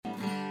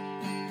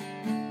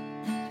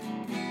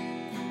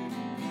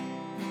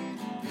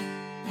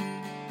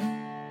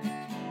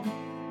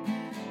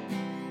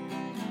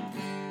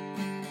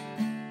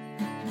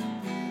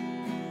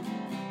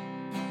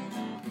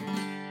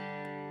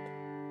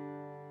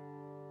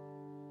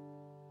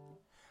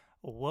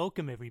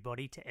Welcome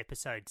everybody to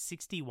episode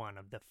 61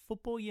 of the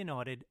Football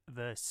United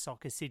vs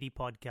Soccer City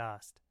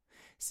podcast.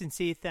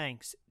 Sincere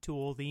thanks to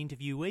all the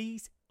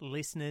interviewees,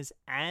 listeners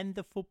and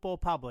the football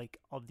public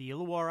of the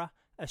Illawarra,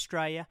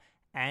 Australia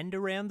and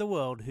around the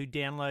world who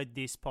download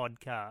this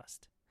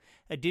podcast.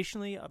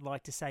 Additionally, I'd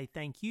like to say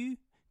thank you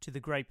to the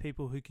great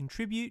people who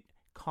contribute,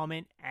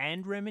 comment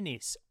and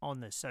reminisce on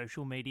the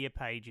social media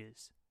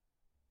pages.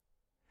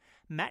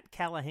 Matt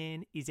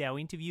Callahan is our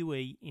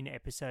interviewee in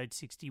episode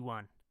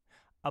 61.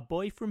 A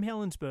boy from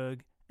Helensburgh,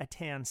 a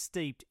town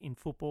steeped in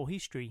football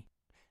history,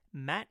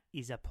 Matt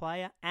is a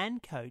player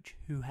and coach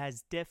who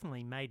has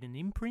definitely made an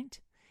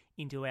imprint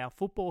into our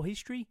football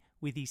history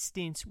with his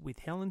stints with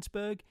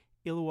Helensburgh,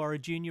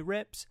 Illawarra Junior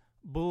Reps,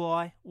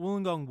 Bulli,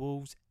 Wollongong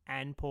Wolves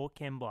and Port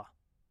Kembla.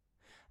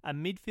 A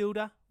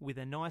midfielder with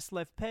a nice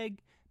left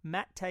peg,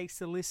 Matt takes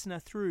the listener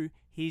through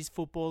his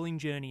footballing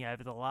journey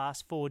over the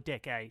last 4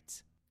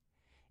 decades.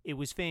 It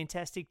was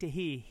fantastic to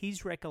hear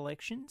his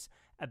recollections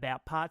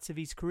about parts of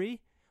his career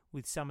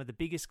with some of the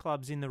biggest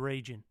clubs in the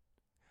region.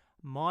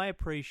 My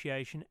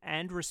appreciation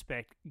and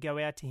respect go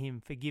out to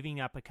him for giving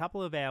up a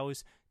couple of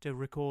hours to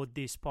record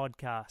this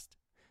podcast.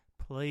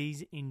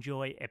 Please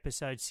enjoy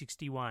episode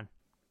 61.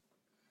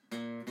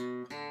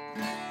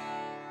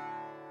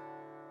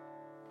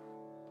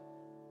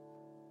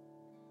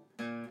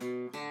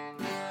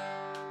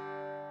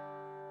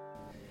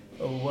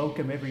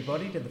 Welcome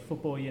everybody to the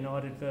Football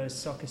United vs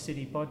Soccer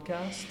City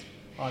podcast.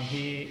 I'm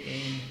here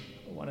in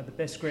one of the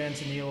best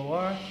grounds in the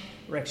Illawarra,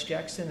 Rex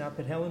Jackson up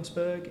at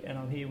Helensburgh, and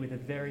I'm here with a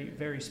very,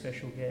 very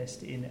special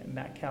guest in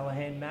Matt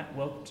Callahan. Matt,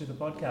 welcome to the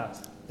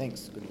podcast.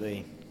 Thanks, good to be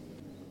here.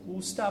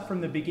 We'll start from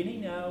the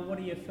beginning. What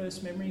are your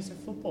first memories of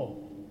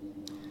football?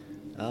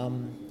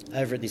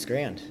 Over at this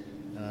ground.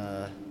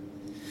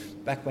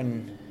 Back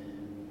when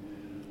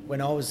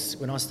I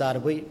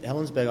started,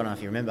 Helensburgh, I don't know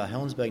if you remember,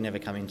 Helensburgh never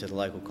come into the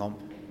local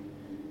comp.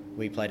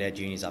 We played our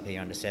juniors up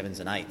here under 7s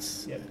and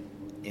 8s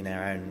in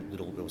our own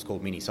little, it was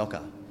called mini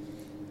soccer.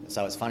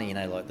 So it's funny,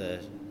 like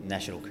the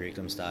national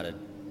curriculum started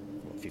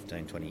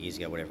 15, 20 years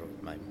ago, whatever,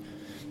 maybe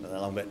not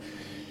that long, but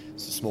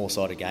it's a small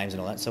side of games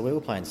and all that. So we were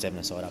playing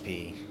 7-a-side up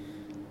here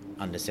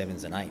under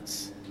 7s and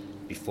 8s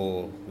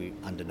before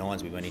under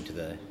 9s we went into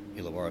the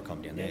Illawarra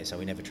comp down there. So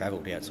we never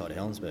travelled outside of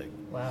Helensburgh.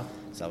 Wow.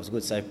 So it was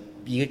good. So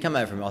you could come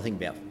over from, I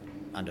think, about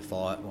under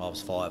 5. Well, I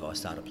was 5, I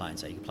started playing,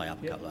 so you could play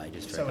up a couple of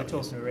ages. So we're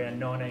talking around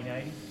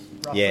 1980,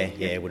 roughly?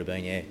 Yeah, it would have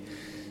been, yeah.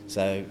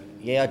 So,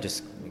 I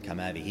just come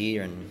over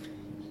here and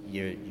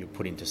you're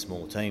put into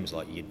small teams,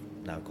 like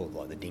called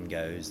like the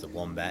Dingoes, the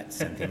Wombats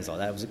and things like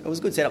that. It was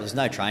a good setup. There's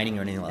no training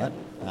or anything like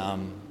that.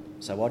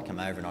 So I'd come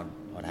over and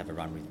I'd have a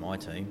run with my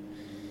team,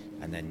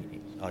 and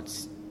then I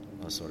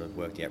sort of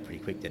worked out pretty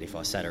quick that if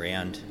I sat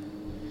around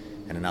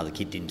and another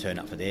kid didn't turn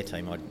up for their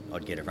team,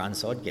 I'd get a run.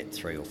 So I'd get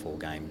 3 or 4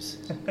 games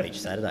each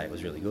Saturday. It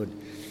was really good.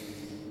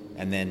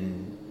 And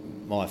then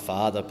my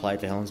father played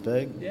for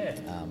Helensburgh. Yeah.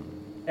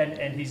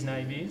 And his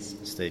name is?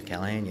 Steve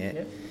Callahan, yeah.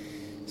 Yep.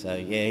 So,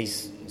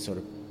 he's sort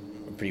of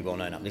pretty well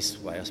known up this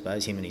way, I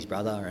suppose, him and his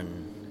brother, and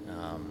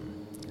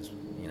he was,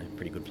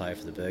 pretty good player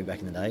for the Berg back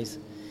in the days.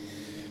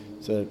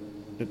 So,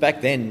 but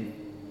back then,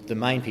 the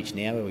main pitch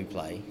now where we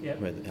play,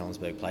 where the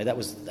Helensburgh play, that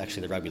was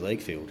actually the rugby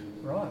league field.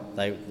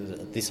 Right.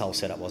 This whole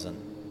setup wasn't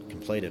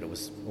completed. It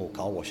was all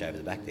coal wash over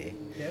the back there.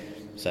 Yep.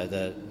 So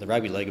the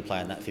rugby league would play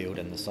on that field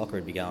and the soccer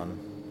would be going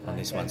on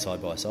this one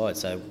side by side.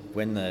 So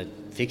when the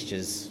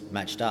fixtures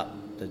matched up,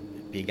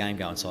 there'd be a game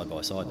going side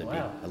by side. There'd be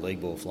a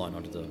league ball flying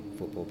onto the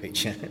football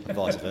pitch and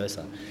vice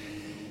versa.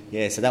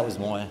 Yeah, so that was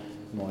my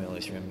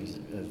earliest memories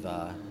of,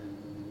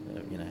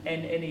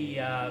 And any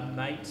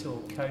mates or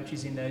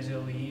coaches in those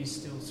early years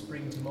still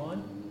spring to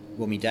mind?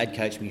 Well, my dad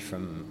coached me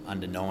from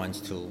under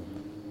 9s till,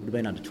 would have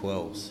been under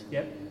 12s.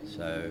 Yep.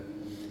 So,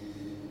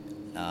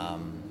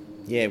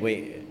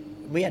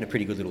 we had a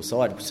pretty good little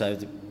side. So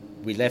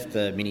we left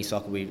the mini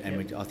soccer,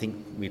 I think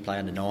we played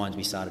under 9s.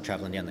 We started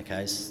travelling down the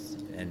coast.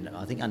 And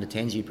I think under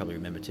 10s you probably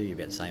remember too. You're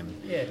about the same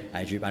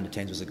age group. Under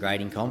 10s was a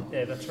grading comp.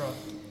 Yeah, that's right.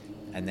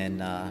 And then,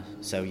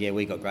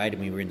 we got graded.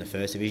 We were in the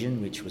first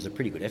division, which was a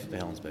pretty good effort for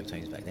Helensburgh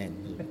teams back then.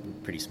 It was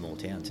a pretty small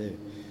town too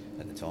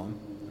at the time.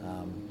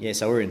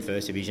 So we were in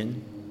first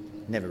division.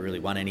 Never really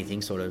won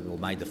anything, or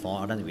made the final.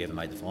 I don't think we ever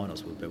made the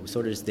finals, but we were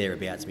sort of just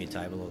thereabouts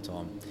mid-table all the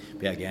time.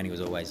 Beaugowney was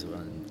always the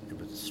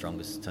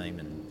strongest team,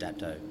 and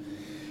Dapto.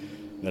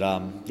 But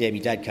my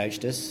dad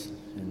coached us,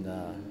 and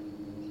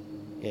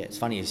it's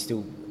funny.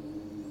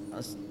 I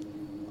was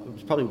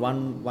probably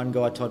one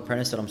guy, Todd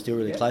Prentice, that I'm still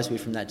really close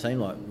with from that team.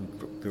 Like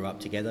we grew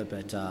up together,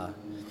 but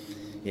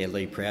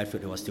Lee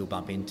Proudfoot, who I still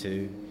bump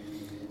into.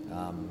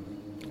 I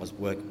was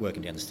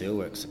working down the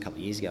Steelworks a couple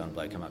of years ago, and a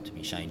bloke come up to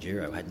me, Shane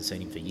Duro. I hadn't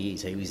seen him for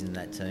years. He was in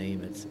that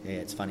team.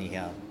 It's funny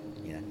how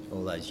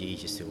all those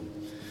years you still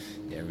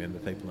remember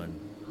people and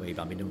where you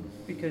bump into them.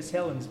 Because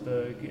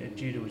Helensburgh,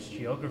 due to its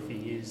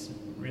geography, is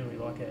really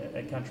like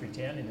a country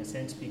town in a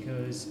sense,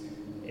 because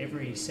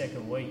every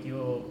second week,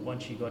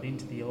 once you got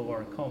into the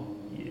Illawarra comp,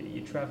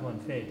 you're travelling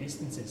fair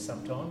distances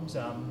sometimes.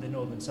 The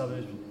northern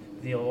suburbs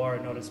the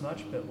Illawarra not as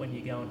much, but when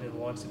you go into the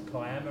likes of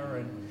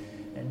Kiama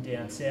and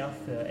down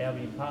south,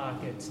 Albion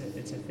Park, it's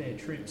a fair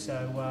trip.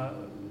 So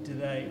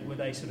were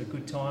they sort of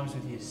good times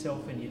with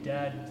yourself and your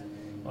dad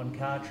on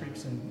car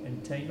trips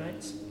and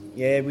teammates?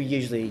 Yeah, we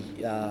usually,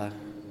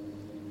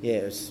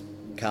 it was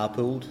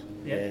carpooled.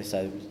 Yep. Yeah,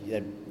 so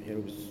it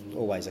was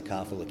always a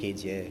car full of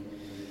kids, heading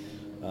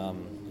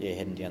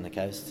down the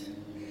coast.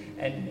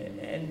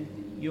 And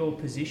your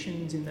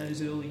positions in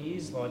those early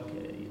years, like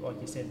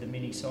you said, the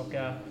mini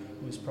soccer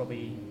was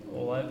probably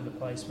all over the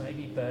place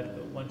maybe, but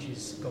once you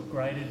got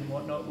graded and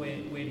whatnot, where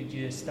did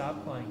you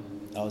start playing?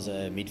 I was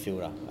a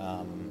midfielder,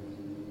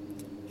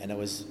 and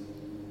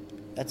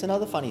that's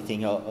another funny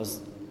thing. I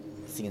was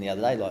thinking the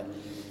other day, like,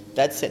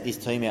 Dad set this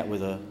team out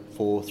with a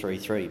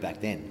 4-3-3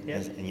 back then,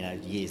 yep.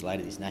 And years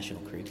later this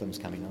national curriculum's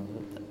coming on.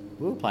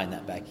 We were playing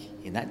that back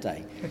in that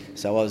day,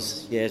 so I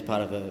was as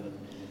part of a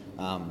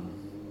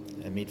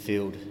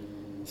midfield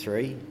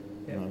three,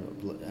 yep.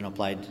 and I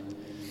played.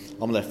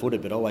 I'm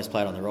left-footed, but I always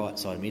played on the right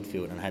side of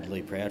midfield, and I had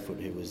Lee Proudfoot,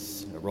 who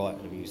was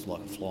he was like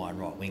a flying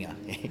right winger.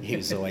 He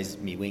was always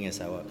me winger,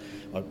 so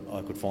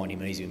I could find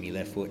him easy with my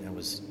left foot, and it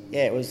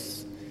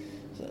was.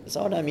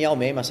 So I know my old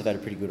man must have had a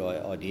pretty good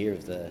idea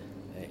of the,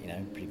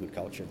 pretty good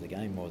culture of the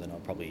game, more than I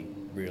probably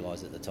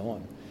realised at the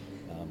time.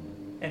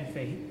 And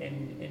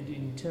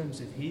in terms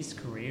of his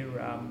career,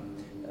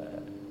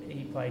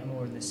 he played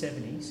more in the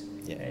 70s,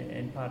 yeah.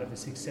 and part of a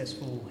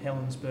successful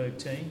Helensburgh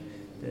team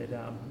that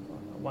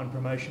won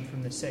promotion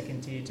from the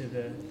second tier to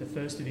the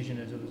first division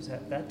as it was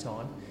at that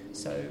time.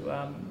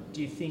 So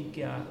do you think,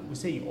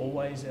 was he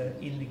always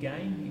in the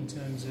game in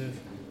terms of,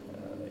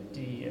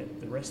 do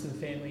the rest of the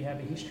family have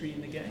a history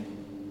in the game?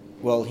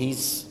 Well,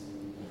 his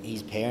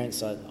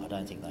parents, I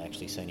don't think they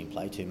actually seen him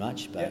play too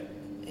much, but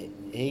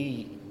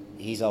yep.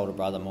 His older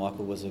brother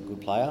Michael was a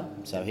good player,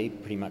 so he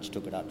pretty much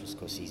took it up just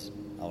because his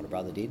older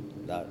brother did.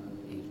 Though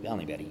he's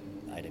only about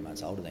 18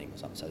 months older than him or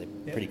something, so they're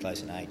yep. pretty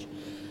close in age.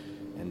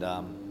 And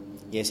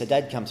so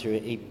Dad come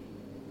through. He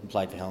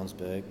played for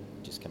Helensburgh,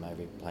 just come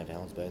over, played for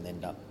Helensburgh, and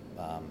ended up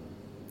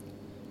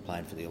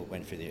went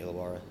through the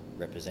Illawarra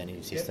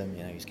representative system.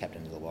 Yep. He was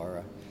captain of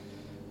Illawarra,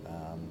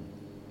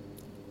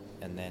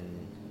 and then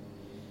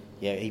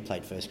he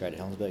played first grade at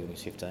Helensburgh when he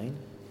was 15.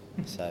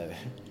 So,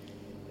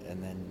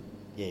 and then.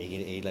 Yeah,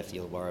 he left the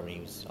Illawarra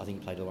when I think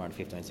he played Illawarra in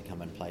 15s and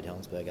come and played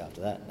Helensburgh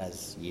after that.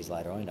 As years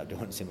later, I ended up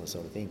doing a similar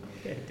sort of thing.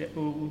 Yeah,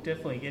 we'll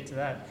definitely get to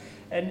that.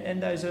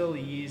 And those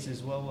early years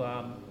as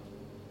well,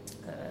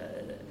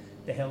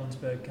 the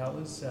Helensburgh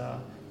colours,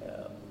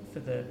 for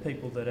the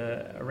people that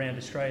are around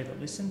Australia that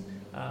listen,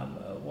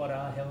 what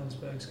are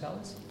Helensburgh's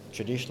colours?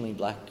 Traditionally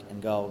black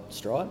and gold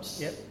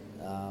stripes. Yep.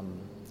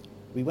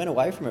 We went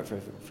away from it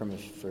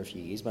for a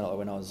few years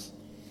when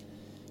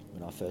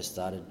I first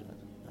started.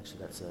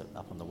 Actually, that's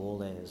up on the wall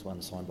there. There's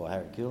one signed by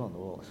Harry Kuehl on the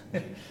wall.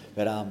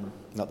 But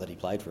not that he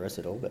played for us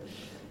at all. But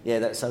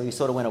so we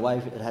sort of went away.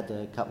 It had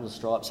a couple of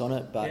stripes on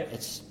it, but yep.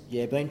 It's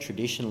been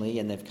traditionally,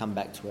 and they've come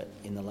back to it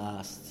in the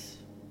last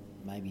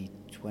maybe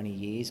 20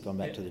 years, gone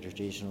back yep. to the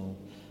traditional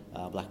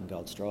black and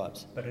gold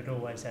stripes. But it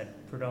always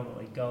had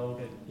predominantly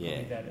gold at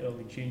probably that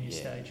early junior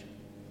stage.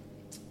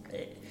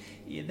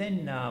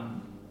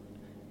 Then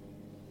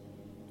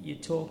you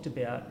talked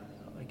about,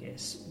 I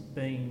guess,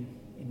 being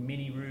in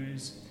mini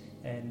roos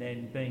and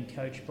then being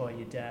coached by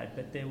your dad,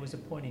 but there was a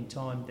point in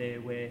time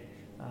there where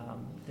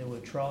there were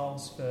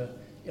trials for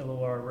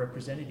Illawarra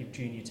representative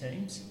junior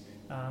teams.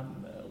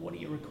 What do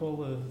you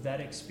recall of that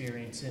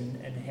experience and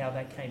how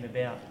that came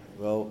about?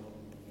 Well,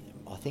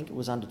 I think it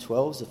was under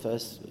 12s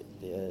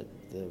the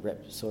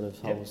rep sort of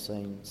whole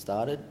scene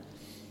started,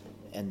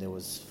 and there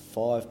was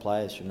 5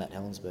 players from that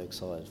Helensburgh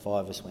side.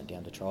 5 of us went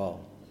down to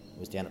trial. It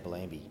was down at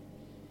Bellambi,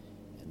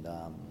 and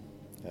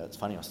it's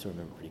funny, I still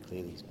remember pretty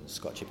clearly.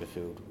 Scott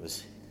Chipperfield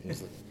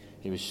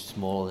he was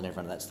smaller than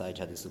everyone at that stage,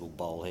 had this little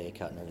bowl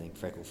haircut and everything,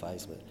 freckle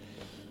face, but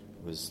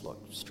it was like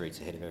streets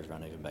ahead of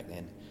everyone even back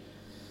then.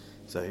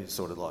 So he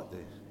sort of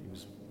he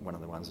was one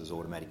of the ones that was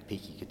automatic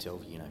pick. You could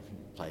tell,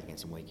 played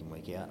against him week in,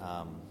 week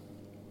out.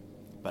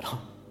 But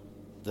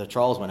the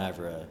trials went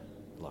over a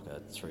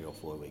 3 or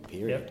 4 week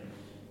period. Yep.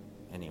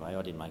 Anyway,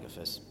 I didn't make it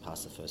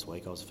past the first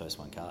week. I was the first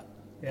one cut.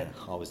 Yep.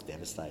 I was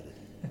devastated.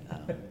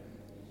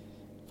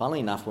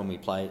 Funnily enough, when we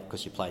played,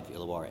 because you played for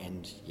Illawarra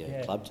and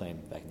your club team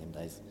back in them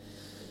days,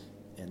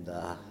 and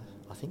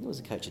I think it was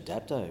the coach of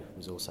Dapto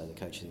was also the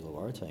coach of the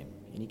Illawarra team,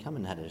 and he come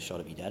and had a shot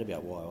at my dad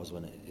about why I was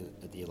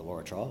at the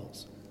Illawarra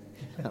trials.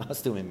 And I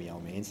still remember my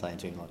old man saying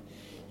to him,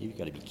 "You've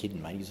got to be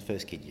kidding, mate. He was the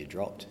first kid you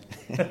dropped."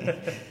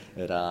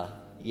 But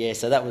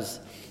so that was,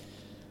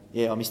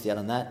 I missed out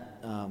on that,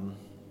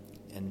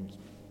 and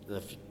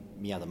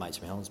my other mates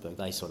from Helensburgh,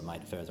 they sort of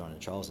made it further on in the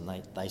trials, and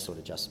they sort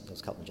of there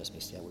was a couple of just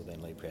missed out. Would have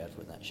been Lee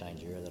Proudfoot and that Shane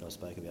Jura that I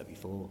spoke about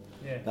before.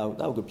 Yeah. They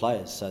were good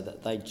players, so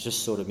that they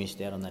just sort of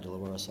missed out on that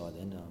Illawarra side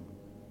then.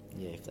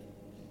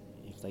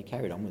 If they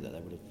carried on with it,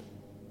 they would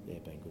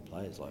have been good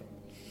players.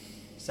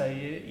 So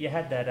you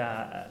had that,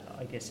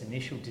 I guess,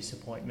 initial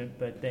disappointment,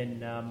 but then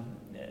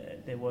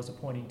there was a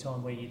point in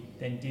time where you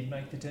then did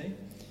make the team.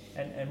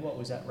 And what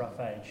was that rough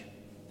age?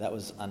 that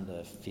was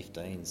under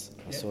 15s.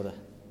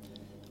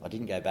 I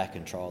didn't go back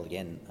and trial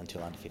again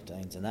until under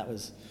 15s, and that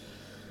was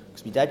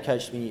because my dad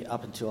coached me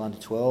up until under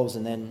 12s,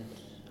 and then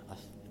I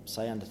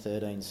say under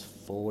 13s,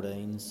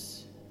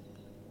 14s.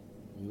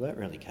 We weren't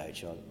really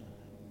coached.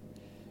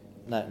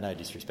 No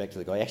disrespect to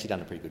the guy. He actually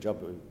done a pretty good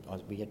job.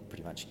 We had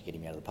pretty much get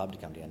him out of the pub to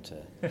come down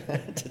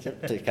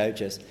to to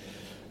coach us.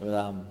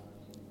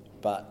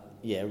 But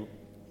yeah,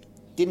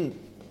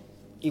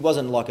 he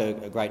wasn't like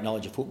a great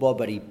knowledge of football,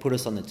 but he put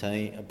us on the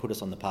team, put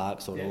us on the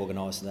park, sort of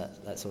organised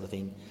that sort of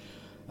thing.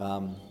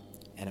 And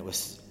it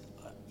was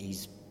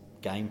his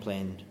game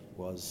plan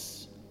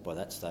was by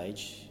that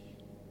stage,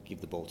 give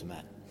the ball to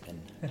Matt,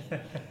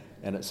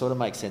 and it sort of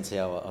makes sense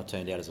how I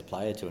turned out as a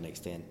player to an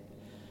extent.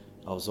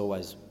 I was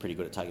always pretty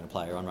good at taking a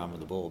player on, run with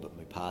the ball, but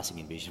my passing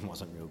in vision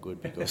wasn't real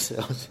good because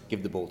I was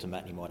give the ball to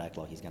Matt and he might act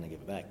like he's going to give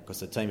it back because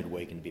the team had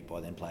weakened a bit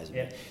by then. Players, you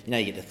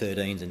get to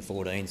 13s and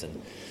 14s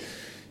and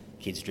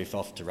kids drift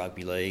off to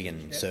rugby league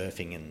and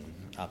surfing, and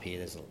up here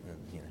there's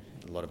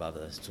a lot of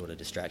other sort of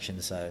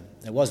distractions. So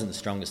it wasn't the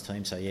strongest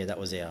team. So that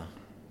was our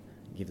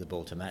give the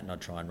ball to Matt, and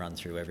I'd try and run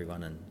through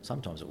everyone, and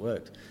sometimes it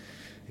worked,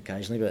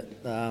 occasionally. But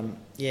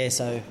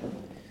so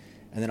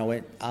and then I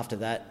went after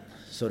that.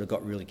 Sort of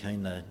got really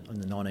keen on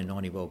the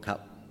 1990 World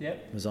Cup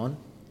was on,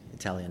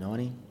 Italia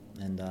 90,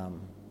 and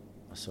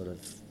I sort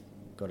of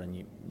got a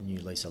new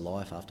lease of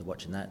life after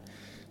watching that.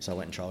 So I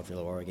went and trialled for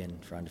Illawarra again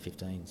for under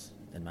 15s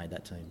and made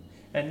that team.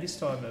 And this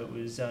time it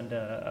was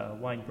under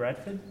Wayne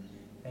Bradford.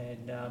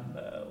 And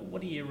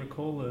what do you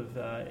recall of?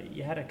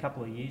 You had a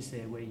couple of years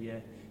there where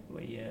you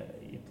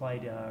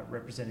played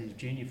representative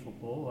junior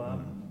football.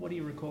 What do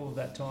you recall of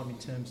that time in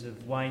terms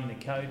of Wayne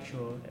the coach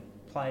or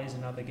players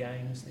and other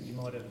games that you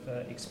might have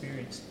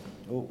experienced?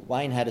 Well,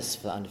 Wayne had us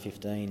for under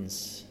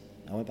 15s.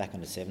 I went back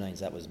under 17s.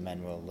 That was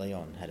Manuel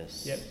Leon had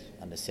us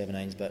under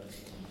 17s. But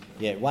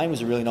Wayne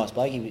was a really nice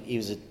bloke. He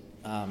was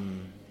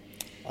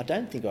I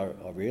don't think I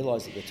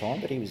realised at the time,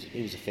 but he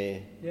was a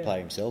fair player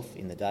himself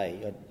in the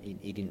day.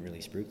 He didn't really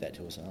spruik that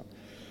to us.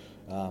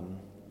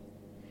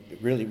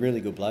 Really,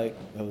 really good bloke.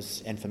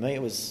 And for me,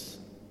 it was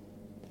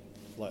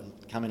like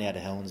coming out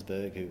of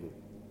Helensburgh,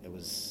 it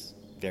was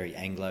very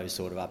Anglo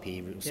sort of up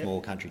here, small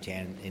country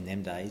town in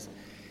them days,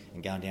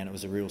 and going down, it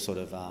was a real sort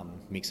of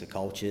mix of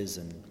cultures,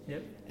 and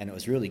it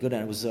was really good.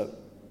 And it was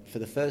for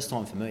the first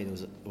time for me,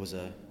 it was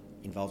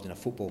involved in a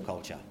football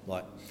culture.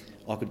 Like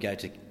I could go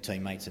to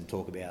teammates and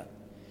talk about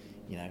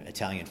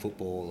Italian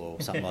football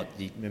or something like.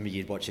 Remember,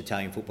 you'd watch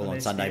Italian football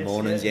on Sunday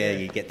mornings.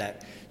 You'd get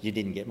that. You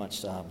didn't get much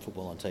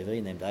football on TV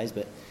in them days,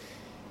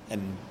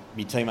 and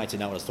my teammates would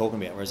know what I was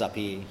talking about. Whereas up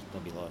here,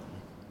 they'd be like,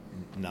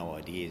 no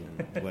idea,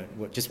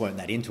 and just weren't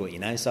that into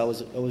it, So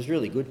it was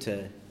really good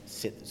to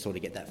sort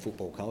of get that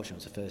football culture. It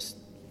was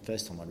the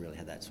first time I'd really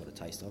had that sort of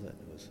taste of it.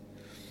 It was.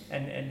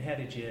 And how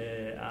did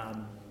you,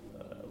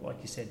 like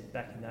you said,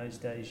 back in those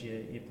days,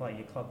 you play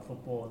your club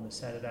football on the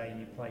Saturday and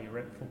you play your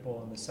rep football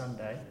on the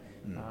Sunday.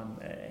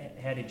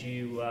 How did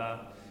you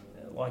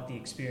like the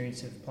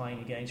experience of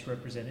playing against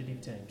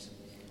representative teams?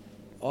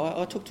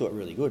 I took to it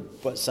really good,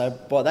 but so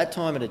by that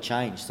time it had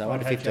changed. So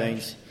under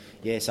 15s.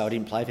 So I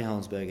didn't play for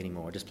Helensburgh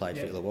anymore. I just played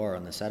for Illawarra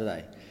on the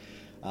Saturday.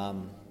 I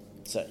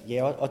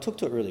took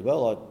to it really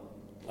well.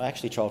 I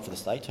actually trialled for the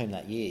state team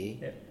that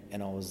year,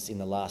 and I was in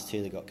the last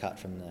two that got cut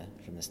from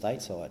the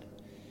state side.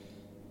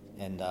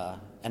 And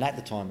at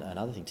the time,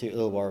 another thing too,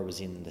 Illawarra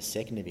was in the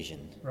second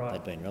division. Right.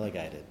 They'd been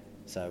relegated,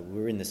 so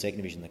we were in the second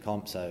division of the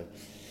comp. So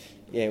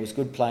it was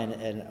good playing,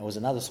 and it was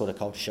another sort of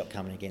culture shock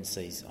coming against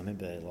these. I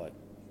remember like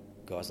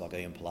guys like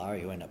Ian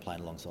Polari, who ended up playing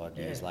alongside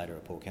years later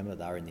at Port Kembla.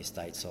 They were in the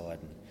state side.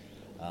 And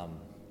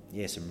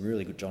some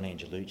really good John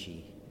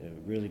Angelucci,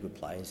 really good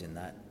players in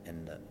that,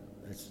 and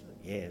it's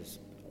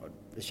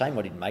a shame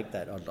I didn't make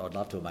that. I'd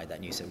love to have made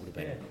that news. It would have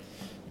been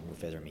a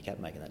feather in my cap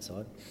making that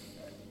side.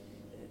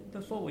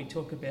 Before we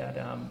talk about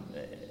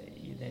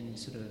you then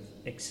sort of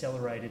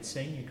accelerated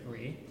senior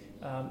career,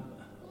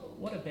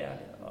 what about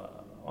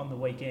on the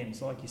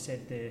weekends? Like you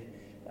said, the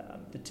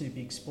two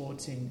big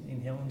sports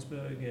in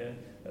Helensburgh,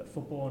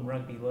 football and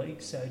rugby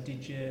league. So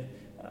did you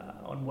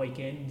on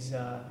weekends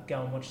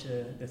go and watch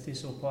the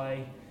Thistle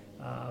play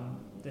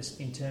this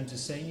in terms of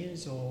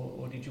seniors,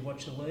 or did you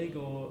watch the league,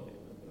 or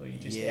you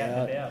just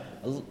out and about?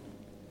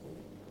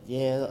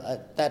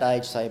 At that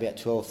age, say about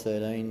 12,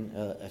 13,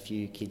 a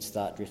few kids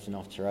start drifting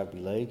off to rugby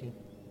league,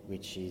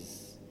 which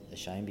is a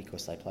shame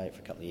because they play it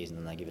for a couple of years and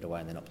then they give it away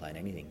and they're not playing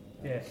anything.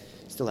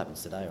 Still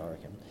happens today, I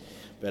reckon.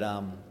 But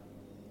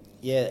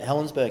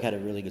Helensburgh had a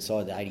really good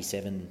side. The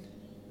 87,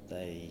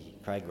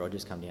 Craig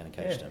Rogers come down and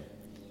coached them.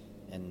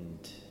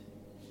 And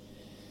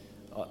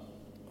I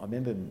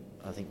remember,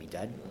 I think my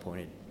dad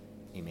pointed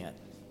him out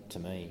to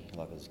me,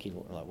 like I was a kid,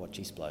 like, watch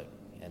this bloke.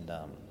 And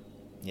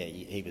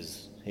he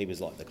was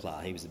like the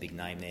class. He was the big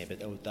name there, but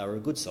they were a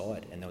good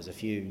side, and there was a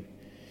few.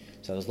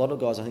 So there was a lot of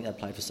guys. I think they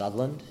played for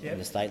Sutherland in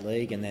the state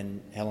league, and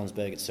then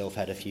Helensburgh itself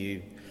had a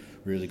few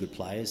really good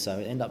players. So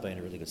it ended up being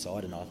a really good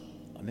side. And I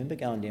remember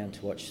going down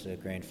to watch the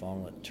grand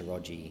final at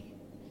Taroji,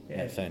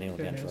 at Fernhill,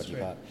 down to Taroji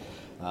Park.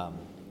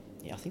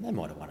 I think they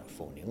might have won it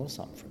 4-0 or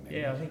something from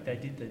memory. Yeah, I think they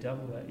did the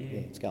double that year. Yeah,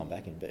 it's going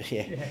back in, but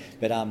yeah.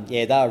 But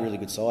they were a really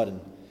good side, and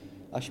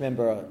I actually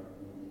remember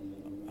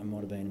I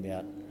might have been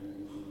about,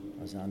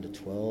 I was under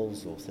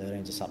 12s or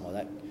 13s or something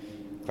like that.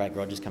 Craig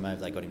Rogers came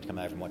over, they got him to come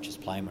over and watch us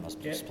play when I was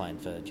just playing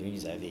for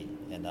juniors over here,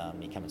 and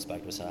he came and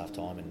spoke to us at half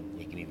time, and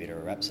he gave me a bit of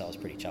a rap, so I was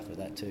pretty chuffed with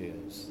that too.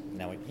 It was, you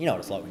know what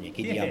it's like when you're a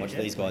kid, you go and watch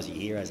these guys, your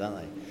heroes, aren't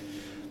they?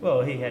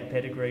 Well, he had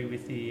pedigree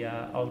with the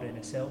old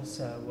NSL,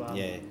 so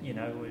you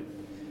know,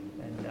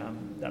 and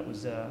that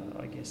was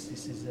I guess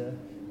this is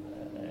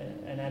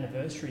an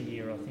anniversary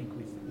year, I think,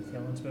 with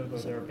Helensburgh, or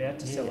they're about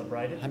to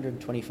celebrate it.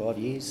 125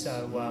 years.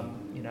 So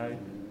you know,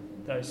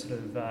 those sort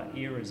of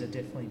eras are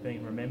definitely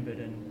being remembered,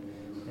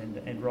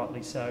 and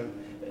rightly so.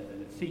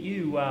 For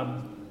you,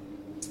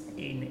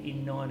 in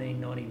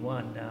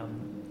 1991,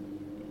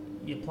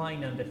 you're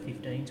playing under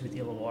 15s with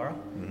Illawarra,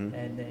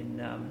 and then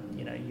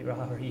you know, you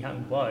are a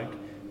young bloke.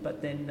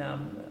 But then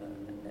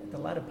the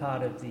latter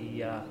part of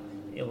the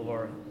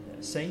Illawarra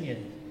senior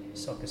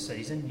soccer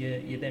season,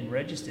 you then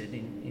registered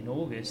in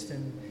August,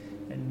 and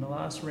in the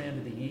last round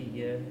of the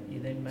year,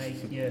 you then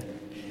made your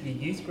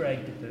youth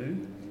grade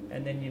debut,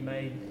 and then you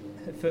made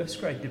a first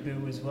grade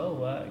debut as well.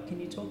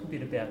 Can you talk a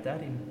bit about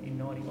that in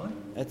 91?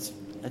 It's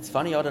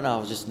funny, I don't know, I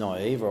was just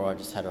naive, or I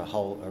just had a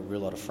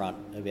real lot of front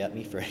about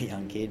me for a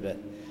young kid, but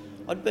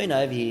I'd been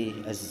over here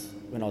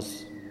when I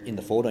was in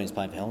the 14s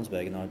playing for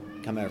Helensburgh, and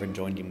I'd come over and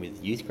joined him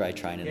with youth grade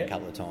training a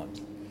couple of times.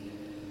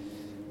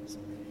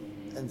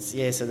 And so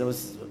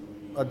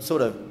I'd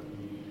sort of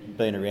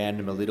been around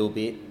him a little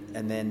bit,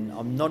 and then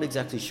I'm not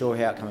exactly sure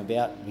how it came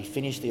about. We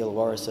finished the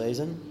Illawarra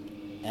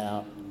season, and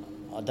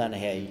I don't know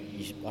how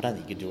I don't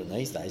think you could do it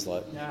these days,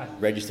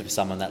 register for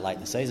someone that late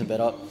in the season, but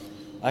I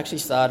actually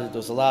started, it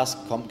was the last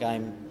comp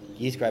game,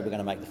 youth grade were going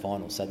to make the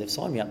finals, so they've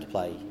signed me up to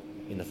play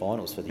in the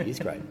finals for the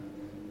youth grade.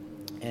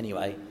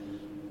 Anyway,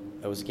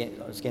 it was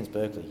against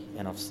Berkeley,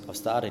 and I've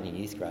started in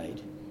youth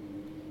grade,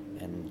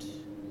 and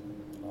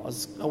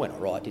I went all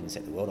right, didn't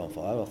set the world on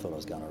fire, I thought I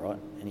was going all right.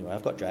 Anyway,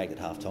 I've got dragged at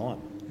half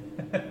time,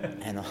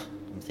 and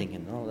I'm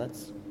thinking,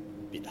 that's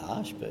a bit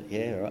harsh, but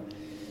yeah, all right.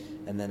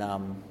 And then I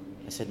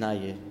said, no,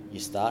 you're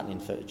starting in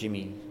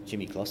Jimmy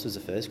Kloss was the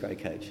first grade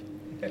coach.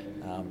 Okay.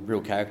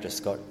 Real character,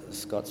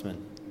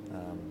 Scotsman,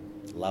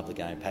 loved the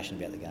game, passionate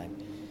about the game.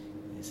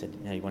 He said,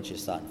 he wants you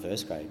to start in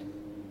first grade.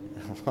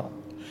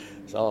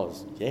 So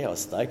I was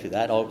stoked with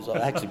that. I was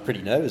actually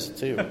pretty nervous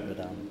too,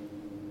 but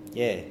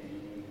yeah.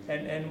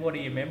 And what are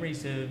your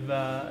memories of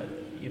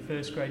your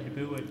first grade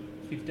debut at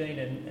 15,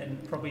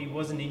 and probably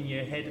wasn't in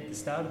your head at the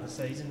start of the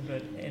season,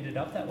 but ended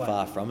up that way?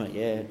 Far from it,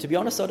 yeah. To be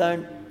honest, I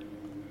wouldn't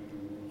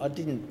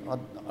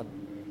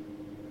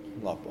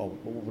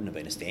have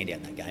been a standout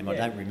in that game. I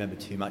don't remember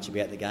too much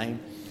about the game.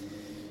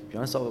 To be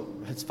honest,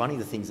 it's funny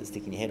the things that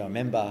stick in your head. I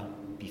remember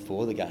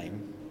before the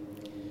game,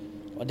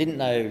 I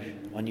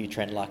knew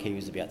Trent Luck, he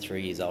was about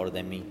 3 years older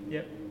than me.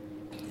 Yep.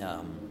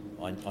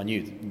 I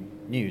knew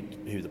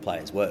who the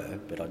players were,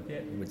 but I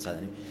wouldn't say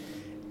that.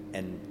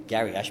 And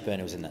Gary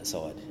Ashburn was in that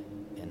side.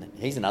 And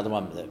he's another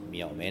one that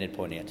my old man had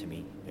pointed out to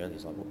me earlier.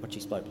 He's like, watch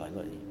his bloke play.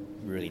 Look,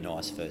 really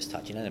nice first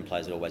touch. You know, them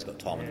players that always got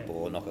time on the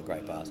ball, knock a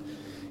great pass.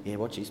 Yeah,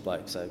 watch his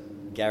bloke. So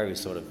Gary was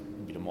sort of a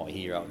bit of my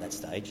hero at that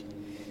stage.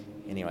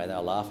 Anyway, they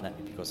were laughing at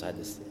me because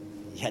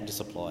you had to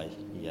supply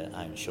your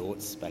own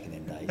shorts back in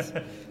them days.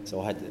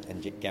 So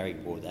and Gary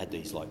had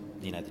these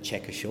the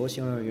checker shorts,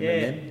 you remember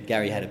them?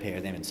 Gary had a pair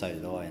of them, and so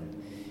did I,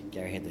 and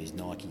Gary had these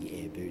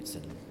Nike Air boots,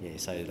 and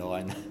so did I,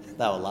 and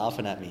they were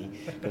laughing at me,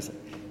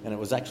 and it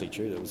was actually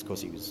true. It was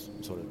because he was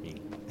sort of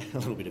a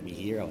little bit of my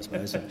hero, I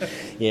suppose. I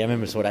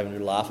remember sort of having a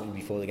little laugh at me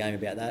before the game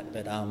about that,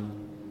 but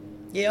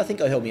I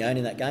think I held my own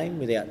in that game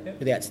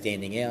without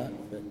standing out.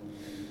 But,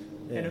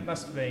 and it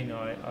must have been,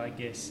 I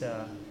guess,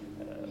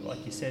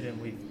 like you said,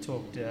 and we've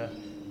talked a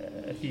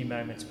few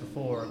moments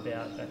before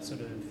about that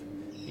sort of,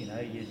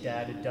 your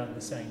dad had done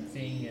the same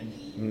thing,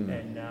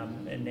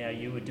 and now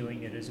you were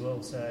doing it as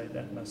well. So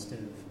that must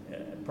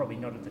have, probably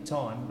not at the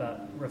time,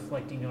 but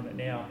reflecting on it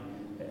now,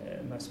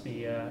 must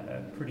be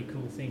a pretty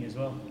cool thing as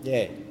well.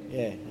 Yeah.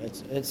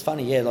 It's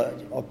funny. Yeah,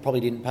 I probably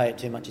didn't pay it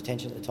too much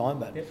attention at the time,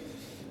 but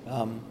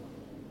I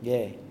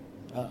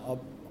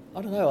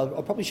don't know.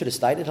 I probably should have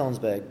stayed at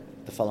Helensburgh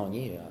the following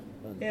year.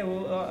 Yeah,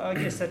 well, I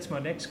guess that's my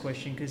next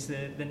question, because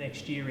the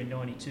next year in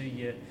 92,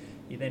 you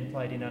then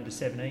played in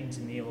under-17s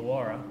in the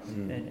Illawarra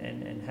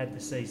and had the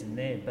season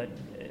there. But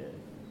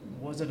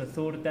was it a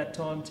thought at that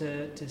time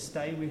to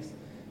stay with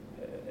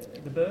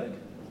the Berg?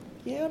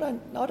 Yeah,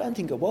 I don't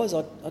think it was.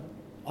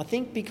 I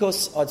think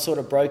because I'd sort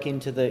of broke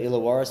into the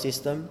Illawarra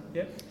system,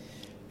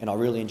 and I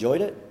really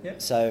enjoyed it.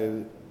 Yep.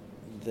 So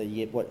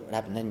what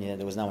happened then?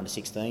 There was no under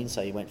 16,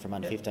 so you went from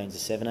under 15s to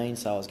 17.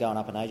 So I was going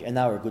up in age, and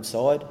they were a good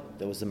side.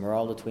 There was the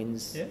Marola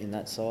twins in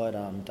that side.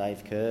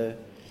 Dave Kerr,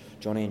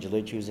 John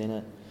Angelucci was in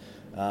it.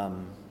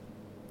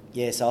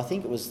 So I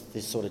think it was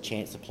this sort of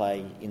chance to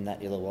play in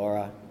that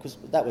Illawarra, because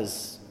that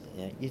was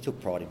you took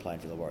pride in playing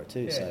for Illawarra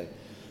too. Yeah. So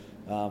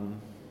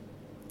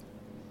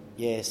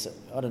yes,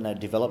 I don't know,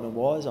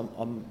 development-wise, I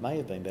may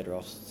have been better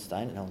off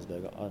staying at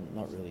Helensburgh. I'm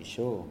not really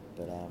sure,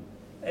 but...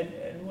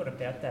 And what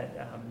about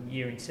that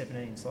year in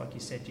 17s? Like you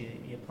said,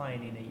 you're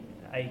playing in an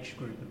age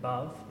group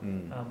above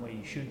where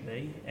you should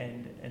be,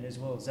 and as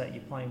well as that,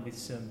 you're playing with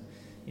some,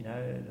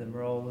 the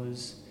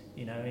Marolas,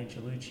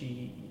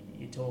 Angelucci.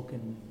 You're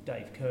talking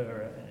Dave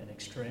Kerr, an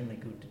extremely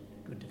good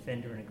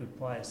defender and a good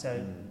player.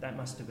 So that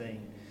must have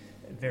been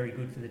very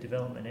good for the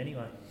development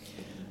anyway.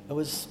 It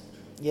was,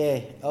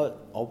 yeah.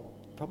 I'll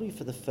probably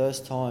for the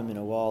first time in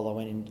a while, I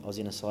was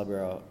in a side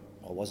where I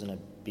wasn't a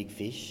big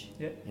fish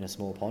in a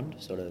small pond.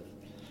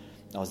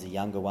 I was the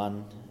younger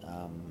one,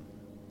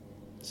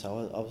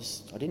 so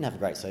I didn't have a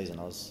great season.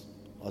 I was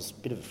a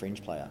bit of a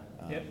fringe player.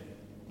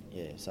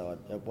 Yeah, so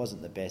it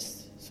wasn't the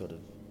best sort of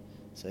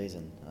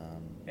season.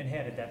 And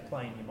how did that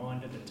play in your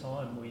mind at the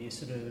time? Were you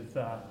sort of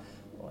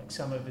like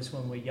some of us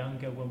when we're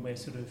younger, when we're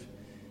sort of,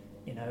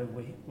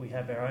 we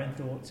have our own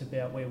thoughts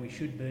about where we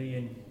should be,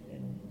 and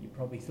you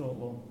probably thought,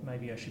 well,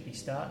 maybe I should be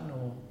starting,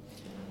 or?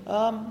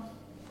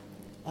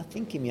 I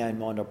think in my own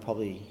mind,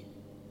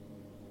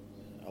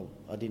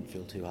 I didn't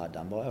feel too hard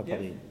done by.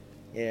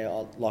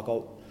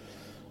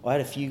 I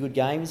had a few good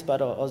games,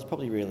 but I was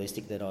probably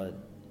realistic that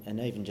and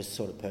even just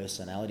sort of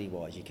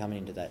personality-wise, you're coming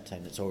into that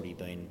team that's already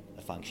been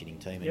a functioning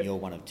team, and you're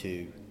one of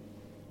two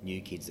new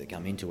kids that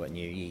come into it, and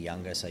you're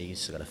younger, so you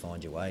just got to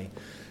find your way.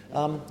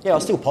 I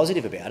was still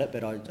positive about it,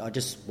 but I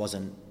just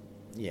wasn't.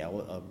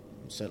 I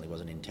certainly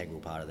wasn't an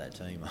integral part of that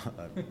team.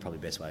 Probably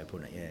the best way of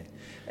putting it.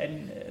 Yeah.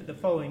 And the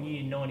following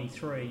year,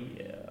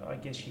 '93, I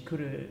guess you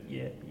could have,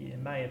 you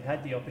may have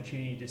had the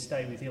opportunity to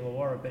stay with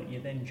Illawarra, but you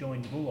then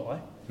joined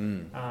Bulli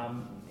in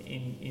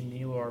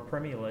the Illawarra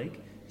Premier League.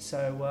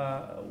 So,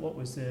 what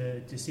was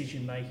the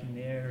decision making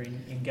there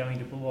in going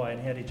to Bulli,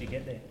 and how did you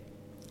get there?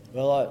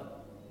 Well,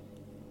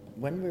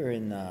 when we were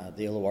in the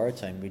Illawarra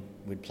team,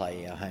 we'd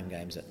play our home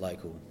games at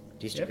local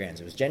district grounds.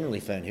 It was generally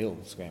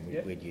Fernhill's ground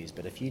we'd use,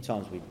 but a few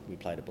times we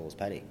played at Balls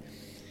Paddock.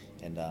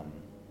 And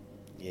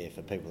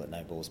for people that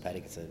know Balls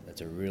Paddock,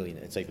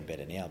 it's even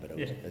better now, but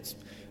it's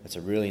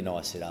a really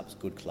nice setup. It's a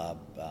good club,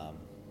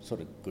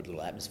 sort of good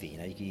little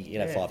atmosphere. You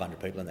have 500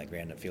 people in that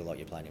ground that feel like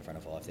you're playing in front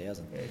of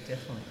 5,000. Yeah,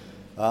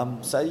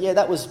 definitely.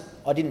 That was.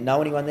 I didn't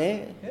know anyone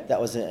there. Yeah. That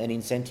was an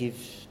incentive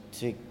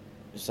to.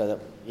 So that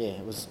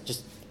it was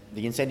just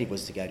the incentive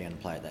was to go down and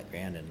play at that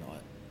ground, and I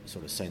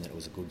sort of seen that it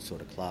was a good sort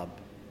of club.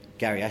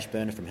 Gary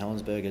Ashburner from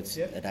Helensburgh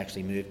had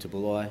actually moved to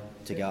Bulli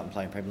to go up and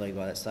play in Premier League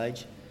by that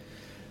stage.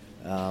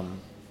 So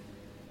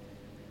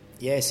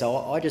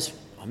I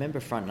remember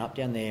fronting up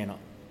down there, and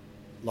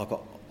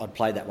I'd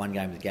played that one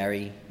game with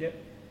Gary. Yep.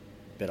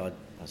 But I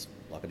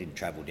didn't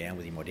travel down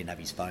with him. I didn't have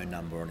his phone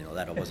number or anything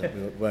like that.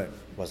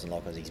 Wasn't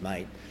like I was his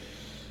mate.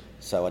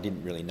 So I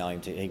didn't really know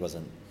him.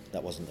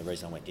 That wasn't the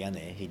reason I went down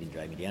there. He didn't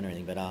drag me down or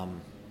anything. But I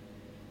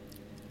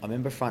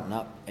remember fronting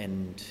up,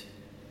 and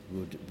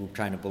we'll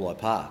train at Bulli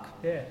Park.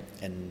 Yeah.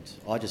 And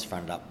I just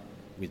fronted up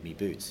with me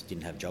boots.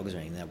 Didn't have joggers or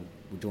anything.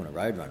 We're doing a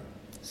road run.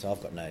 So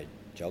I've got no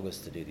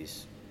joggers to do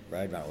this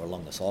road run or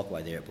along the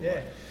cycleway there at Bulli.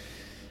 Yeah.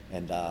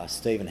 And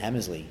Stephen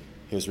Hammersley,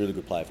 who was a really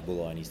good player for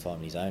Bulli in his time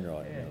in his own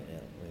right, and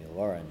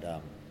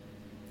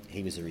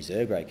he was a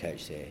reserve grade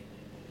coach there.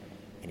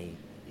 And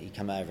he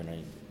come over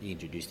and he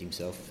introduced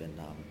himself and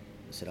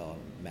said, "Oh,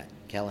 Matt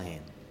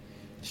Callahan."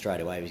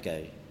 Straight away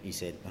he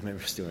said, I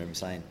still remember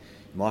saying,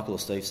 "Michael or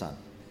Steve's son?"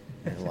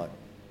 And I was like,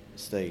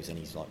 "Steve's." And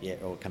he's like, "Yeah,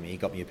 come here." He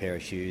got me a pair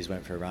of shoes,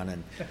 went for a run,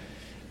 and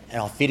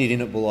I fitted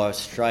in at Bulli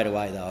straight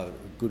away. They were a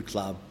good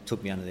club,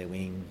 took me under their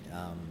wing.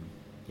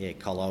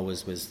 Col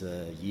was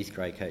the youth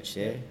grade coach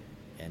there,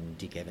 and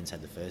Dick Evans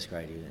had the first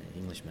grade, he was an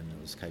Englishman that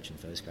was coaching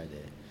first grade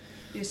there.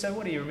 Yeah, so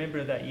what do you remember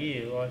of that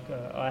year? Like,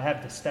 I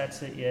have the stats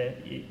that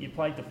you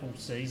played the full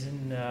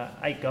season,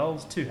 8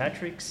 goals, 2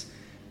 hat-tricks,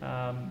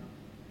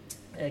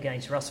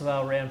 against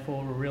Russellvale round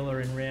 4, Warilla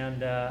in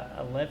round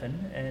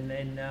 11, and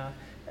then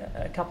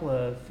a couple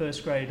of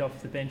first grade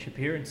off the bench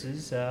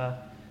appearances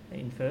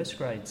in first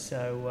grade.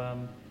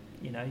 So,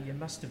 you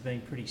must have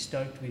been pretty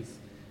stoked with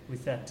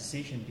that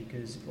decision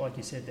because, like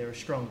you said, they're a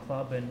strong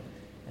club and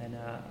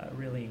a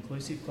really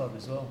inclusive club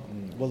as well.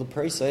 Well, the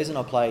pre-season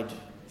I played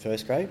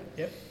first grade.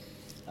 Yep.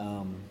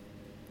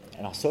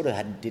 And I sort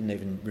of didn't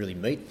even really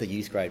meet the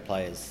youth grade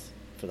players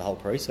for the whole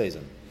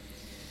pre-season.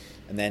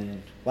 And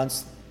then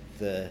once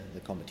the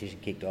competition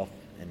kicked off,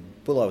 and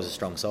Bulli was a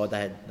strong side.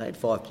 They had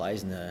 5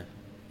 players in the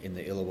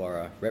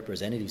Illawarra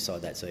representative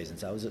side that season,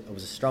 so it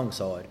was a strong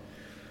side.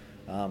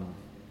 And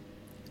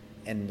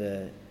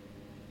to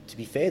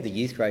be fair, the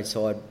youth grade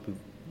side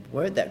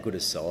weren't that good a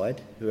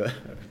side. It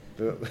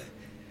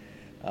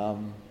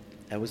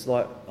was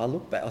like I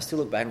still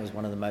look back. It was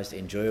one of the most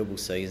enjoyable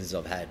seasons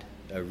I've had.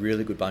 A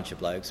really good bunch of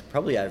blokes,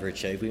 probably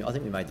overachieved. I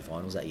think we made the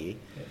finals that year.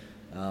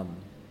 Yeah.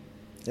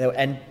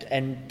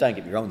 And don't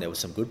get me wrong, there were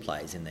some good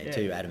players in there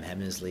too. Adam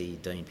Hammersley,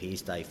 Dean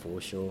Pearce, Dave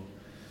Forshaw.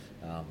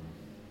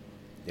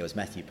 There was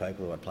Matthew Pope,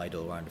 who I played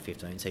all under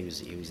 15s.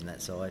 He was in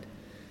that side.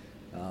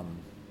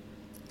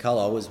 Carl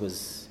Owers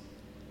was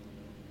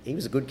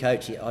a good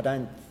coach. I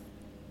don't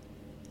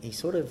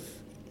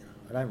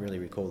really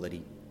recall that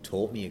he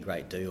taught me a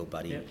great deal,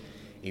 but Yep.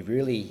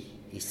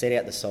 he set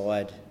out the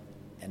side,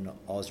 and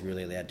I was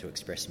really allowed to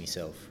express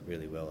myself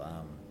really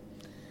well.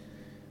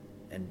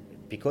 And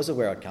because of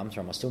where I'd come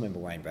from, I still remember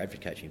Wayne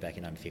Bradford coaching me back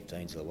in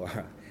under-15s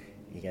Illawarra.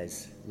 He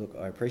goes, look,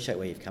 I appreciate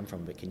where you've come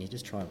from, but can you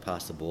just try and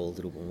pass the ball a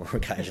little bit more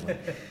occasionally?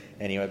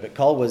 Anyway, but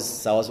Cole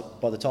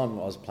by the time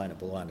I was playing at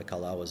Bulli under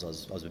Cole, I was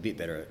a bit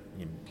better at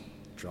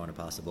trying to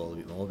pass the ball a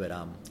bit more, but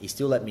he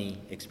still let me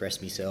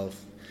express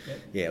myself. Yep.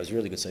 Yeah, it was a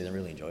really good season. I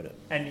really enjoyed it.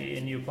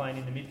 And you were playing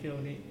in the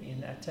midfield in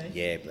that team?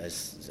 Yeah,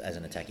 as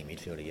an attacking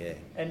midfielder, yeah.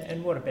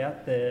 And what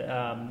about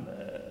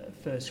the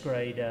first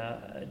grade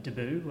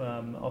debut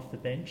off the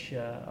bench?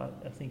 I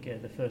think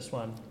the first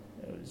one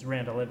was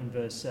round 11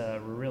 versus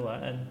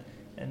Rarilla,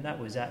 and that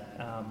was at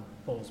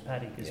Falls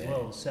Paddock as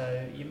well.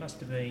 So you must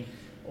have been,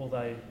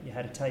 although you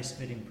had a taste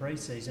of it in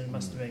pre-season, it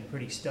must have been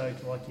pretty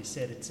stoked. Like you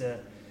said, it's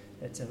a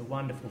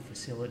wonderful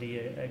facility,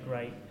 a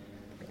great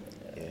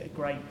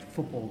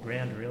football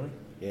ground, really.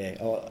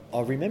 Yeah, I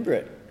remember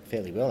it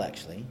fairly well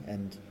actually,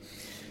 and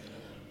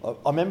I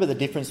remember the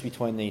difference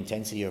between the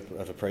intensity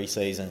of a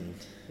pre-season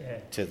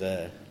to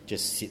the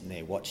just sitting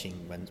there watching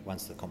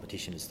once the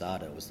competition had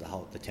started. It was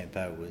the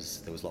tempo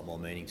there was a lot more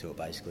meaning to it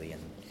basically,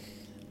 and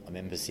I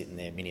remember sitting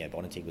there. Minio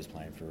Bonatig was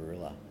playing for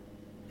Rarilla,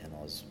 and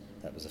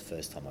that was the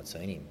first time I'd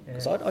seen him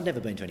because I'd never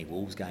been to any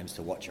Wolves games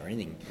to watch or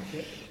anything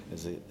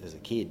as a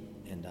kid,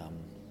 and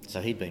so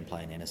he'd been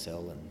playing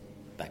NSL and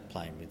back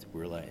playing with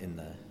Rarilla in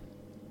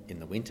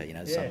the winter,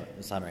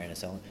 the summer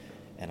NSL,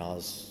 and I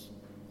was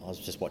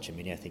just watching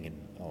Minio thinking,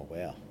 oh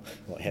wow,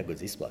 how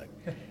good's this bloke?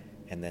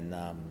 And then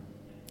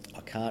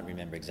I can't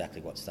remember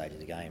exactly what stage of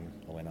the game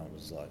I went on. It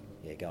was like,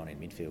 going in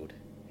midfield.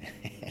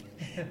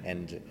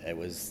 And it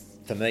was,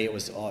 for me, it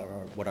was,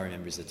 what I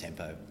remember is the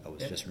tempo. It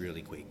was just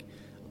really quick.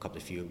 I copped a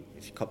few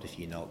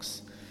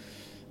knocks.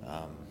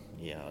 I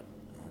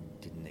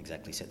didn't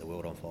exactly set the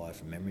world on fire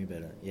from memory,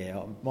 but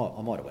I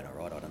might have went all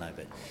right, I don't know.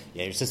 But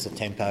it was just the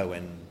tempo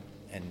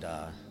and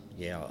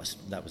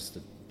that was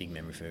the big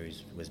memory for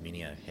us was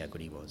Minio, how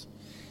good he was.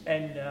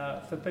 And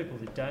for people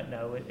that don't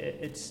know,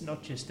 it's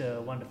not just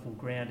a wonderful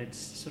ground, it's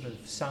sort of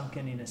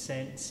sunken in a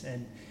sense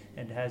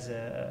and has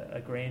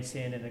a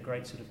grandstand and a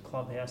great sort of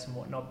clubhouse and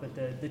whatnot, but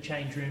the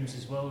change rooms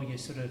as well, you're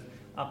sort of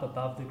up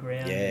above the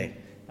ground. Yeah.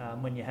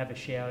 And, when you have a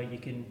shower, you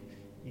can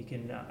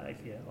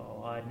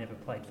I'd never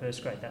played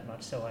first grade that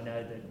much, so I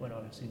know that when I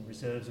was in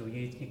reserves or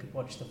youth, you could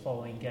watch the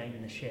following game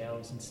in the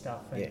showers and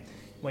stuff. And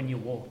when you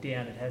walk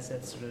down, it has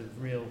that sort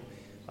of real,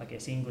 I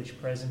guess, English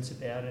presence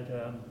about it.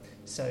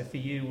 So for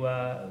you,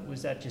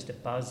 was that just a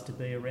buzz to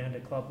be around a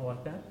club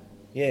like that?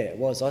 Yeah, it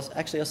was.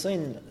 I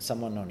seen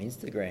someone on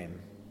Instagram,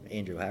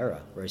 Andrew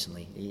Harrer,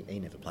 recently. He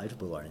never played for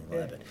Bulli or anything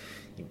like that,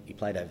 but he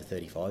played over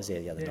 35s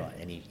there the other night,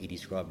 and he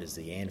described it as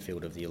the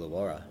Anfield of the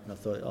Illawarra. And I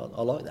thought,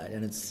 I like that,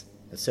 and it's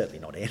certainly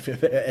not Anfield,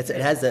 but it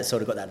has that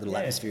sort of got that little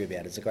atmosphere about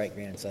it. It's a great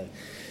ground. So.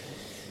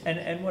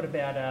 And what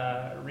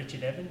about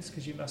Richard Evans?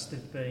 Because you must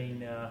have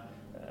been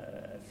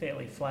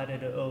fairly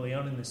flattered early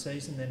on in the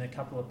season, then a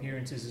couple of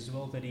appearances as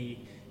well that he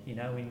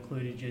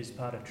included you as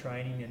part of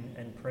training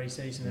and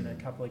pre-season and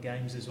a couple of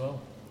games as well.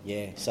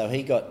 Yeah, so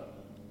he got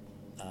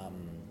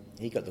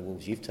the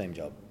Wolves youth team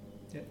job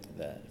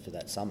for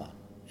that summer,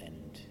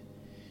 and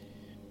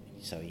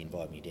so he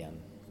invited me down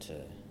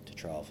to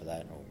trial for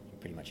that, or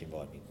pretty much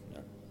invited me.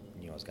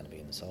 I knew I was going to be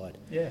in the side.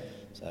 Yeah.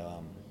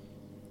 So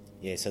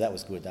so that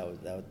was good. I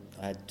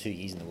had 2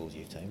 years in the Wolves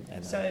youth team.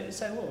 And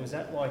so what was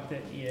that like?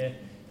 That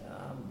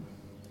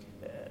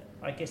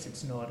I guess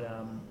it's not.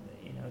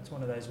 It's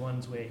one of those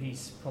ones where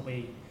he's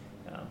probably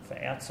for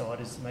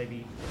outsiders.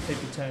 Maybe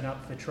people turn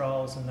up for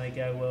trials and they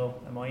go, "Well,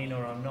 am I in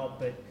or I'm not?"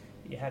 But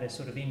you had a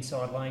sort of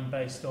inside lane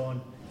based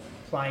on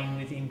playing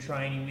with him,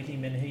 training with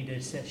him, and he'd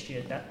assessed you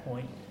at that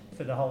point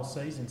for the whole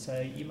season. So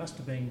you must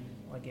have been,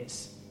 I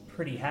guess,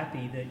 pretty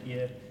happy that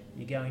you're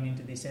going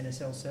into this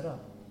NSL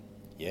setup.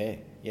 Yeah.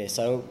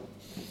 So,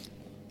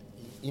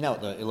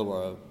 at the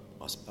Illawarra,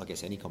 I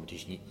guess any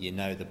competition, you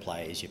know the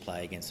players you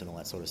play against and all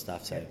that sort of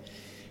stuff. So,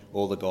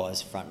 all the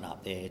guys fronting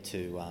up there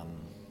to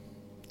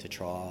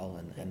trial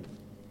and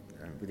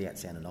without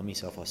sounding on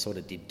myself, I sort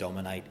of did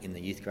dominate in the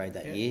youth grade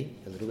that year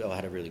a little bit. I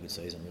had a really good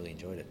season, really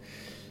enjoyed it.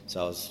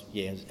 So I was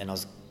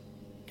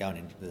going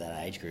into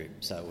that age group.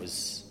 So it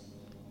was,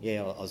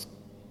 I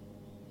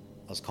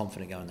was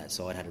confident going that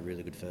side. Had a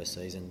really good first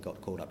season.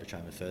 Got called up to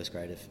train with first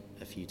grade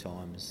a few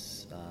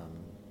times,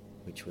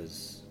 which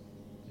was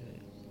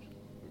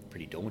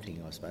pretty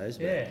daunting, I suppose.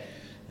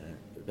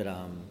 But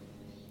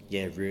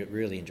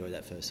really enjoyed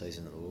that first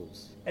season at the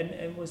Wolves.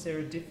 And was there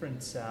a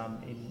difference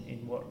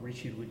in what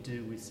Richard would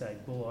do with, say,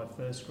 Bulli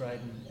first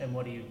grade and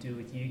what he would do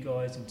with you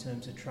guys in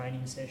terms of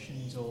training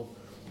sessions or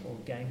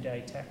game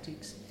day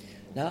tactics?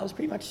 No, it was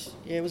pretty much,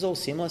 it was all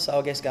similar. So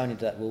I guess going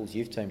into that Wolves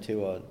youth team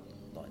too,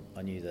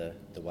 I knew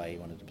the way he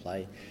wanted to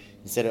play.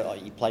 Instead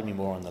of, he played me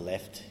more on the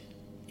left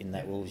in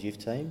that Wolves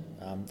youth team.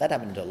 That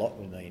happened a lot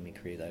with me in my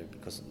career though,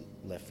 because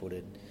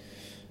left-footed,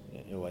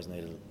 you always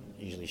needed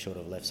usually short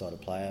of a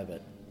left-sided player,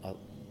 but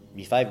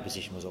my favourite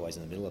position was always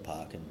in the middle of the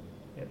park, and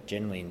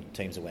generally in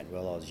teams that went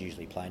well, I was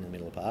usually playing in the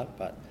middle of the park,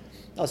 but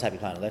I was happy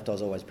playing on the left. I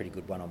was always pretty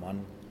good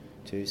one-on-one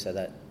too, so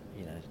that,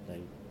 they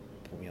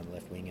put me on the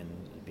left wing and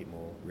a bit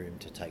more room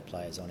to take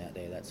players on out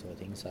there, that sort of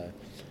thing. So,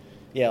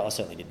 yeah, I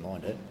certainly didn't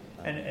mind it.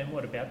 And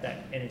what about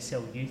that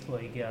NSL Youth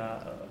League?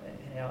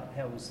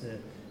 How was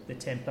the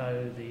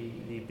tempo,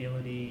 the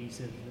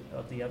abilities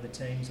of the other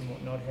teams and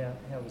whatnot?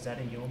 How was that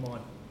in your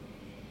mind?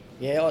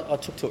 Yeah, I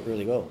took to it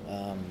really well.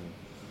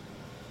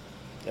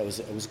 It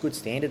was good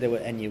standard.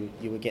 And you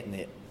were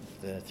getting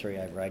the 3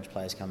 overage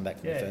players coming back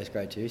from the first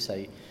grade too.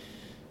 So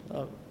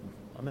I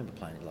remember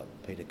playing like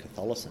Peter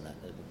Catholis and that,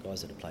 the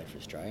guys that had played for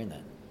Australia and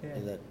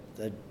that.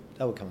 Yeah.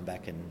 They were coming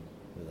back, and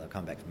they were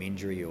coming back from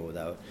injury, or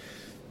they were.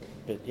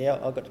 But yeah,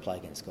 I got to play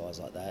against guys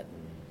like that,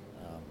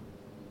 and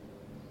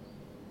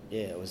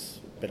it was.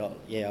 But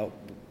I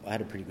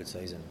had a pretty good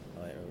season.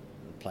 I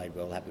played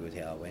well, happy with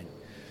how it went,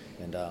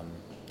 and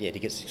to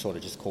get sort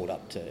of just called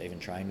up to even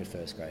train with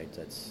first grade.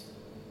 That's.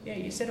 Yeah,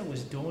 you said it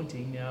was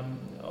daunting.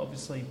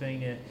 Obviously,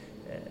 being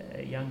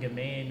a younger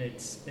man,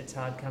 it's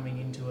hard coming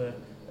into a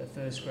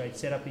first grade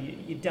setup.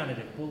 You've done it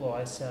at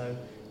Bulli, so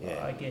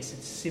yeah. I guess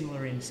it's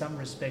similar in some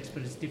respects,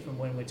 but it's different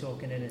when we're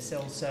talking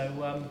NSL.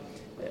 So,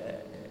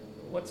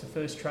 what's the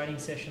first training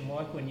session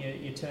like when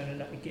you're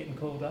turning up and getting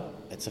called up?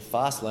 It's a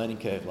fast learning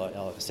curve, like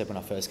I said when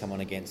I first come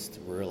on against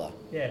Warilla.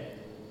 Yeah.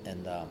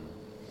 And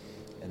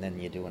then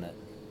you're doing it,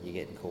 you're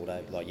getting called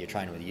out, like you're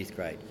training with youth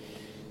grade.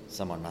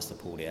 Someone must have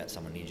pulled out,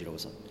 someone injured or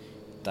something.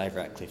 Dave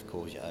Ratcliffe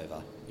calls you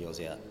over, yells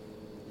out,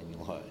 and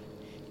you're like...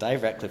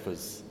 Dave Ratcliffe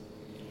was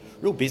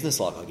real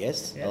business-like, I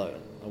guess. Yeah.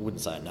 I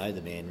wouldn't say I know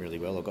the man really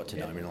well. I got to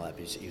know him and all that,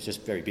 but he was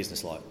just very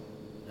business-like.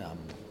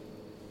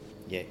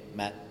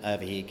 Matt,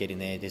 over here, get in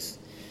there, this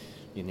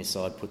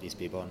side, put this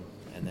bib on,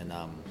 and then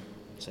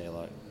say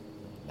like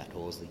Matt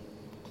Horsley,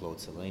 Claude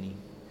Cellini,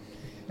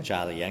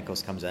 Charlie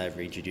Yankos comes over,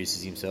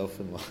 introduces himself,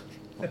 and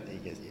he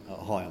goes,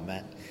 "Hi, I'm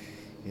Matt.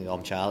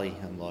 I'm Charlie."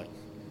 I'm like,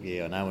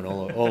 "Yeah, I know." And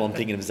all I'm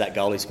thinking of is that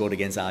goal he scored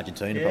against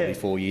Argentina probably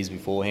 4 years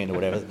beforehand or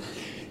whatever.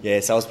 Yeah,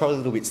 so I was probably a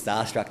little bit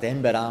starstruck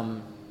then, but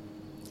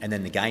and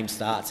then the game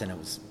starts, and it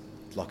was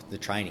like the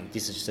training.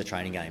 This is just a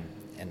training game,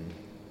 and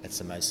it's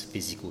the most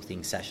physical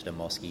thing. Sasha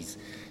Demoski's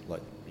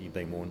like, you've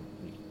been warned.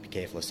 Be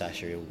careful of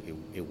Sasha.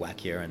 He'll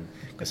whack you, and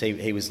because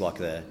he was like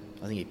I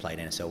think he played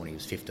NSL when he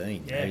was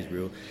 15. Yeah, he was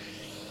real.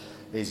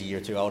 He's a year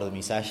or two older than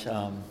me, Sash.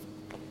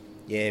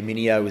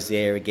 Minio was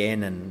there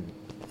again, and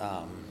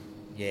I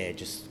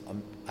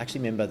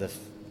actually remember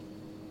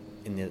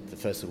in the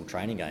first little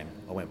training game,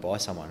 I went by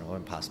someone. I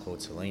went past Claude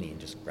Cellini and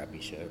just grabbed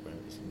his shirt.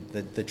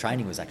 The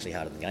training was actually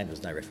harder than the game. There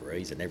was no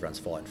referees, and everyone's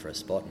fighting for a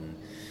spot, and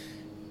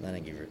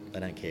they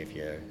don't care if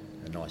you're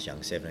a nice young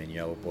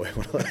 17-year-old boy.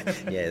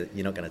 Yeah,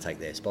 you're not going to take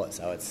their spot.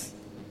 So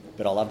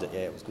but I loved it.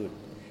 Yeah, it was good.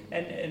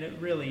 And it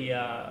really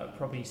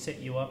probably set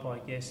you up, I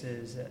guess,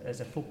 as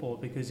a footballer,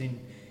 because in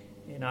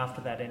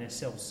after that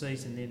NSL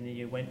season, then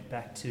you went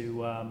back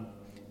to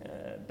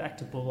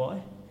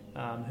Bulli,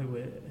 who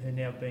are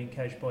now being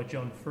coached by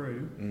John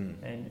Frew,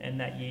 and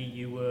that year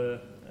you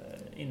were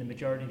in the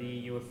majority of the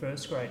year you were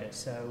first grader.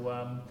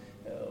 So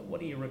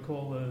what do you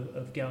recall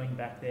of going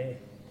back there?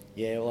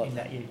 Yeah, well, in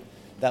that year,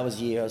 that was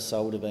the year I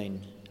would have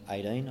been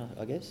 18,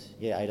 I guess.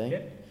 Yeah, 18.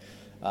 Yep.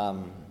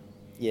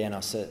 And I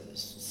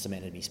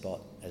cemented my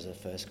spot as a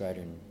first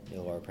grader in the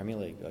Illawarra Premier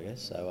League, I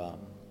guess. So,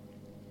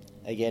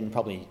 again,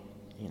 probably,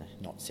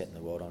 not setting the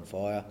world on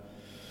fire.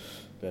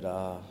 But,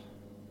 I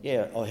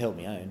held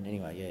my own.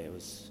 Anyway, it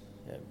was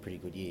a pretty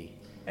good year.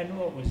 And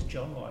what was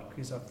John like?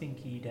 Because I think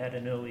he'd had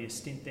an earlier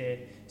stint there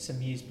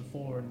some years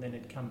before and then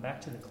had come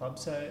back to the club.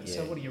 So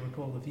what do you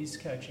recall of his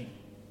coaching?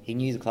 He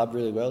knew the club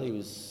really well. He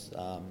was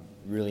a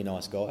really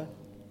nice guy.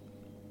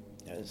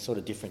 It's sort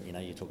of different,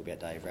 you talk about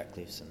Dave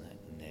Ratcliffe's and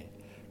their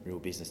real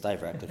business.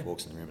 Dave Ratcliffe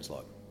walks in the room as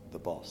like the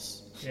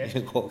boss. Yeah. He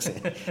walks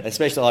in.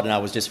 Especially, I don't know,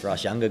 it was just for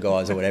us younger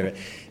guys or whatever.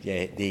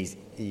 Yeah,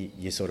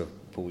 you sort of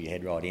pull your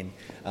head right in.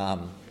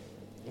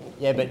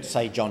 But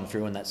say John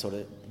Frew and that sort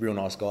of real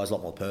nice guys, a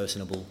lot more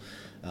personable.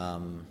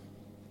 To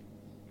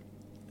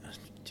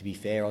be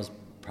fair, I was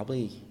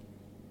probably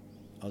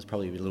a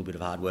little bit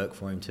of hard work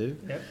for him too.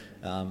 Yep.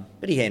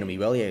 But he handled me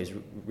well. Yeah, he was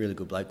a really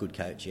good bloke, good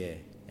coach. Yeah,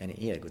 and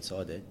he had a good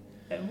side there.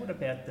 And what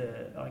about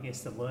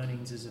the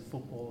learnings as a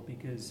footballer?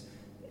 Because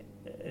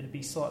it'd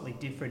be slightly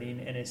different in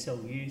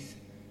NSL youth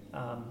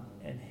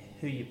and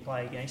who you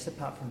play against,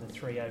 apart from the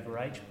 3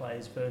 overage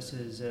players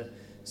versus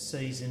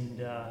seasoned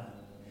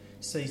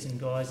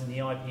guys in the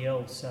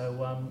IPL. So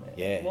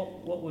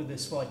what were the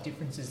slight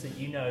differences that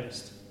you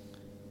noticed?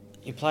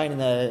 You're playing in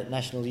the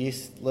National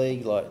Youth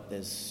League, like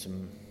there's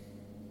some...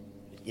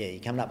 Yeah,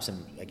 you're coming up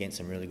against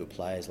some really good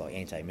players like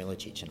Ante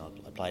Milicic, and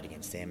I played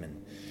against them.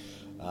 And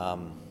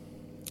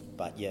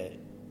but yeah,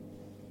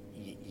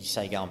 you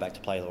say going back to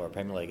play Illawarra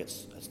Premier League,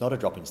 it's not a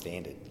drop in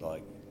standard.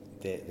 Like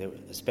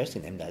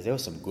especially in them days, there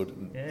was some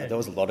good. Yeah. There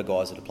was a lot of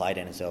guys that have played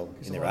NSL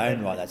in their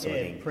own right, that sort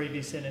of thing.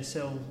 Previous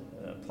NSL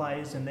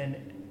players, and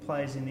then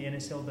players in the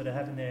NSL that are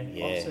having their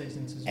off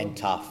seasons as well. And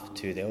tough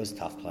too. There was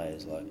tough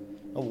players like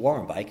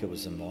Warren Baker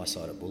was on my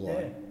side at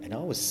Bulli, and I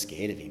was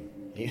scared of him.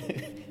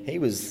 he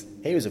was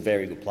a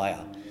very good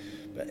player,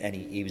 and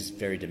he was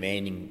very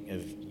demanding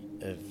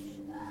of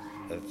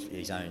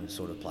his own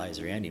sort of players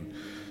around him.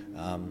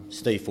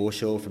 Steve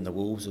Forshaw from the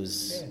Wolves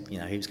was, he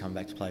was coming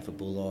back to play for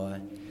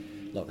Bulli.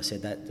 Like I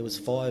said, that there was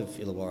 5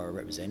 Illawarra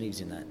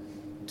representatives in that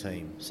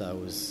team, so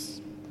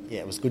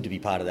it was good to be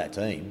part of that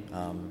team.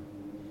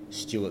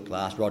 Stuart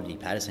Glass, Rodney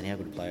Patterson, how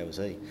good a player was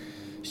he?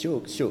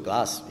 Stuart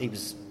Glass, he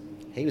was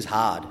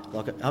hard.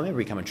 Like, I remember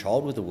he coming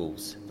trialled with the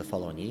Wolves the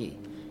following year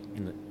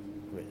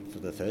for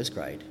the first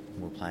grade, and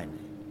we were playing,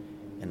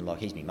 and like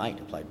he's my mate.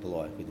 I played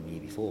Bulli with him the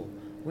year before.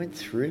 Went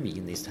through me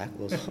in this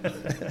tackle.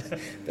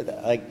 But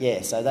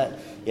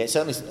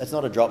certainly it's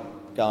not a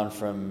drop going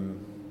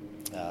from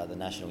the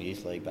National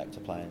Youth League back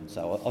to playing.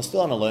 So I was still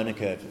on a learning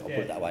curve, I'll put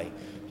it that way,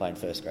 playing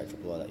first grade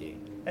football that year.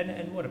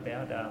 And what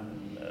about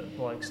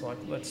blokes like,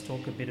 let's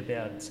talk a bit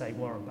about, say,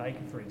 Warren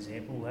Baker, for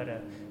example, had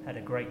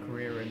a great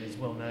career and is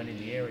well known in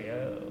the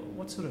area.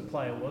 What sort of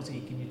player was he?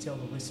 Can you tell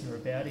the listener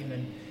about him?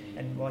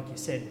 And like you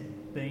said,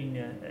 being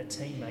a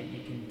teammate,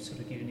 you can sort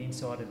of give an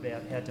insight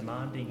about how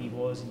demanding he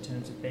was in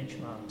terms of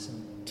benchmarks.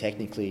 And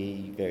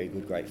technically, very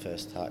good, great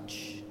first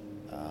touch.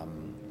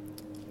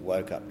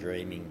 Woke up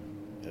dreaming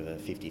of a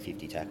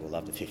 50-50 tackle,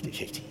 loved a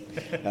 50-50.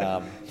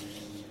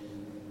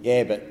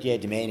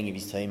 Demanding of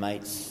his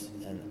teammates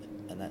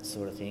and that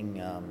sort of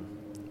thing.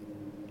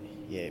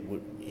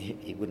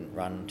 He wouldn't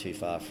run too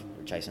far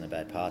chasing a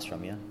bad pass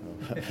from you.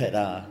 But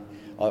I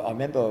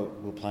remember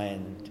we were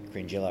playing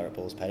Cringilla at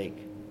Balls Paddock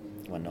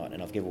one night,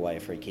 and I've given away a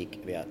free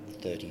kick about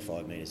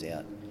 35 metres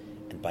out,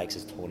 and Bakes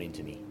has torn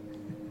into me.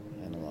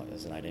 And I'm like,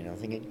 as an 18, I'm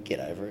thinking, get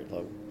over it.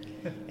 Like,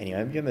 anyway,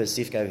 remember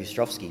Sivko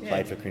Ostrovsky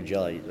played for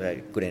Cringilla,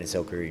 good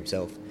NSL career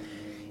himself.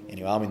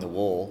 Anyway, I'm in the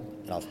wall,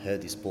 and I've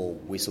heard this ball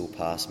whistle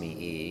past me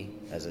ear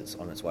as it's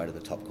on its way to the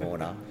top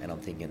corner, and I'm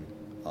thinking,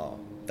 oh,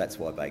 that's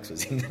why Bakes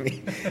was into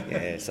me.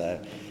 It's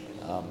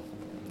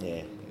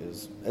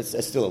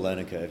still a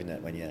learning curve, isn't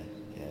it? When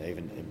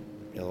even in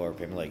Illawarra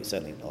Premier League,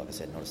 certainly, like I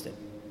said, not a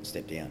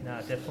step down. No,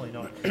 definitely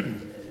not.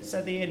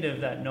 So the end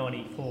of that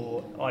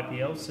 94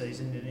 IPL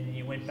season, and then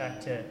you went back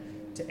to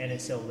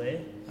NSL there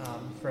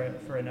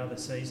for another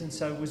season.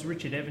 So was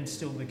Richard Evans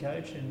still the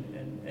coach,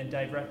 and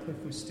Dave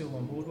Ratcliffe was still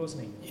on board,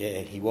 wasn't he?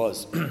 Yeah, he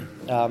was.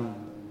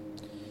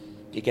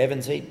 Dick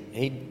Evans,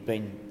 he'd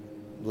been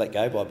let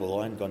go by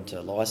Bulli and gone to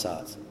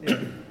Lysards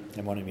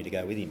and wanted me to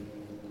go with him,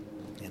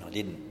 and I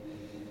didn't.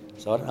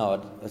 So I don't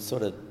know, it's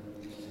sort of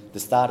the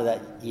start of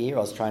that year, I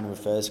was training with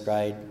first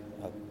grade.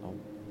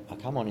 I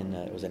come on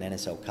it was an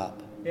NSL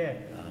Cup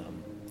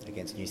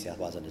against New South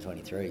Wales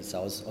under-23. So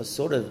I was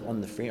sort of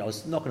on the fringe. I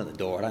was knocking at the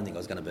door. I don't think I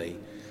was going to be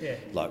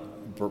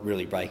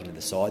really breaking into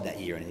the side that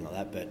year or anything like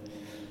that. But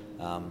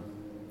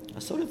I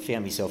sort of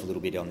found myself a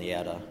little bit on the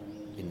outer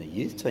in the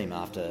youth team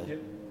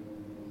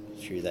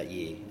through that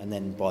year. And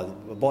then by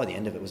the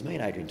end of it, was me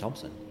and Adrian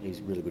Thompson. He's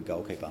a really good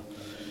goalkeeper.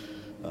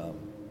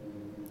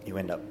 He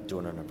ended up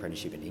doing an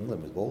apprenticeship in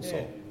England with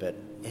Walsall. But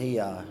we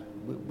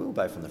were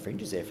both on the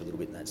fringes there for a little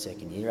bit in that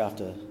second year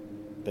after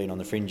being on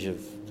the fringe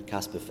of the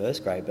cusp of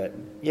first grade. But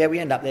yeah, we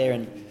end up there,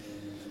 and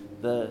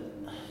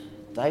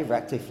Dave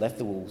Ratcliffe left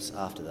the Wolves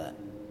after that,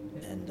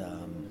 and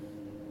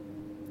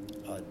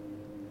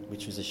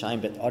which was a shame.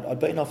 But I'd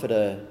been offered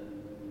a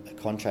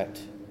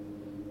contract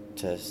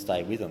to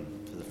stay with them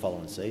for the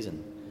following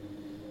season,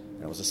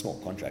 and it was a small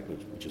contract,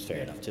 which was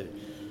fair enough too.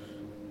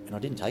 And I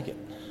didn't take it,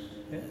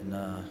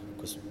 and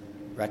because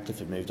Ratcliffe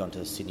had moved on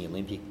to Sydney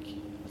Olympic,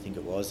 I think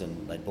it was,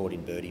 and they'd brought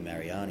in Bertie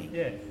Mariani.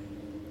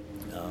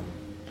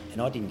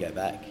 And I didn't go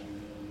back,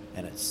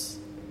 and it's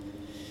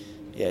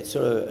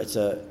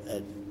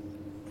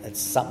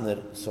something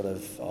that sort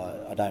of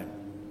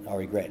I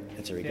regret.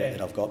 It's a regret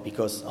that I've got,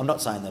 because I'm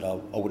not saying that I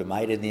would have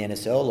made it in the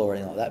NSL or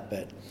anything like that,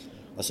 but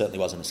I certainly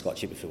wasn't a Scott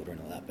Chipperfield or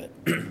anything like that.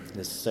 But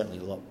there's certainly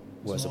a lot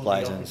worse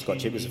players than Scott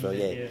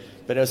Chipperfield.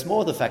 But it was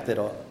more the fact that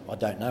I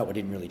don't know. I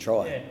didn't really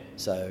try.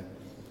 So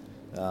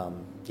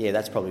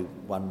that's probably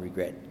one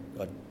regret.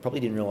 I probably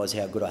didn't realise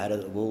how good I had it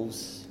at the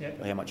Wolves,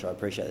 or how much I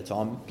appreciate the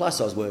time. Plus,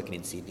 I was working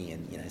in Sydney,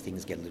 and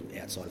things get a little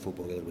outside of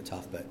football, get a little bit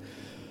tough. But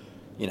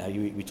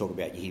we talk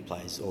about, you hear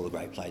players, all the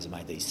great players have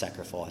made these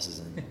sacrifices,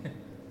 and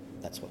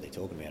that's what they're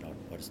talking about.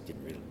 I just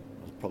didn't really.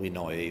 I was probably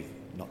naive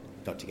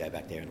not to go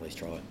back there and at least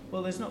try it.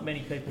 Well, there's not many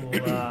people.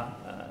 It's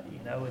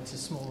a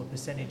smaller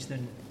percentage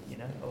than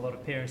a lot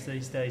of parents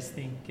these days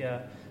think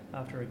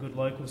after a good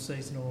local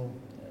season or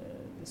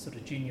the sort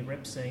of junior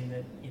rep scene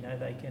that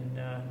they can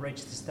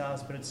reach the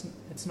stars, but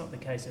it's not the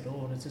case at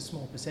all, and it's a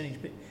small percentage.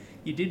 But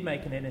you did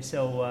make an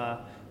NSL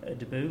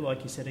debut,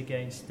 like you said,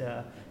 against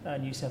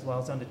New South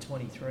Wales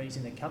under-23s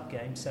in a cup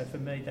game. So for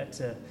me, that's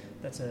a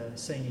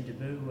senior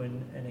debut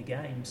and a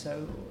game.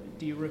 So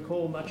do you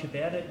recall much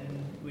about it,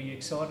 and were you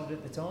excited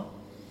at the time?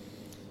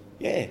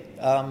 Yeah,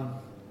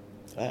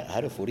 I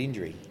had a foot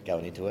injury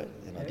going into it,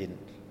 and I didn't.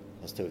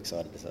 I was too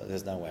excited.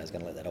 There's no way I was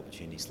going to let that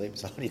opportunity slip,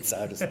 so I did.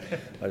 So I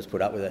just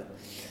put up with it.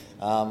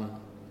 I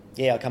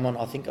come on.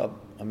 I think I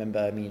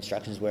remember my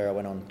instructions where I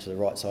went on to the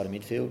right side of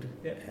midfield,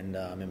 and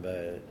I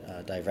remember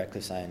Dave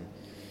Ratcliffe saying,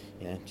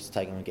 just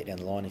take him and get down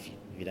the line if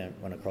you don't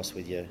want to cross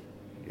with your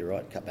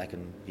right, cut back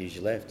and use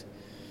your left.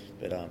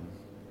 But I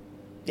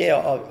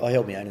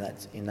held my own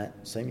in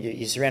that team.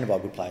 You're surrounded by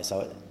good players,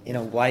 so in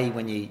a way,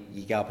 when you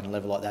go up in a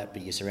level like that,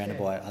 but you're surrounded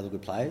by other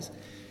good players,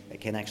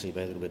 it can actually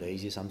be a little bit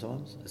easier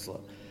sometimes. It's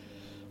like,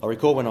 I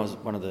recall when I was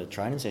one of the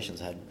training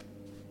sessions I had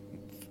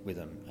with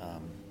them,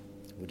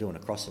 we're doing a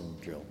crossing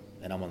drill,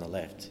 and I'm on the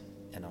left,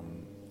 and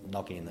I'm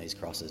knocking in these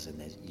crosses,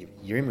 and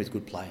you're in with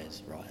good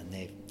players, right?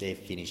 And they're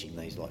finishing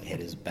these like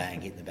headers,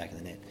 bang, hitting the back of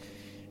the net,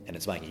 and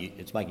it's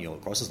making your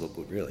crosses look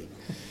good, really.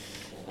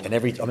 And I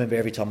remember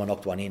every time I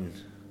knocked one in,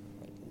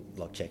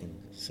 like checking,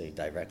 see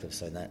Dave Ratcliffe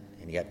seen that,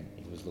 and he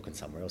was looking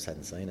somewhere else,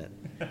 hadn't seen it.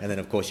 And then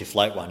of course you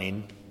float one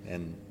in,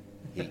 and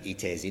he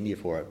tears into you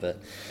for it. But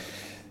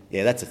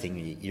yeah, that's the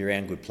thing. You're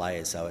around good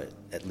players, so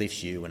it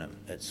lifts you, and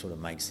it sort of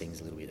makes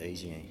things a little bit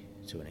easier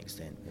to an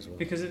extent as well.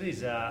 Because it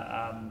is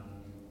a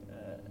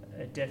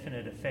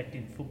definite effect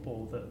in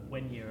football that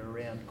when you're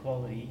around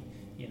quality,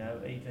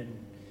 even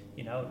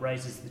it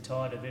raises the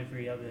tide of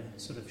every other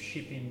sort of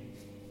ship in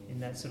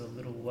that sort of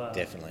little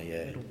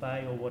little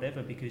bay or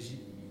whatever, because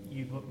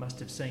you must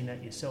have seen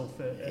that yourself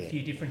a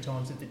few different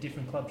times at the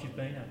different clubs you've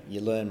been at.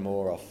 You learn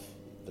more off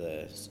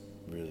the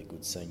really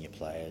good senior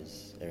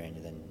players around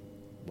you than,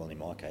 well, in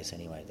my case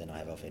anyway, than I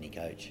have off any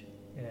coach.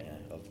 Yeah.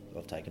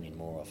 I've taken in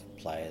more off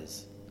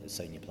players,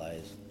 senior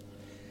players.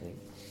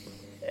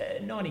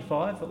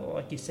 95,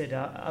 like you said,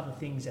 other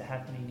things are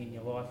happening in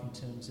your life in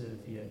terms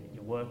of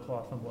your work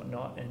life and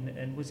whatnot,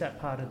 and was that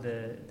part of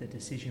the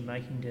decision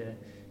making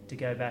to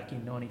go back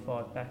in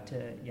 95 back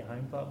to your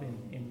home club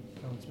in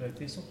Helensburgh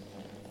Thistle?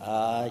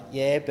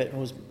 Yeah, but it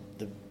was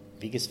the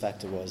biggest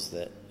factor was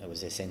that it was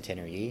their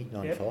centenary year,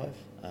 95.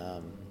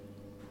 Yep.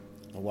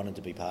 I wanted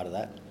to be part of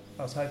that.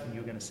 I was hoping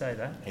you were going to say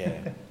that.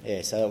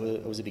 Yeah. So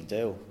it was a big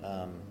deal.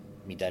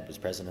 My dad was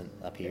president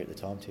up here at the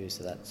time too,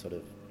 so that sort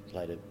of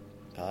played a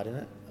part in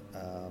it.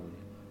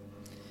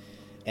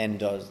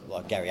 And I was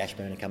like, Gary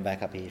Ashburn had come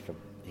back up here from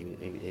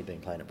he'd been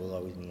playing at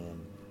Bullo with me,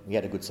 and we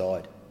had a good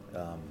side.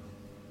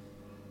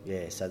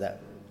 So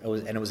that it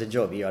was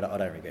enjoyable. I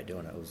don't regret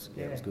doing it.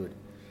 It was good.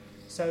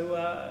 So,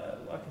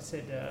 like I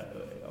said,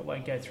 I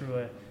won't go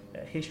through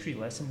a history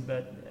lesson,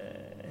 but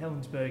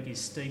Helensburgh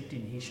is steeped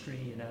in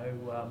history.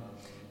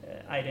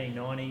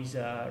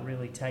 1890s,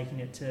 really taking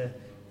it to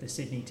the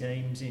Sydney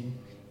teams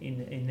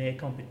in their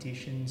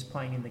competitions,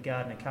 playing in the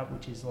Gardner Cup,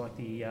 which is like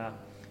the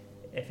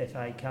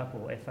FFA Cup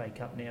or FA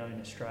Cup now in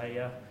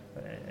Australia,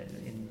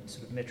 in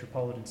sort of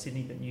metropolitan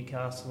Sydney, but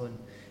Newcastle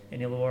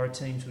and Illawarra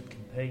teams would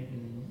compete.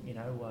 And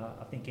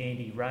I think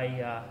Andy Ray,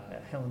 a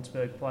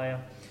Helensburgh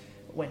player,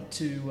 went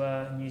to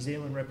New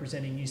Zealand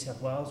representing New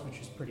South Wales, which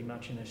was pretty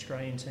much an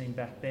Australian team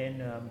back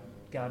then.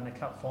 Gardner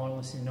Cup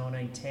finalists in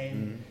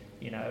 1910.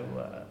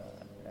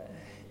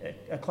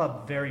 A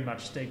club very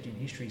much steeped in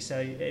history. So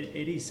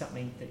it is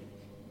something that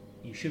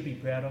you should be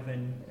proud of,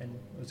 and it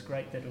was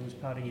great that it was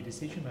part of your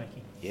decision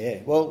making.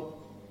 Yeah, well,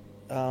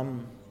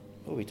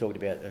 we talked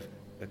about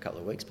a couple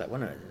of weeks back,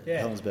 wasn't it?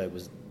 Yeah. Helensburgh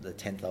was the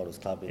 10th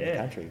oldest club in the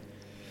country.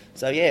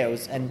 So it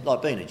was, and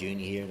like being a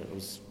junior here, it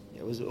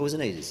was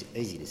an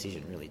easy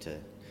decision really to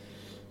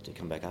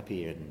come back up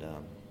here, and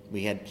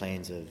we had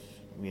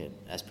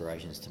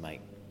aspirations to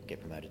get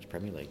promoted to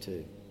Premier League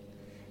too.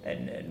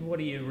 And what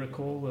do you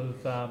recall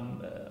of?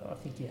 I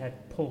think you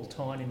had Paul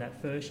Tyne in that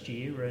first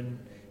year, and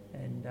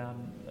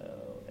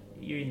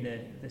you're in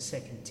the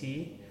second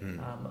tier.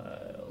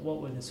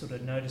 What were the sort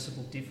of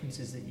noticeable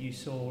differences that you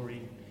saw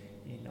in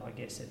I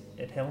guess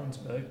at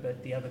Helensburgh,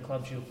 but the other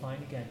clubs you were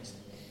playing against?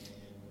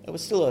 It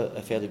was still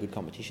a fairly good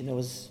competition. There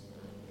was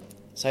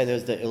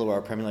the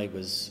Illawarra Premier League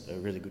was a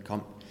really good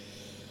comp.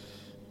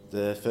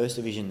 The first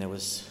division there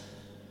was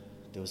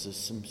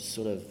some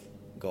sort of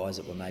guys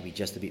that were maybe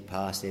just a bit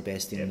past their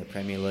best in the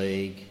Premier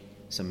League.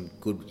 Some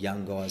good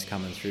young guys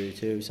coming through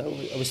too. So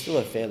it was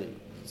still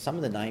some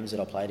of the names that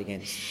I played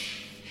against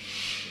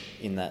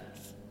in that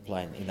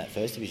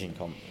first division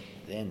comp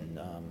then,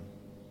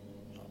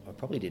 I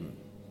probably didn't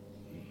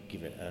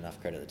give it enough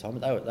credit at the time.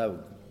 But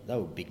they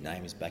were big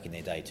names back in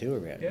their day too,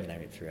 around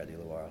throughout the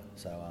Illawarra.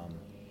 So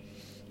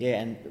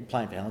and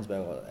playing for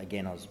Helensburgh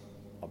again, I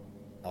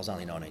was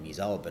only 19 years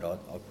old, but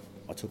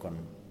I took on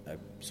a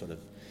sort of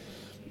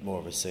more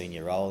of a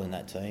senior role in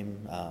that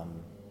team.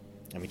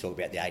 And we talk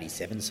about the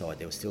 87 side.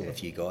 There were still a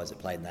few guys that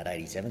played in that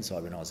 87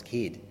 side when I was a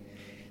kid.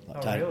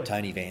 Like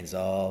Tony Van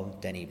Zyl,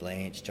 Danny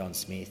Blanche, John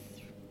Smith,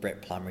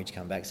 Brett Plumridge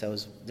come back. So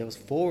there was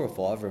 4 or 5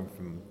 of them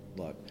from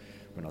like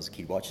when I was a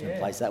kid watching them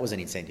play. So that was an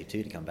incentive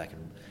too to come back,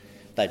 and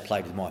they'd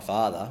played with my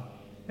father,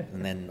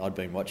 and then I'd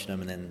been watching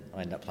them, and then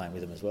I ended up playing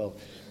with them as well.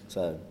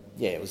 So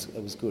it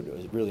was good. It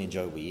was a really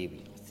enjoyable year.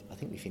 I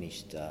think we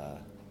finished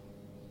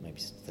maybe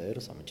 3rd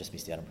or something. Just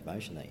missed out on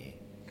promotion that year.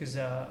 Because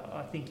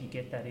I think you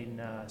get that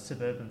in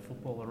suburban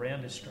football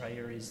around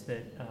Australia, is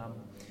that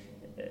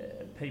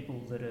people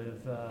that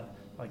have,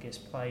 I guess,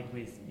 played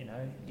with,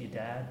 your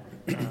dad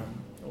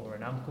or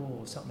an uncle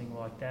or something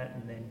like that,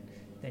 and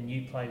then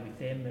you play with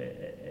them,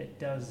 it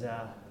does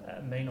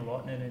mean a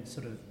lot, and it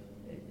sort of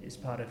is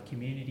part of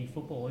community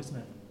football, isn't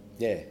it?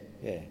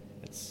 Yeah.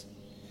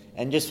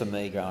 And just for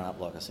me, growing up,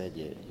 like I said,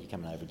 you're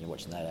coming over and you're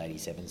watching that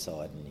 87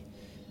 side,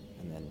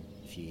 and then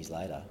a few years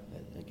later,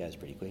 it goes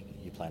pretty quick.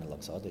 You're playing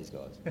alongside these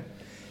guys.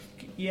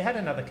 You had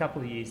another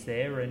couple of years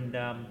there, and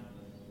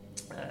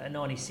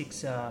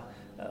 96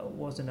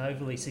 wasn't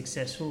overly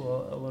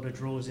successful, a lot of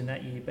draws in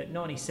that year, but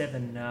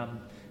 97,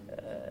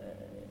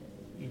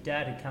 your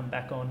dad had come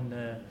back on,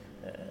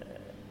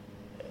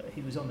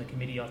 he was on the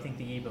committee, I think,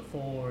 the year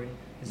before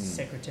as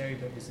secretary,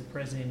 but was the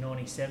president in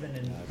 97,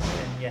 and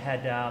you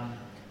had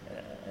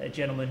a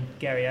gentleman,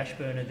 Gary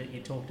Ashburner, that you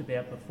talked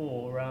about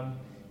before.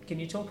 Can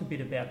you talk a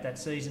bit about that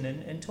season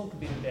and talk a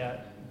bit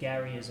about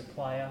Gary as a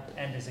player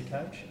and as a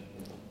coach?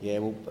 Yeah,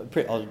 well,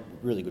 I was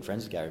really good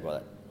friends with Gary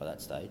by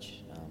that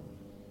stage.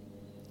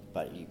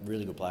 But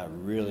really good player,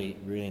 really,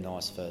 really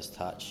nice first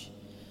touch.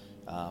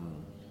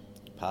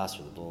 Pass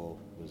through the ball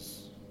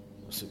was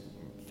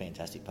a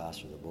fantastic pass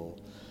through the ball.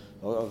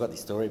 I've got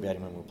this story about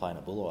him when we were playing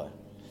at Bulli,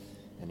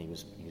 and he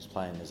was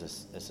playing as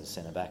a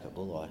centre back at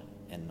Bulli,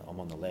 and I'm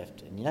on the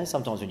left. And you know,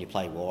 sometimes when you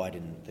play wide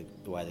and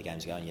the way the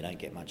game's going, you don't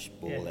get much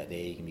ball out there.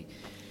 You can be.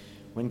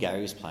 When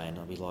Gary was playing,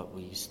 I'd be like,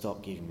 "Will you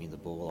stop giving me the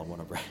ball? I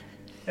want to break."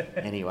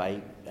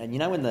 Anyway, and you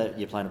know when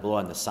you're playing a ball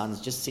and the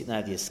sun's just sitting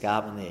over the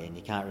escarpment there and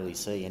you can't really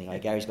see. Anyway,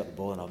 Gary's got the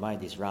ball and I've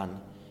made this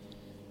run.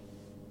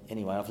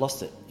 Anyway, I've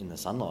lost it in the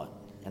sunlight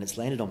and it's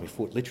landed on my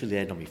foot, literally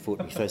landed on my foot.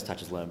 My first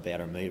touch is learned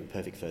about a metre,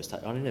 perfect first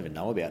touch. I didn't even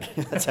know about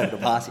it. That's able to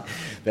pass it.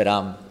 But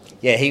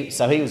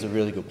he was a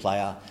really good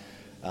player.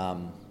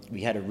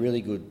 We had a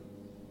really good.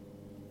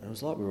 It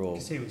was like we were all.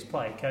 Because he was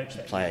player coach.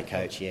 Player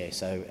coach, yeah.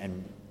 So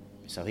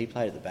he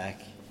played at the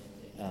back,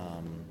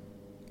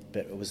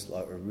 but it was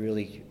like a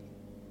really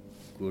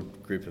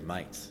good group of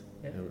mates.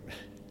 Yep.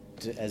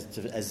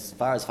 As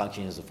far as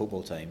functioning as a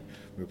football team,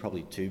 we were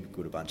probably too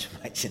good a bunch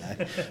of mates, you know.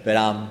 But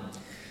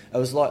it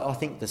was like, I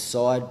think the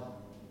side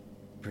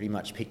pretty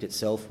much picked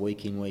itself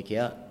week in, week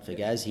out. For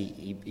Gaz,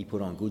 he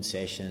put on good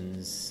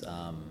sessions.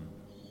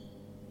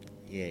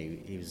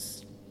 He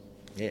was.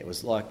 Yeah, it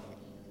was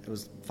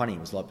funny. It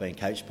was like being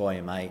coached by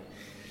your mate,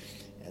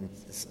 and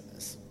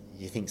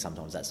you think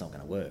sometimes that's not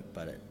going to work,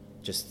 but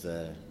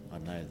the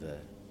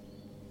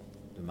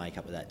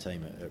makeup of that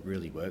team, it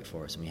really worked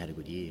for us, and we had a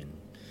good year, and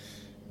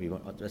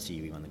that's the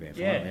year we won the grand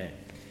final. Yeah.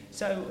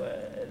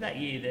 So that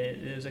year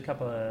there was a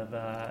couple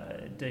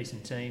of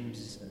decent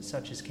teams,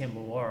 such as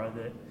Kemblewarra,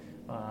 that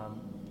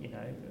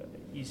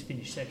you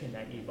finished second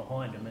that year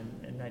behind them,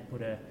 and they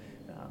put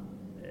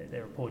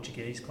they're a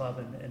Portuguese club,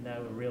 and they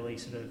were really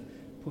sort of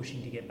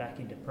pushing to get back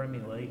into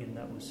Premier League, and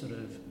that was sort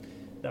of,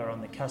 they were on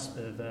the cusp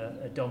of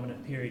a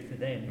dominant period for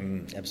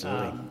them.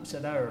 Absolutely. So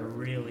they were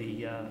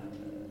really,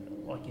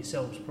 like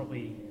yourselves,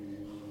 probably,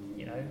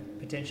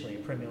 potentially a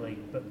Premier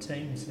League, but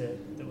teams that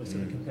were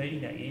sort of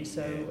competing that year.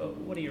 So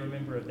what do you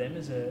remember of them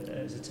as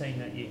a team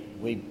that year?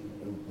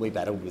 We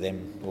battled with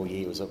them all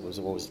year. It was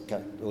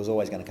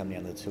always going to come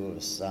down to the two of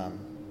us.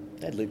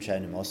 They had Luke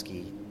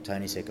Namoski,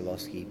 Tony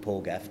Sekulowski,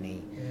 Paul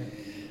Gaffney.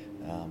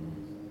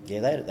 They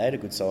had a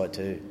good side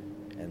too.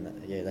 And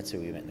that's who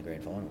we met in the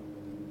grand final.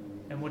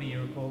 And what do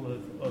you recall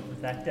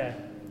of that day?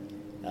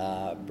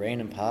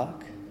 Brandon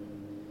Park.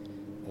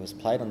 It was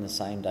played on the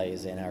same day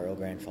as the NRL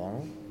grand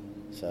final.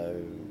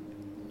 So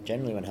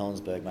generally when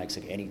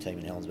any team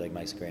in Helensburgh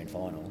makes a grand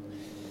final,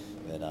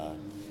 that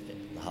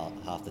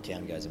half the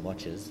town goes and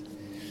watches.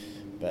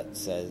 But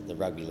so the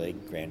rugby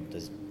league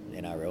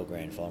NRL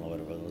grand final,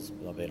 whatever it was,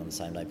 I've been on the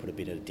same day, put a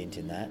bit of a dent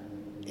in that.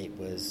 It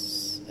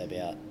was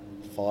about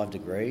 5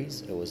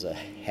 degrees. It was a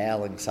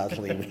howling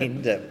southerly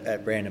wind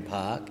at Brandon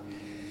Park.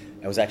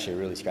 It was actually a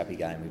really scrappy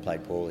game. We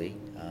played poorly,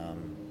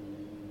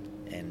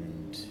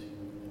 and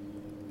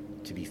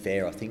to be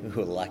fair, I think we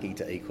were lucky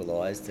to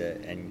equalise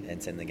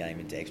and send the game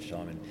into extra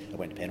time, and it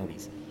went to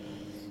penalties.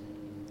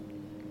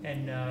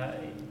 And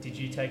did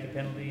you take a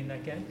penalty in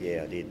that game?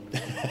 Yeah, I did.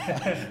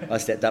 I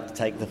stepped up to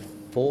take the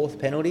 4th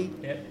penalty.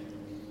 Yep.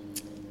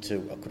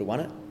 I could have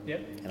won it.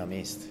 Yep. And I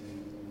missed.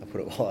 I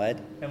put it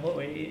wide. And what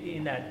were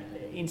in that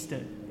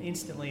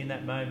instantly in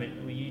that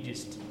moment, were you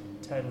just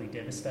totally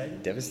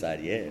devastated?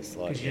 Devastated, yeah. It's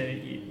like, because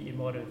you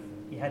might have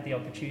had the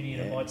opportunity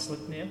and it might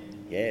slip now.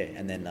 Yeah,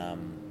 and then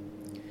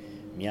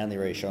my only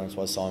reassurance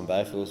was Simon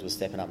Bowfields was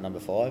stepping up number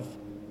 5.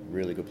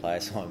 Really good player,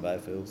 Simon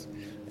Bowfields.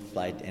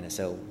 Played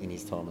NSL in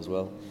his time as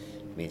well.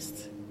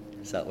 Missed,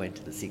 so it went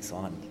to the 6th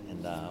one.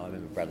 And I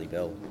remember Bradley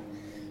Bell.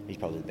 He's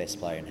probably the best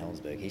player in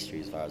Helensburgh history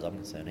as far as I'm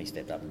concerned. He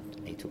stepped up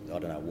and he took, I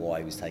don't know why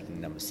he was taking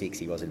number 6.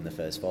 He wasn't in the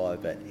first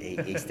 5, but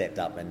he stepped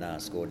up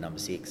and scored number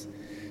 6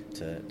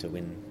 to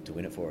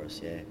win it for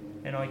us, yeah.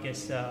 And I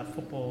guess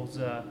football's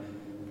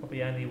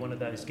probably only one of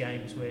those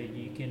games where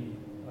you can,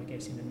 I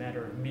guess in a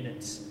matter of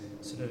minutes,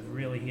 sort of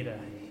really hit a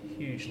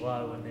huge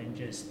low and then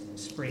just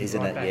spring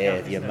right back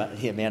up. The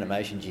amount of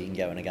emotions you can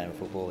go in a game of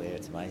football,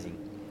 it's amazing.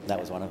 That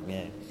was one of them,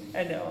 yeah.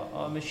 And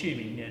I'm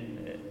assuming,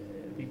 and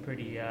it'd be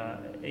pretty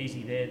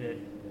easy there, that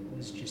it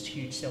was just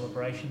huge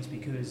celebrations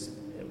because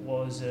it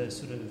was a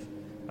sort of,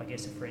 I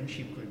guess, a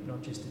friendship group,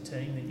 not just a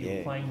team that you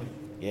were playing with.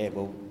 Yeah,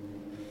 well,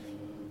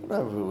 I don't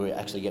know if we were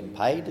actually getting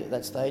paid at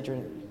that stage.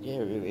 Or,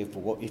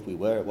 if we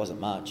were, it wasn't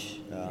much.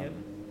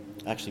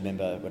 I actually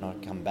remember when I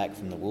come back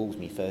from the Wolves,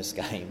 my first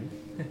game,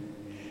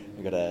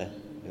 we got it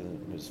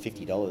was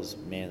 $50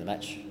 man of the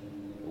match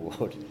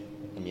award,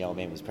 and the old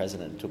man was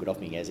president and took it off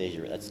me and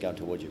goes, that's going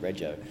towards your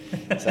Rego.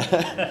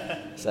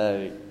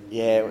 So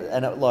yeah,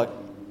 and it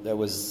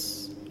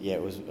was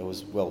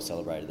well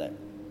celebrated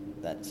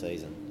that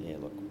season. Yeah,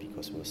 look,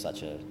 because we were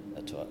such a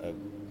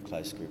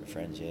close group of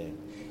friends. Yeah.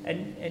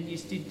 And you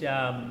did,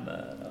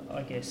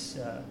 I guess.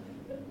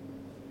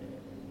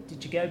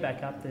 Did you go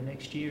back up the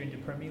next year into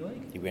Premier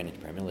League? You went into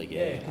Premier League,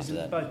 yeah. Because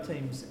both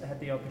teams had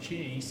the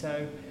opportunity.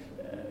 So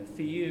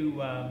for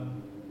you, I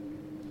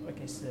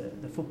guess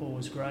the football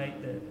was great,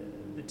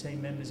 the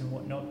team members and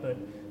whatnot, but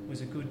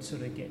was it good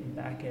sort of getting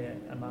back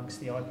amongst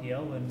the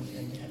IPL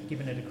and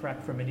giving it a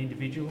crack from an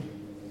individual?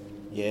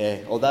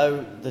 Yeah,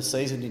 although the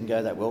season didn't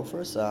go that well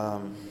for us,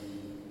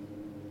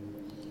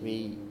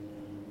 when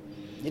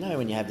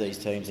you have these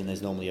teams and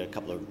there's normally a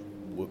couple of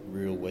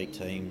real weak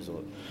teams,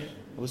 it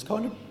was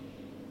kind of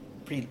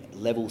pretty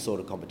level sort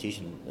of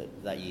competition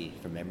that year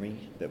from memory,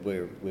 but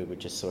we were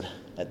just sort of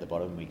at the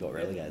bottom. We got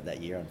relegated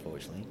that year,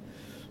 unfortunately.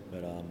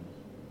 But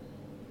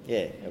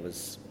it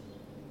was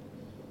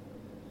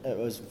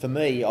for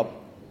me.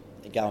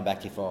 Going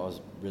back, if I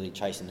was really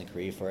chasing the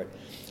career for it,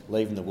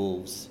 leaving the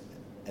Wolves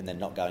and then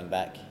not going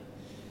back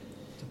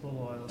to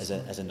Bull Isles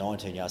as a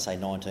 19-year, I say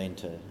 19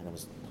 to, and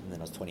then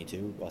I was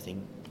 22, I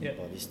think.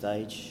 By this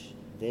stage,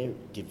 their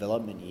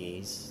development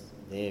years,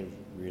 they're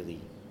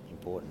really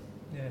important.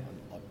 Yeah.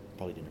 I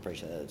probably didn't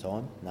appreciate that at the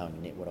time, knowing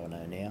what I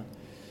know now.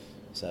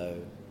 So,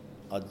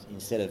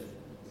 instead of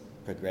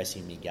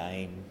progressing my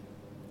game,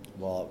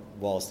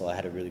 whilst I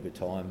had a really good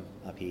time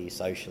up here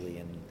socially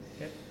and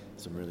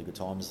some really good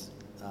times,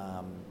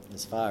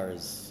 as far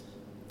as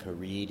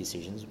career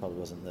decisions, probably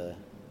wasn't the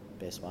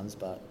best ones,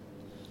 but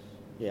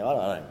yeah,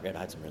 I don't regret. I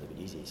had some really good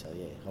years here, so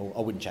yeah,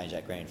 I wouldn't change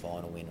that grand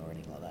final win or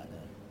anything like that. No.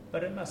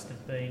 But it must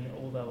have been,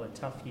 although a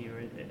tough year,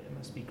 it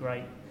must be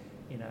great,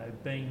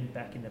 being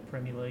back in the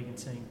Premier League and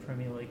seeing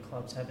Premier League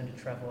clubs having to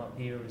travel up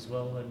here as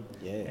well and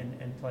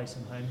play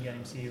some home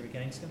games here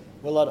against them.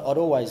 Well, I'd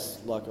always,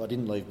 I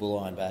didn't leave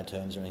Bulli in bad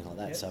terms or anything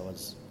like that, so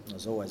I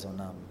was always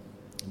on, and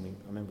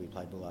I remember we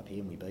played Bulli up here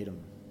and we beat them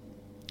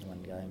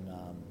one game,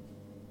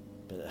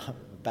 but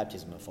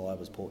baptism of fire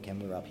was Port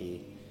Kembla up here,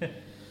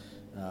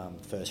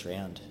 first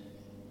round,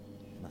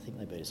 and I think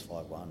they beat us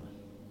 5-1.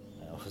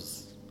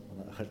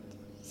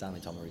 It's the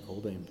only time I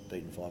recall being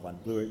beaten 5-1.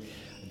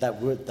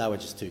 They were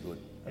just too good.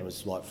 It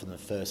was like from the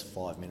first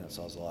 5 minutes,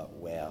 I was like,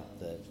 wow,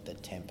 the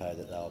tempo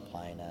that they were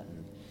playing at,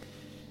 and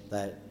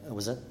it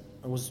was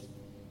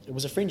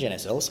a fringe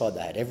NSL side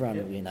they had. Everyone,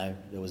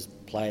 there was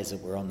players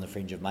that were on the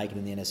fringe of making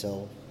in the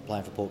NSL,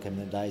 playing for Port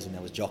Kembla days, and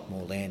there was Jock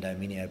Morlando,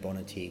 Minio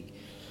Bonatig.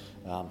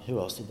 Who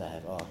else did they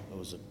have? It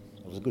was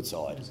a good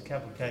side. It was a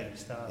cavalcade of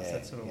stars.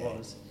 That sort of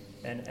was,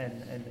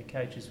 and the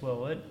coach as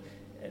well. And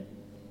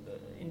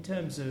in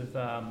terms of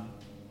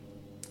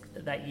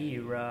that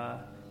year,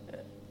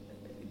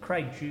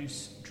 Craig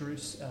Druce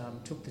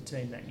took the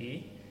team that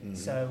year. Mm-hmm.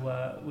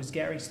 So was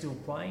Gary still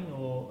playing,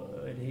 or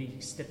had he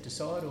stepped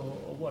aside, or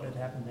what had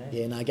happened there?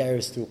 Yeah, no, Gary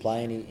was still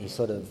playing. He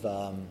sort of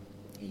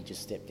he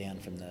just stepped down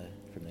from the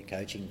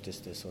coaching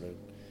just to sort of.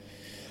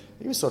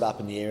 He was sort of up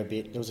in the air a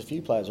bit. There was a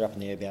few players who were up in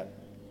the air about.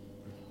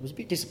 It was a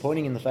bit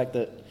disappointing in the fact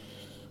that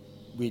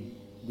we'd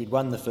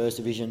won the first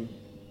division,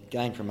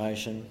 gained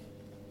promotion,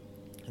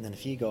 and then a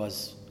few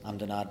guys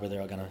denied whether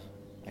they were going to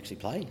actually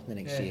play the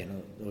next year,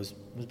 and it was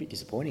a bit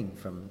disappointing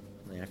from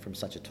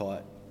such a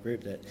tight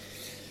group that.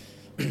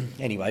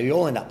 Anyway, we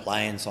all ended up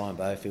playing Simon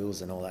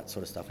Bowfields and all that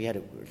sort of stuff. We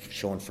had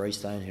Sean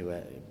Freestone, who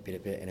had a bit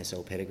of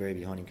NSL pedigree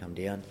behind him, come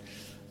down.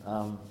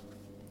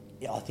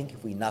 I think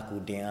if we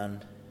knuckled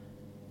down,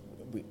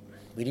 we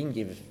didn't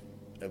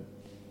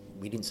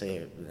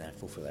see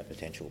fulfill our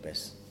potential.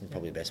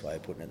 Probably the best way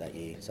of putting it that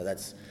year. So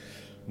that's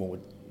more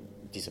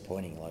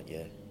disappointing. Like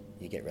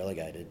you get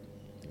relegated,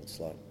 and it's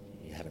like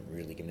you haven't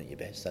really given it your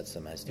best. That's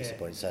the most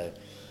disappointing. So.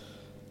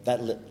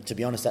 To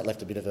be honest, that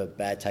left a bit of a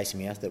bad taste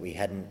in my mouth that we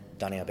hadn't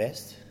done our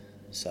best.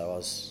 So I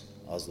was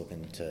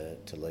looking to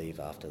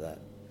leave after that.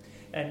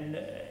 And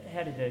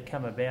how did it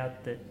come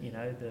about that,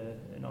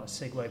 the nice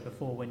segue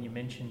before when you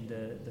mentioned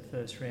the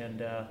first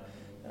round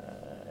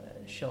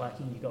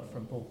shellacking you got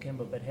from Paul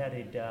Kembla, but how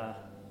did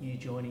you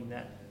joining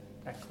that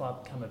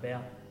club come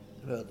about?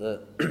 Well,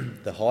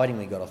 the hiding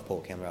we got off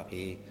Paul Kembla up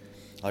here,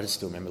 I just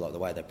still remember the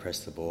way they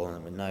pressed the ball,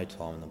 and with no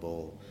time on the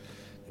ball,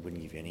 they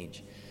wouldn't give you an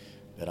inch.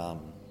 But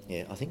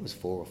I think it was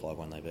 4 or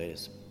 5-1 they beat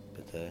us.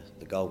 But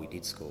the goal we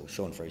did score,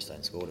 Sean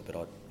Freestone scored it,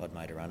 but I'd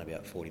made a run,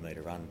 about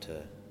 40-metre run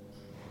to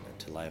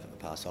lay the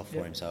pass off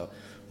for him. So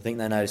I think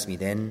they noticed me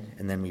then,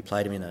 and then we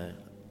played him in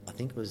I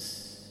think it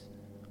was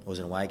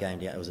an away game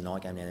down. It was a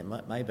night game down there.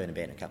 It may have been a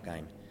Bantam Cup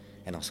game,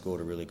 and I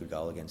scored a really good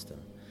goal against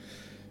them.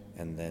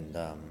 And then,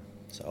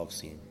 so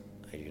obviously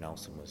Adrian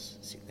Olsen was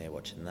sitting there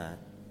watching that,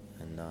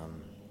 and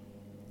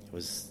it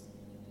was.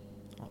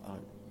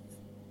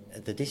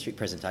 The district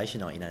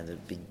presentation night, the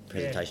big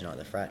presentation night at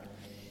the frat,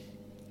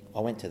 I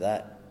went to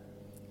that,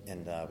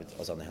 and I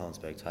was on the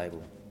Helensburgh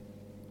table,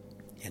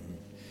 and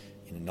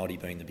Noddy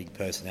being the big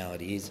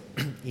personality he is,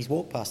 he's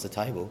walked past the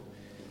table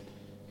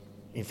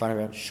in front of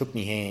him, shook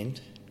my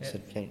hand,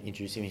 said, "Can you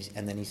introduce him?"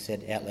 And then he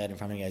said out loud in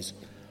front of me, he goes,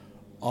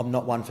 "I'm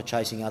not one for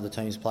chasing other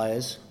teams'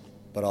 players,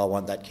 but I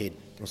want that kid,"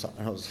 or something.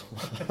 And I was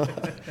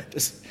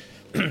just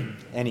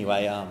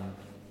anyway.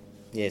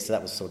 So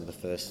that was sort of the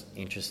first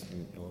interest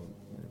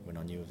when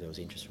I knew there was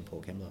interest from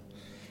Paul Kembler.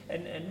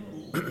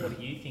 And what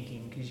are you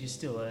thinking? Because you're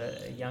still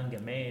a younger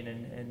man,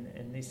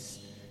 and this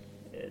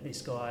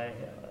guy,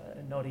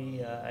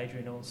 Noddy,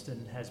 Adrian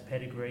Alston, has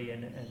pedigree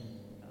and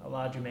a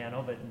large amount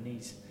of it, and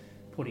he's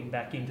putting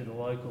back into the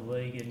local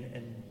league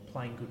and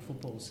playing good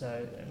football.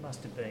 So it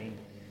must have been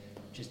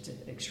just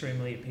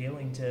extremely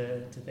appealing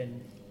to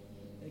then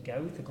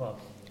go with the club.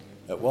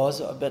 It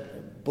was,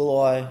 but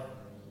Bulli,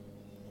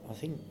 I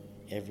think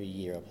every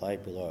year I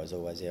played Bulli, I was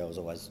always there. I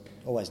was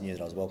always knew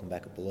that I was welcome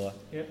back at Bulli.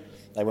 Yep.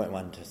 They weren't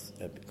one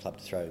a club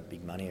to throw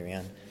big money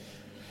around.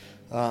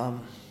 I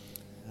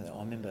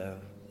remember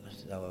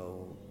they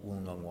were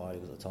Wollongong White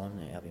Eagles at the time,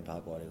 Albion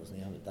Park White Eagles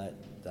now, but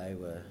they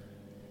were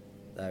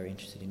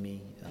interested in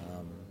me.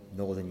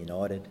 Northern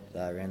United, they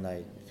were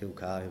around. Phil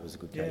Carr, who was a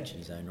good coach in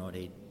his own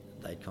right,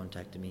 they'd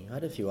contacted me. I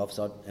had a few offers,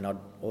 and I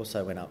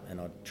also went up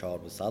and I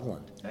trialled with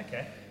Sutherland.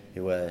 Okay.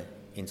 Who were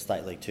in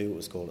State League 2, it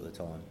was called at the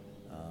time,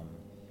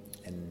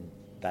 and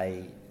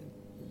they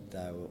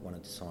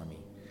wanted to sign me,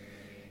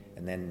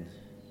 and then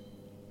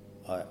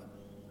I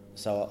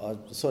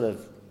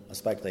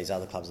spoke to these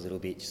other clubs a little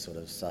bit, just sort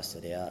of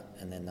sussed it out,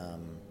 and then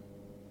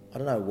I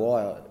don't know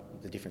why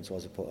the difference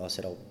was. I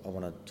said I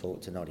want to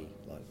talk to Noddy,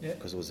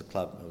 because it was a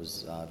club. It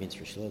was Vince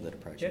Rochilla that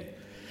approached me.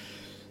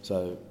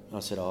 So I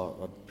said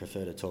I'd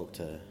prefer to talk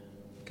to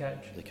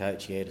the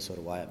coach, to sort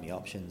of weigh up my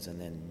options, and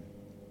then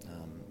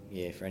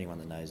for anyone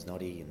that knows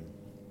Noddy and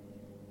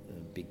the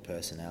big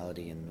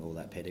personality and all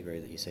that pedigree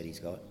that you said he's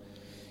got,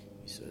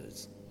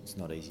 it's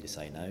not easy to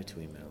say no to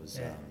him. It was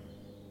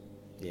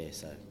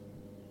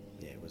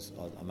it was.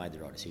 I made the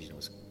right decision.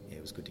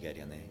 It was good to go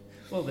down there.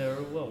 Well, they're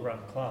a well-run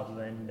club,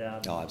 and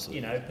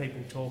absolutely.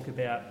 People talk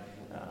about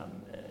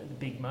the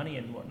big money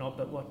and whatnot,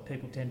 but what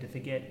people tend to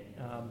forget,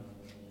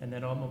 and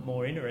that I'm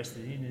more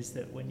interested in, is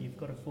that when you've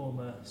got a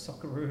former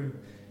Socceroo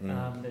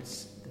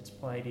that's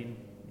played in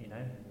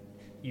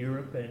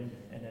Europe and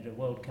at a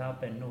World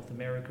Cup and North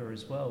America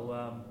as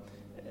well,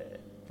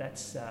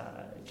 that's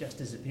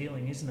just as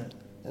appealing, isn't it?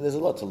 And there's a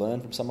lot to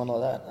learn from someone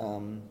like that.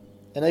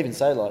 And even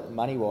so, like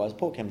money-wise,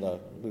 Port Kembla,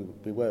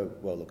 we were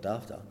well looked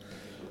after,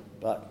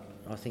 but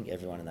I think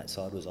everyone in that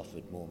side was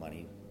offered more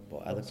money by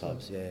other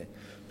clubs. Yeah,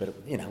 but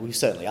we were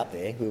certainly up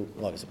there. We were,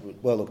 like I said,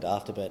 well looked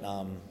after, but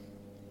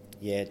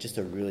just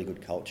a really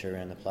good culture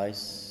around the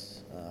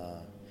place.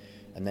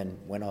 And then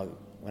when I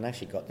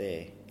actually got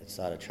there and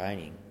started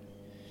training,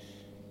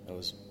 it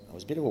was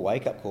a bit of a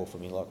wake-up call for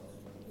me. Like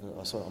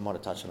I might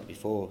have touched on it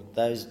before.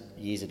 Those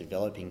years of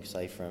developing,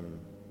 say from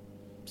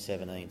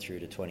 17 through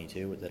to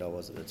 22 that I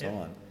was at the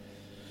time,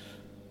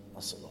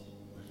 I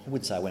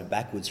would say I went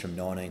backwards from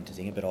 19 to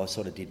thinking, but I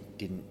sort of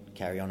didn't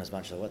carry on as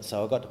much as I was.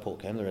 So I got to Port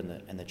Kembla,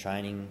 and the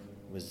training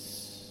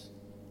was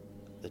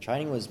the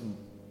games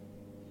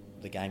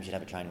you'd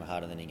have a training were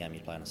harder than any game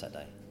you'd play on a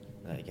Saturday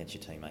against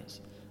your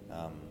teammates.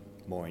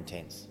 More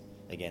intense.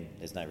 Again,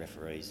 there's no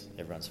referees.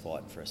 Everyone's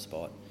fighting for a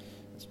spot.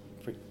 It's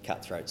pretty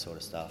cutthroat sort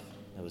of stuff.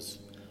 I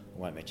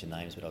won't mention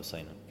names, but I've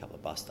seen a couple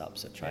of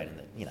bust-ups at training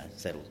that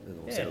settles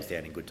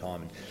down in good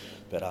time.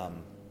 But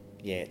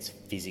it's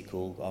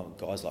physical.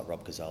 Guys like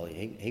Rob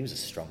Cazzoli, he was a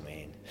strong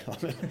man.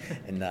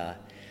 And I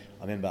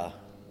remember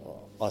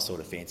I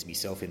sort of fancied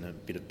myself in a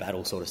bit of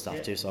battle sort of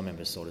stuff too, so I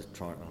remember sort of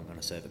I'm going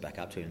to serve it back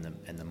up to him,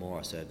 and the more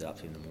I served it up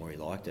to him, the more he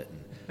liked it.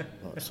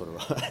 And sort of,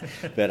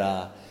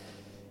 but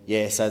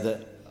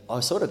so I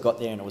sort of got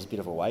there, and it was a bit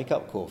of a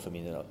wake-up call for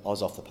me that I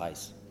was off the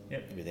pace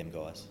with them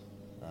guys.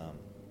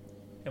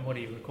 And what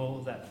do you recall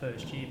of that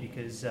first year?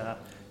 Because,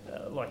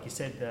 like you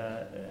said,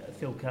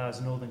 Phil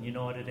Carr's Northern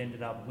United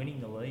ended up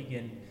winning the league,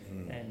 and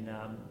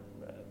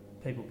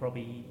people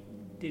probably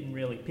didn't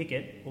really pick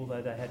it,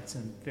 although they had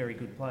some very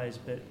good players.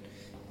 But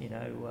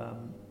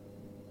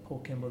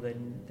Port Kembla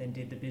then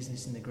did the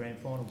business in the grand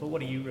final. But what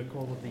do you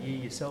recall of the year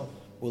yourself?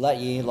 Well, that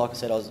year, like I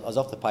said, I was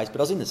off the pace, but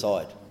I was in the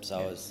side, so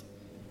I was,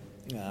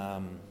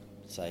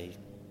 say,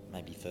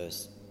 maybe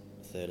first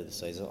third of the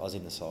season, I was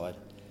in the side.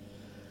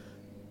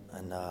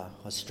 And I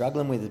was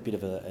struggling with a bit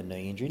of a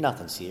knee injury,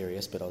 nothing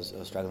serious, but I was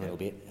struggling a little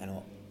bit. And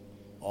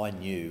I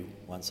knew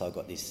once I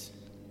got this,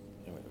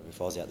 if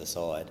I was out the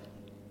side,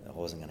 I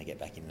wasn't going to get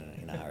back in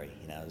a hurry.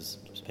 There was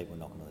people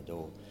knocking on the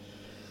door.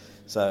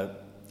 So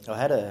I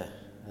had a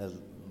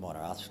minor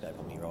arthroscope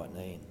on my right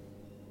knee,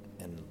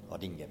 and I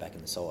didn't get back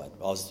in the side.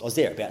 I was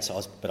thereabouts,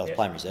 but I was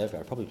playing reserve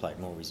grade. I probably played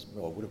more, I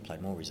would have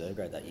played more reserve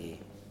grade that year.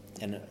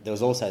 And there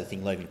was also the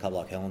thing leaving a club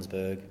like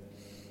Helensburgh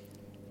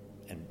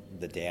and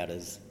the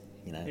doubters.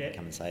 They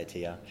come and say it to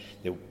you.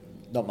 There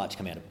not much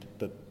come out of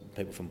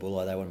people from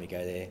Bulli. They wanted me to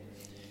go there.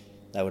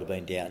 They would have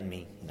been doubting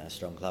me,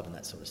 strong club and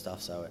that sort of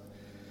stuff. So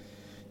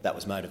that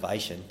was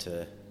motivation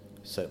to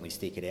certainly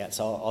stick it out.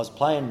 So I was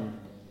playing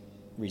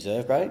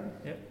reserve grade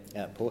out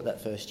at Port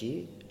that first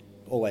year.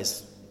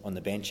 always on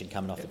the bench and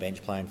coming off the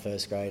bench playing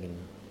first grade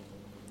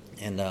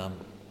and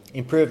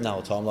improving the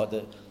whole time. Like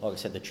I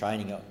said, the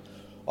training,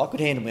 I could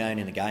handle my own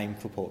in a game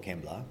for Port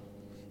Kembla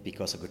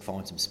because I could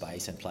find some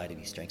space and play to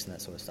his strengths and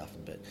that sort of stuff.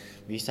 But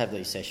we used to have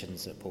these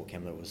sessions at Port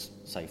Kembla. It was,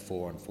 say,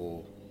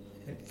 4-on-4,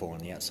 4 on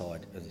the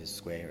outside of the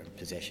square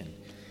possession,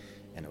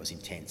 and it was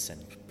intense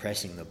and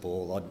pressing the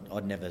ball.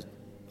 I'd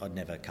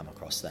never come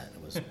across that.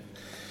 It was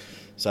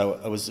so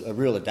it was a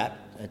real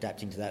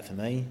adapting to that for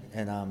me.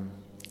 And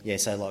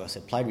so like I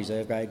said, played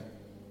reserve grade.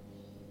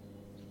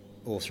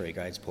 All 3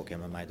 grades, Port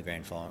Kembla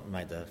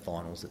made the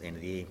finals at the end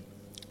of the year.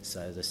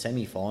 So the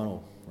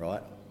semi-final,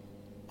 right?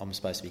 I'm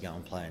supposed to be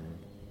going playing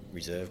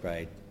reserve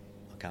grade.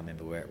 I can't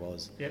remember where it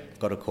was. Yep.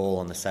 Got a call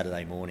on the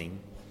Saturday morning.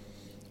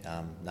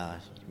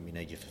 We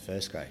need you for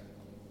first grade.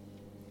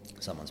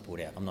 Someone's pulled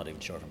out. I'm not even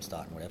sure if I'm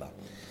starting, whatever.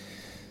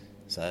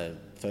 So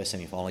first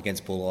semi-final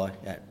against Bulli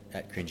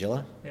at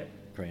Cringilla, yep.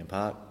 Korean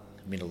Park,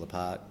 middle of the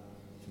park,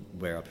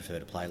 where I prefer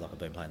to play. Like I've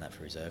been playing that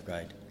for reserve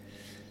grade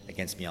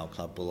against my old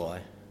club Bulli,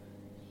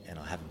 and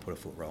I haven't put a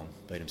foot wrong.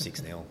 Beat them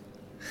 6-0.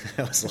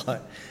 It was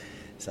like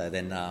so.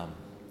 Then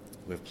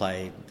we've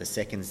played the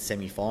second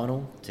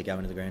semi-final to go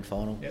into the grand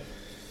final. Yep.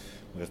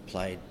 We've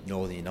played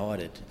Northern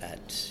United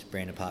at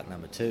Brandon Park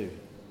number 2,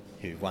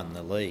 who won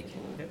the league.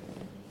 Yep.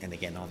 And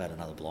again, I've had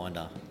another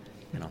blinder,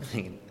 and I'm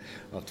thinking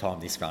I've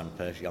timed this run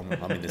perfectly.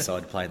 I'm in the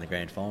side playing the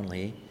grand final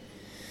here.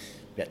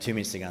 About 2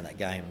 minutes to go in that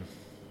game,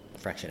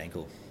 fractured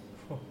ankle.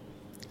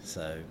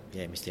 So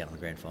yeah, missed out on the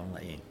grand final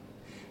that year.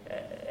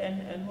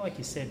 And like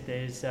you said,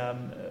 there's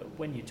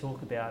when you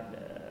talk about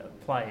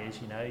players,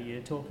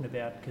 you're talking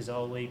about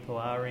Cazzoli,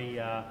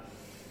 Polari,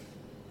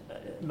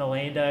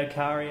 Melando,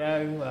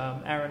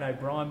 Cario, Aaron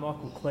O'Brien,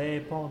 Michael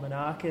Clare,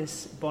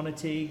 Polymonakis,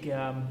 Bonatig,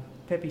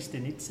 Pepe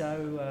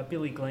Stanizzo,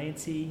 Billy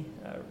Glancy,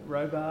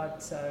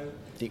 Robart. So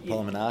Dick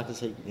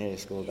Polymonakis, he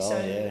scored a goal.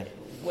 So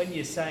when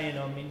you're saying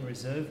I'm in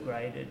reserve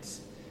grade,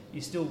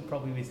 you're still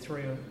probably with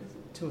 2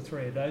 or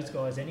 3 of those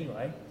guys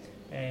anyway,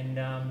 and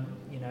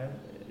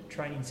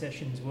training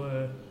sessions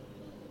were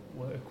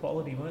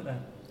quality, weren't they?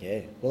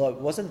 Yeah. Well, it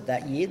wasn't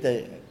that year.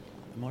 It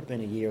might have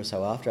been a year or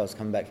so after I was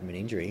coming back from an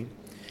injury.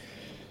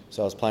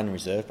 So I was playing in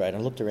reserve grade.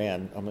 And I looked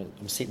around.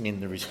 I'm sitting in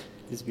this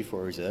is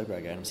before a reserve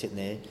grade game. I'm sitting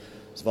there.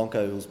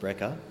 Zvonko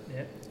Ulsbrecker,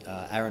 yep.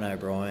 Aaron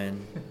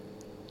O'Brien,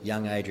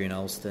 young Adrian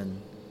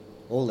Alston,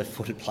 all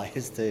left-footed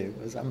players too.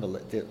 It was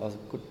unbelievable. I was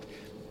good.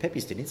 Pepe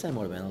Stanizzo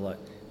might have been. I was like,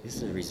 this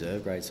is a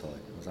reserve grade side.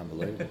 It was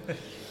unbelievable.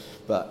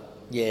 But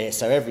yeah,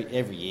 so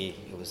every year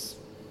it was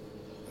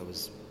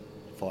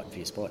fighting for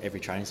your spot.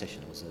 Every training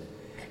session was a...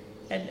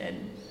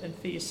 And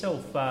for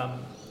yourself,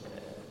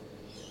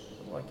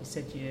 like you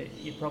said,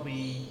 you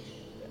probably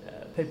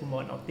people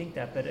might not think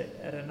that, but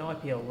at an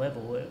IPL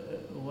level,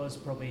 it was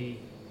probably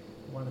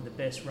one of the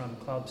best run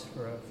clubs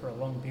for a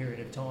long period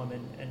of time,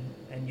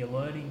 and you're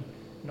learning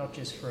not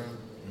just from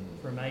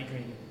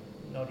Adrian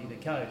Noddy the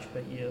coach,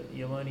 but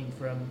you're learning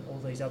from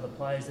all these other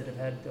players that have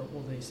had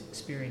all this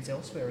experience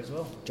elsewhere as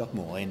well. Jock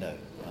Morlando,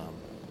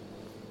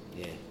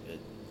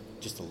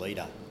 just a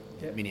leader.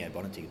 Yep. Minio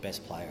Bonatig, the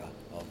best player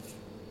of...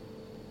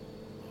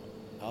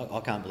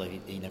 I can't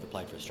believe he never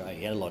played for Australia.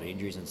 He had a lot of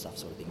injuries and stuff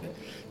sort of thing, but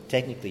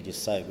technically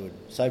just so good,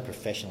 so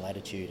professional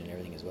attitude and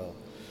everything as well.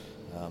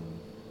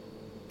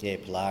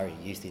 Polari,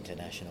 Youth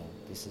International.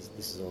 This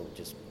is all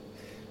just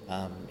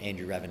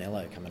Andrew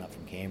Ravanello coming up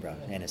from Canberra,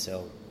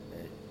 NSL.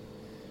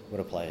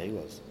 What a player he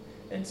was.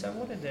 And so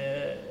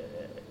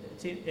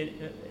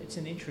it's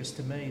an interest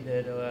to me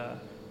that,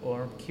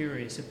 or I'm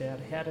curious about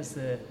how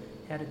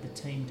did the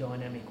team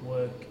dynamic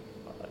work?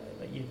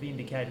 You've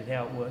indicated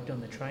how it worked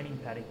on the training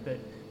paddock, but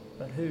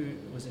who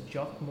was it?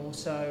 Jock more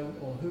so,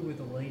 or who were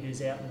the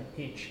leaders out on the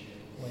pitch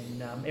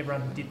when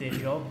everyone did their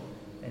job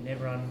and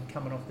everyone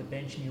coming off the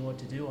bench knew what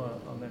to do?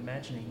 I'm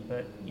imagining,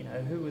 but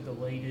who were the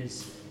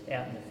leaders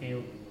out in the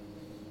field?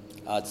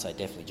 I'd say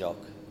definitely Jock,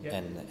 yep.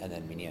 and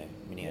then Minio.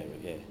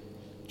 Yeah.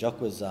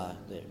 Jock was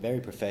very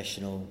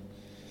professional.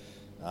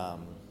 No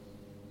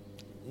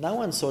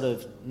one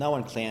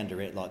clowned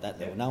around like that.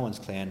 Yep. No one's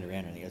clowned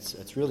around anything.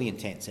 It's really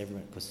intense.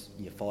 Everyone, because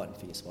you're fighting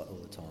for your spot all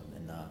the time.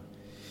 And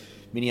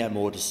Minio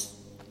more just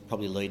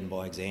probably leading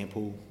by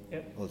example.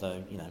 Yep.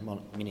 Although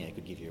Minio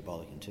could give you a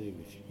bollocking too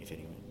if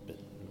anyone. But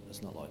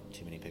it's not like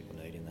too many people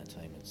need in that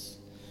team. It's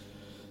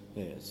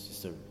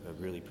just a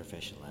really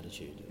professional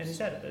attitude. And is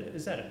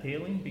that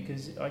appealing?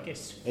 Because I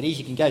guess it is.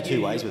 You can go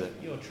two ways with it.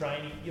 Your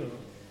training,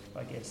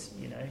 I guess,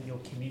 your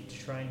commute to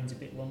training's a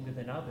bit longer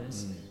than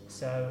others.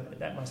 So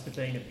that must have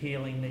been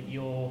appealing that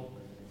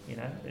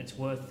it's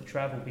worth the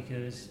travel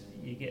because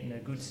you're getting a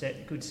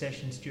good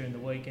sessions during the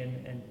week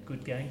and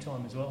good game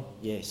time as well.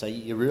 Yeah, so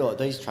you realise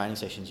these training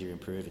sessions you're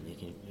improving.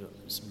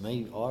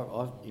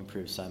 I've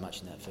improved so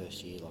much in that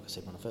first year. Like I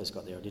said, when I first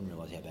got there, I didn't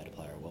realise how bad a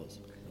player I was.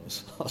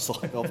 I was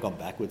like, I've gone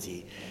backwards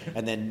here.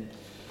 And then,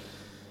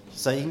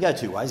 so you can go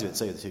two ways with it.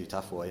 It's either too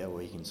tough for you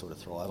or you can sort of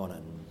thrive on it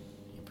and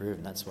improve,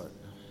 and that's what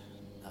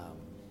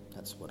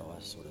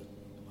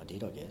I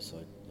did, I guess. I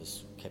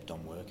just kept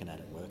on working at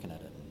it.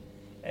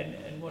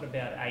 And what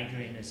about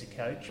Adrian as a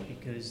coach?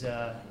 Because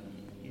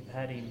you've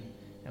had him,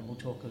 and we'll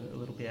talk a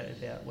little bit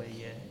about where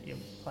you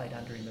played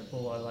under him at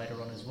Bullo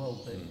later on as well.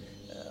 But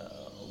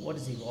what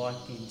is he like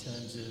in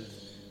terms of,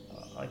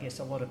 I guess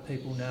a lot of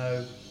people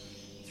know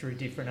through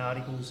different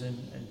articles and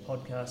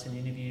podcasts and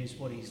interviews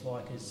what he's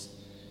like as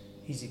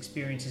his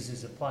experiences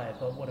as a player,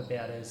 but what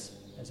about as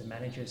a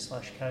manager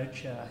 /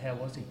 coach? How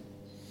was he?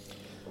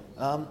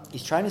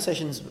 His training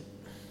sessions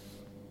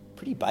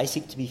pretty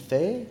basic, to be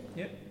fair.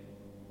 Yep.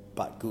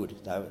 But good.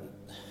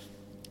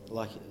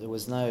 Like there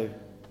was no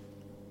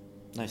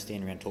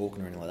standing around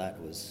talking or anything like that.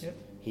 It was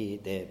here,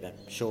 there,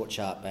 short,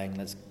 sharp, bang.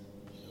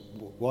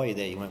 While you're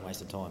there, you weren't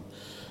wasting time.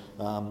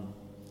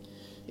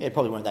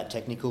 Probably weren't that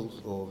technical,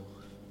 or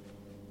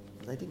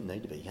they didn't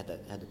need to be. You had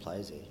the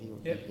players there.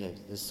 Yeah,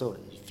 the sort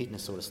of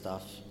fitness sort of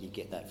stuff. You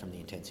get that from the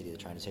intensity of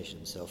the training session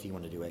itself. You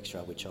want to do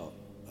extra, which I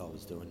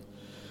was doing.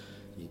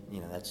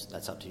 You know,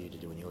 that's up to you to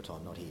do in your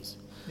time, not his.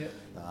 Yep.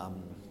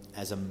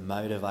 As a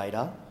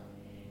motivator,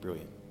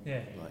 brilliant.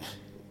 Yeah. Like,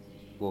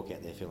 walk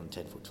out there feeling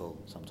 10 foot tall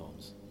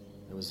sometimes.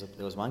 There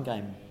was one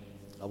game,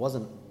 I was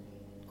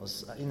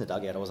in the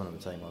dugout, I wasn't on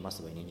the team, I must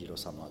have been injured or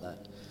something like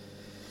that.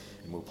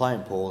 And we were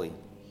playing poorly.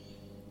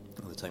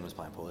 Well, the team was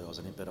playing poorly, I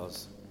wasn't it, but I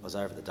was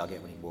over at the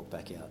dugout when he walked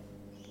back out.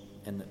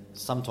 And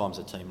sometimes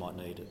a team might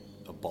need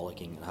a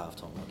bollocking at half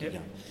time.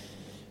 And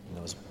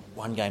there was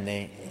one game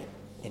there,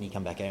 and he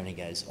come back out and he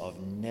goes, I've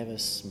never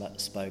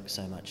spoke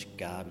so much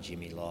garbage in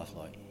my life.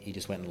 Like, he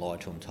just went and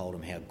lied to them, told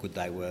them how good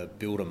they were,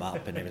 built them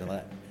up and everything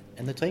like that.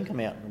 And the team come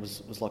out and it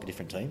was like a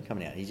different team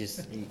coming out. He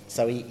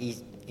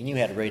knew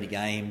how to read a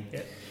game,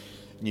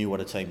 knew what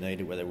a team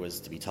needed, whether it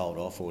was to be told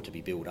off or to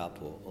be built up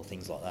or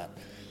things like that.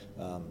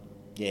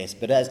 Yes,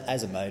 but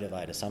as a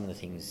motivator, some of the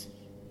things,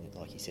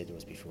 like you said to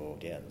us before,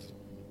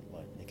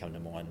 like they come to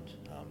mind.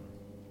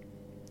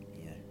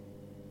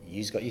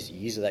 You've got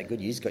that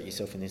good. You've got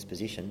yourself in this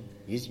position.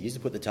 You to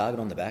put the target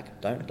on the back.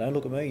 Don't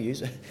look at me.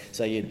 Use it.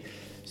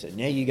 So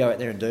now you go out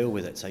there and deal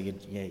with it. So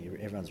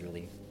everyone's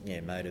really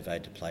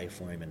motivated to play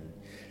for him.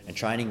 And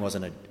training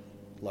wasn't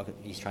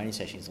like his training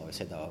sessions. Like I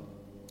said, they were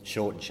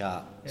short and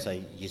sharp. Yep.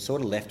 So you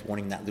sort of left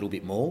wanting that little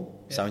bit more.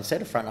 Yep. So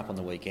instead of fronting up on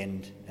the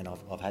weekend, and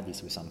I've had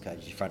this with some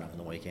coaches, you front up on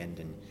the weekend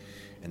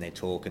and they're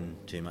talking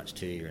too much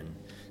to you and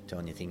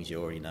telling you things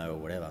you already know or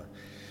whatever.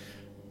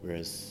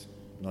 Whereas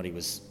Noddy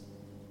was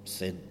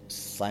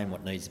saying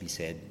what needs to be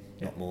said,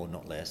 not more,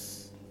 not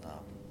less.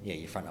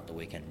 You front up the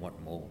weekend,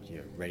 want more,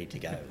 you're ready to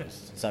go.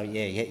 So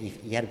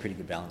he had a pretty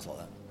good balance like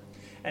that.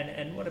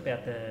 And what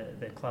about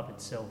the club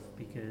itself?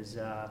 Because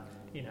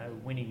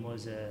winning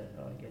was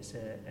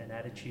an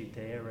attitude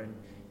there, and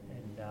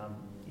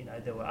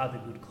there were other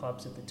good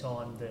clubs at the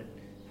time that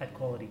had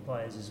quality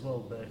players as well.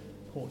 But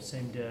Port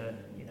seemed to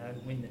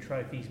win the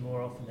trophies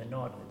more often than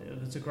not.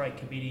 It was a great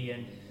committee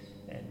and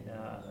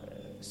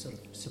sort of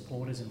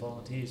supporters and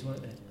volunteers,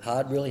 weren't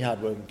there? Really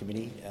hard working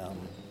committee.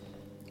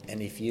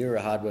 And if you're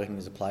a hard working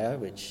as a player,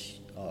 which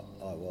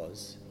I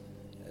was,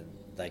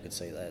 they could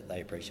see that,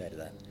 they appreciated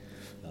that.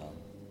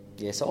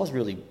 So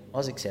I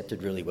was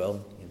accepted really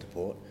well into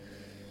Port,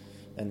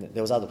 and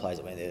there was other players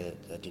that went there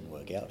that didn't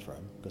work out for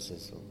them because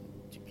there's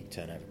a big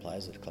turnover of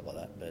players at a club like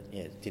that. But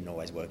it didn't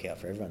always work out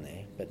for everyone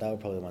there. But they were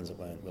probably the ones that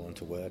weren't willing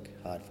to work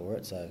hard for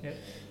it. So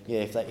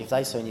if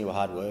they seen you were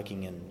hard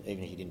working, and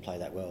even if you didn't play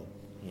that well,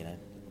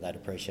 they'd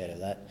appreciate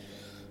that.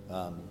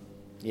 But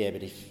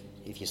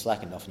if you're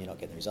slacking off and you're not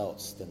getting the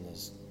results, then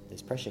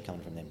there's pressure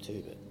coming from them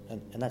too. But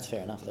and that's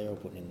fair enough. They're all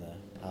putting in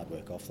the hard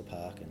work off the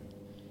park,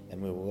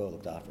 and we were well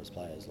looked after as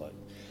players. Like,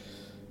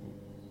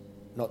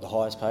 not the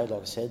highest paid,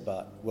 like I said,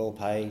 but well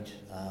paid.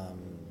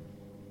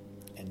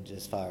 And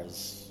as far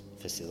as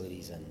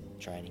facilities and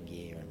training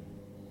gear and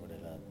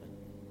whatever,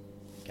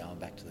 going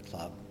back to the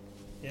club,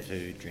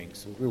 food,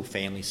 drinks, a real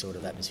family sort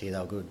of atmosphere. They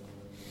were good.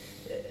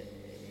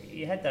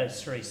 You had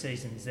those 3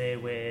 seasons there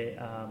where,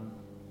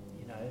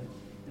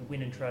 the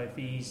winning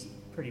trophies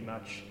pretty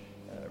much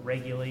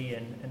regularly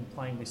and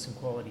playing with some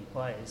quality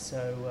players.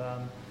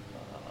 So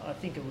I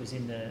think it was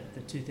in the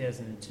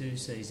 2002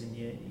 season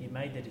you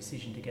made the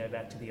decision to go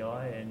back to the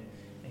Eye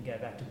and go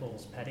back to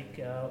Balls Paddock.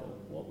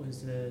 What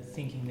was the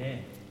thinking there?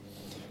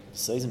 The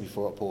season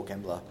before at Port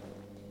Kembla,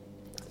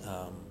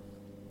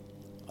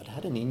 I'd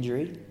had an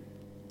injury.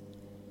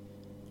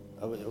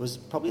 It was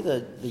probably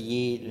the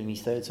year in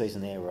his 3rd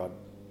season there where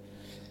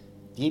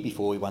the year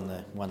before we won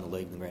the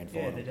league in the grand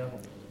final. Yeah, the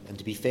double. And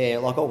to be fair,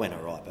 I went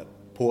all right, but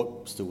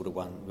Port still would have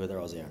won, whether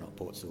I was there or not,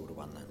 Port still would have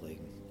won that league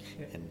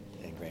and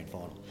grand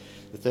final.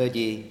 The 3rd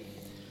year,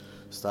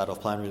 started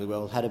off playing really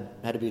well, had a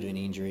bit of an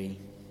injury,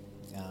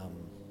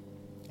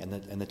 and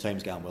the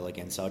team's going well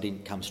again, so I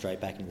didn't come straight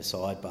back into the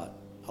side, but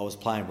I was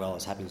playing well, I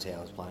was happy with how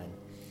I was playing,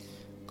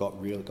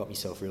 got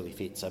myself really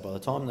fit, so by the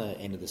time the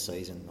end of the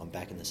season, I'm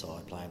back in the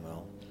side, playing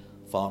well.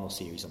 Final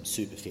series, I'm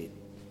super fit.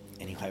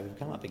 Anyway, we've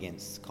come up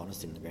against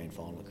Coniston in the grand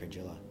final at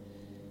Cringilla.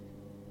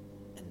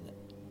 And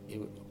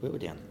we were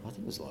down, I think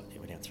it was we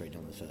were down 3-0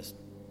 in the first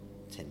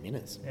 10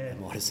 minutes. Yeah, it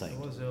might have seemed. It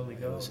was early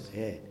goals.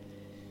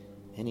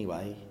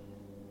 Anyway,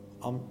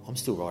 I'm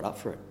still right up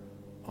for it.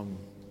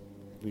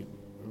 It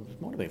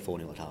might have been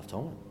 4-0 at half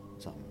time,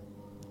 something.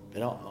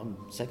 But I'm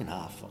second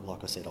half,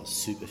 like I said, I was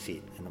super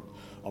fit, and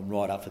I'm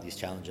right up for this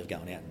challenge of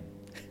going out. And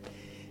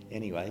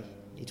anyway,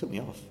 he took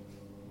me off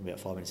about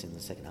 5 minutes in the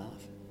second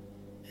half,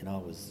 and I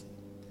was.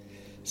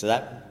 So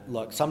that,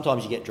 like,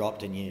 sometimes you get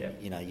dropped and you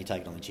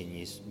take it on the chin.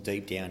 You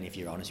deep down, if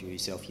you're honest with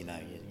yourself, you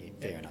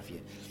fair enough.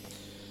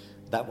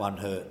 That one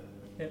hurt,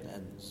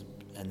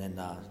 and then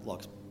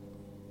like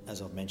as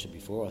I've mentioned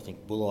before, I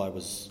think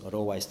Bulli I'd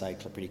always stayed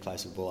pretty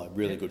close with Bulli,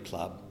 really good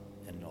club,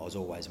 and I was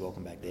always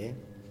welcome back there.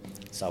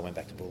 So I went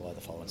back to Bulli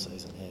the following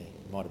season. Yeah,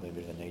 it might have been a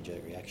bit of a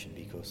knee-jerk reaction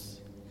because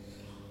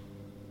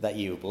that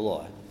year with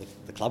Bulli,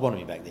 the club wanted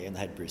me back there, and they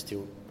had Bruce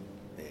Tilt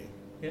there.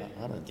 Yeah.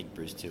 I don't think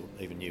Bruce Tilt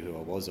even knew who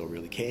I was or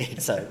really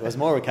cared. So it was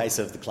more a case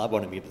of the club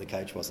wanted me, but the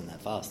coach wasn't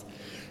that fast.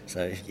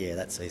 So yeah,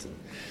 that season.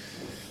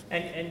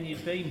 And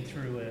you've been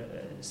through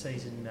a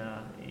season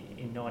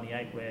in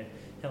 '98 where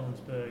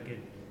Helensburgh had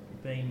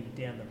been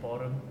down the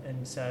bottom,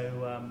 and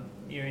so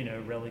you're in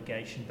a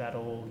relegation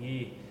battle all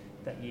year.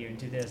 That year in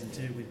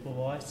 2002 with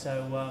Bulli.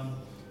 So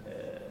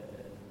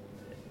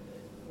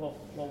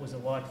what was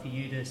it like for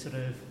you to sort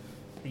of,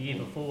 the year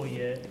before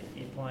you're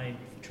playing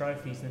for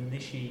trophies, and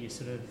this year you're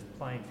sort of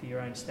playing for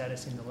your own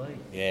status in the league?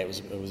 Yeah, it was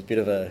a bit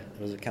of it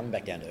was coming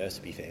back down to earth,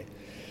 to be fair.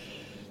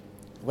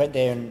 Went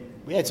there and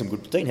we had some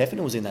good. Dean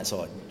Heffernan was in that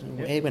side.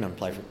 Yep. He went on and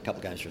played for a couple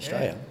of games for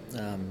Australia,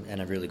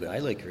 and a really good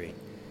A-League career.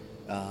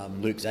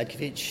 Luke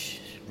Zadkovich,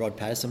 Rod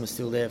Patterson was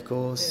still there, of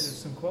course. Yeah, there's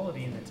some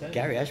quality in the team.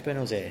 Gary Ashburn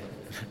was there.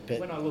 But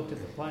when I looked at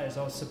the players,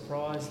 I was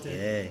surprised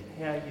at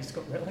how you just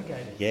got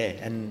relegated. Yeah,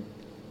 and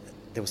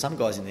there were some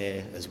guys in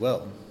there as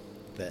well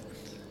that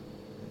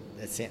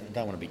I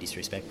don't want to be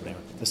disrespectful. There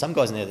were some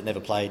guys in there that never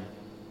played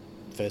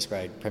first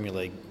grade Premier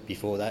League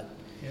before that,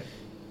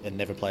 and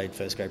never played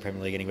first grade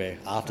Premier League anywhere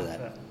after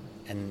that.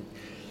 And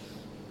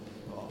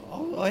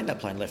I ended up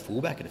playing left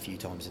fullback a few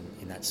times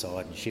in that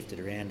side and shifted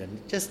around, and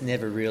just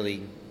never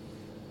really.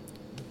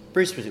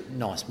 Bruce was a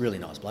really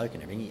nice bloke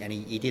and everything, and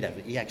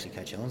he actually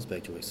coached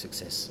Helensburgh to a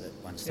success at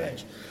one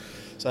stage.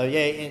 So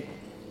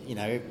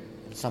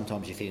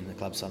sometimes you fit in the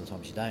club,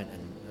 sometimes you don't,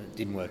 and it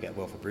didn't work out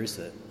well for Bruce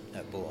at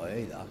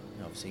Bulli either.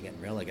 Obviously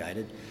getting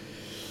relegated,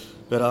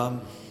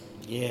 but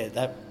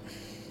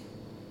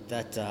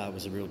that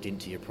was a real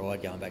dint to your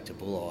pride going back to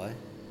Bulli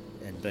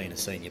and being a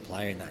senior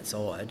player in that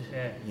side.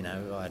 Yeah.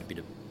 I had a bit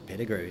of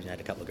pedigree and had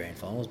a couple of grand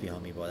finals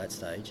behind me by that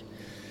stage,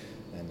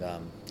 and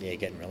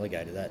getting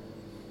relegated, that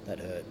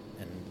hurt.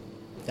 And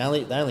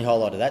the only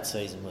highlight of that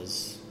season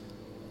was,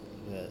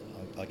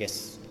 I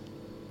guess,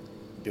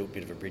 built a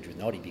bit of a bridge with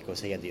Noddy because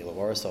he had the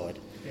Illawarra side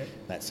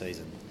that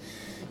season,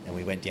 and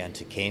we went down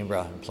to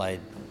Canberra and played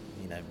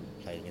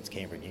against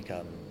Canberra and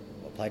Newcastle.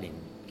 I played in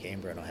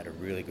Canberra and I had a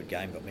really good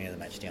game, got man of the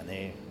match down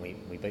there. We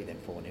beat them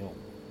 4-0.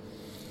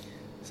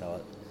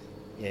 So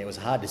it was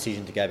a hard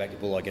decision to go back to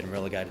Bulli, get them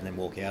relegated, and then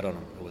walk out on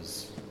them. It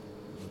was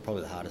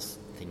probably the hardest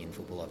thing in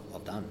football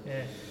I've done.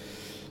 Yeah.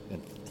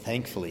 And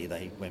thankfully,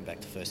 they went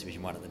back to First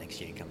Division 1 at the next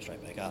year and come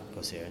straight back up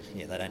because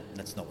they don't.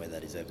 That's not where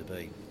they deserve to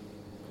be.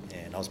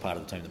 And I was part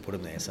of the team that put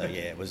them there. So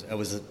it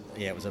was a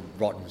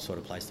rotten sort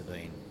of place to be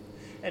in.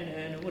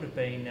 And it would have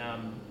been,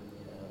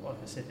 like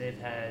I said, they've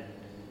had,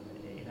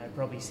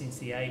 probably since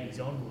the 80s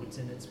onwards,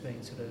 and it's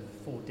been sort of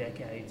 4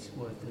 decades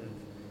worth of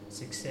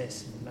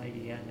success, and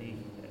maybe only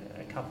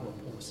a couple of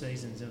poor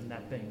seasons, and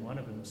that being one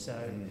of them.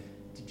 So.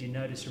 Did you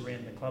notice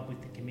around the club with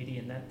the committee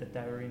and that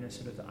they were in a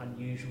sort of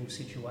unusual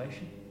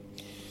situation?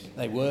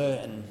 They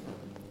were, and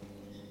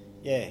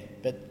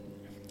but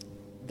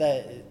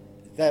they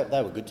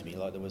were good to me.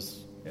 Like there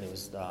was,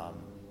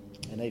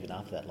 and even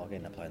after that, like I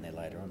ended up playing there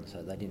later on.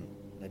 So they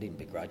didn't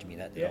begrudge me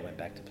that I went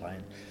back to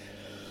playing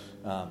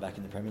back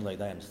in the Premier League.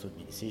 They understood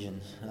my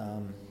decisions.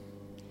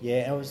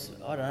 It was.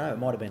 I don't know. It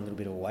might have been a little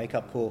bit of a wake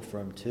up call for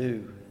them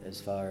too, as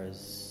far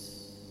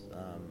as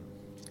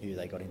who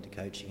they got into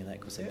coaching and that,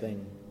 because they've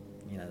been.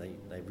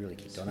 They really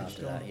kicked on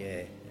after that.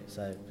 Yeah.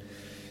 So,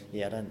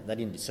 they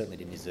certainly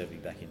didn't deserve to be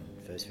back in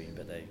First Division,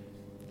 but I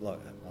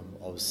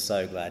was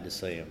so glad to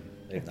see them,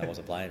 even though I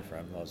wasn't playing for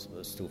them. I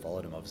still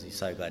followed them. Obviously,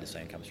 so glad to see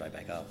them come straight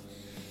back up.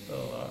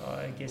 Well,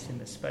 I guess in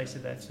the space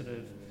of that sort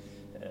of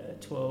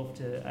 12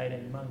 to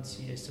 18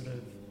 months,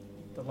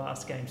 the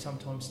last game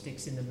sometimes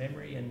sticks in the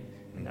memory, and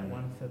that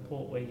one for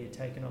Port where you're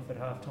taken off at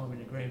half-time in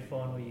the grand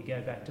final, you go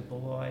back to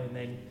Bulli, and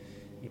then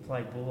you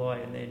play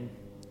Bulli, and then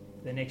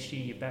the next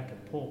year you're back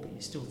at Port, but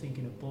you're still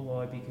thinking of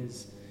Bulli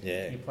because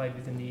you played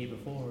with them the year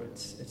before.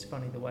 It's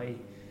funny the way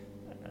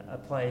a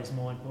player's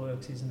mind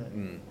works, isn't it?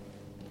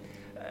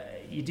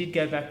 You did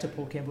go back to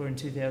Port Kembla in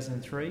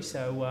 2003,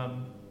 so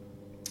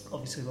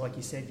obviously, like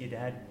you said, you'd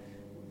had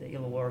the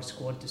Illawarra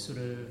squad to sort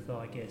of,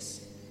 I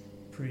guess,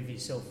 prove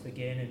yourself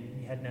again,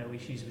 and you had no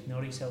issues with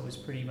Noddy, so it was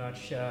pretty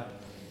much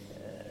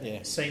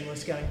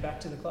seamless going back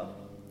to the club?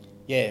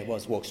 Yeah, it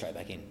was. Walk straight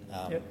back in.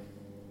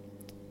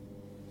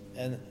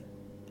 And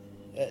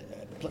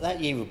that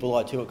year with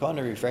Bulli too, it kind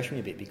of refreshed me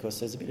a bit because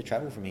there's a bit of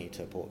travel from here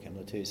to Port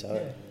Kembla too, so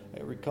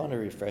it kind of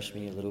refreshed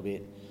me a little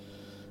bit.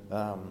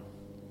 And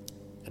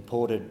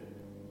Port, they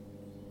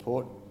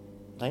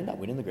ended up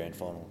winning the grand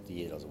final the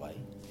year that I was away,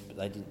 but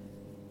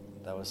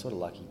they were sort of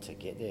lucky to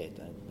get there.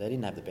 They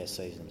didn't have the best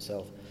season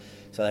themselves,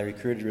 so they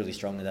recruited really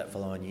strongly that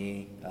following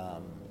year.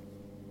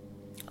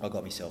 I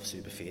got myself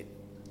super fit.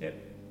 Yep.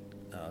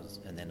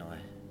 And then I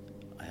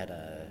had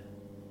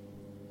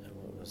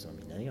what was it, on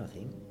my knee, I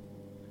think.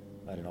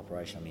 I had an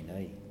operation on my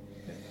knee.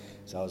 Yep.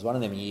 So it was one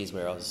of them years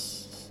where I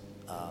was,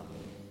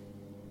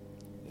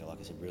 like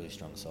I said, really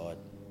strong side,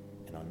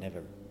 and I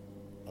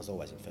was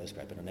always in first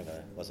grade, but I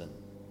wasn't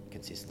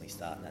consistently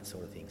starting that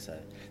sort of thing. So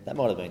that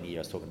might have been the year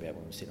I was talking about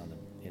when we were sitting on the,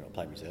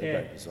 played reserve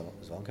grade with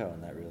Zonko,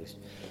 and that really,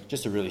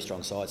 just a really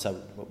strong side.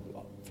 So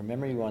from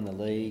memory, we won the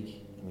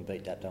league and we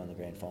beat Dapto in the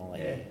grand final.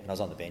 Yeah. And I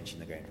was on the bench in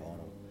the grand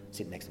final,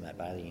 sitting next to Matt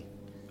Bailey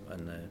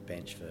on the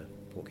bench for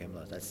Port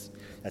Kembla. That's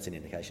an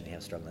indication of how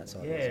strong that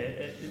side is.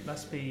 Yeah, it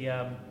must be.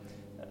 And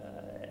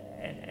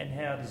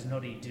how does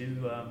Noddy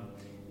do?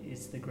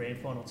 Is the grand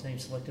final team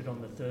selected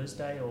on the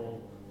Thursday,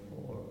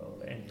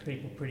 and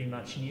people pretty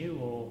much knew,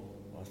 or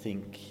I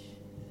think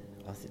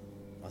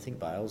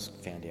Bales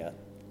found out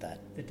that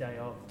the day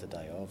of. The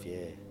day of,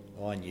 yeah.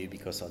 I knew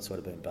because I'd sort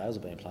of been Bales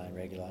had been playing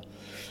regular.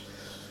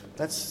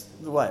 That's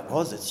the way it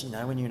was. It's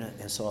when you're in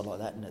a side like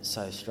that and it's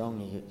so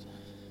strong, you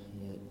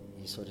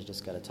sort of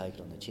just got to take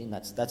it on the chin.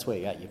 That's where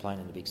you're at. You're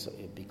playing in a big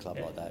club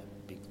like that,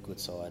 big good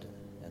side,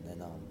 and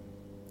then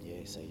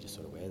so you just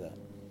sort of wear that.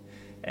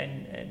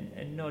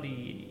 And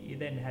Noddy, you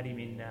then had him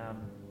in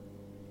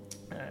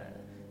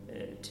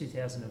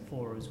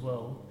 2004 as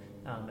well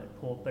at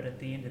Port, but at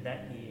the end of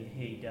that year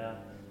he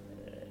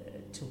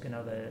took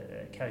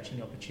another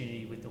coaching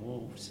opportunity with the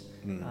Wolves.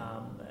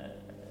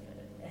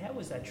 How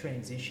was that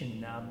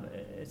transition?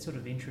 It sort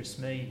of interests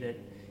me that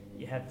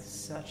you have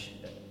such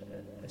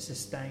a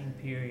sustained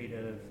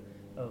period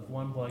of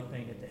one bloke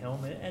being at the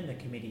helm and the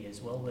committee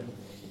as well,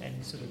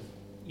 and sort of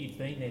you'd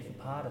been there for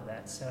part of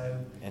that, so...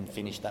 And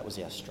finished, that was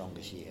our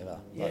strongest year ever.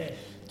 Yeah. Like,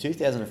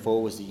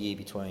 2004 was the year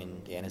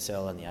between the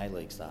NSL and the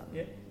A-League starting.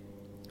 Yep.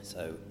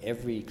 So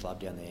every club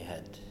down there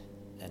had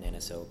an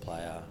NSL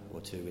player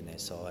or two in their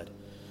side,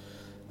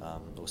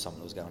 or someone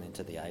that was going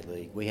into the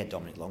A-League. We had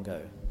Dominic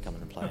Longo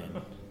coming and playing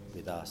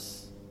with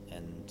us,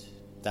 and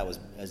that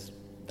was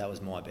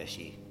my best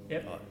year.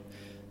 Yep.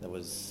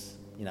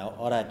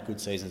 I'd had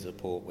good seasons at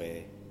Port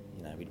where,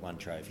 we'd won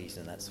trophies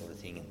and that sort of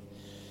thing, and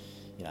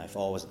if I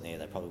wasn't there,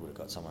 they probably would have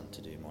got someone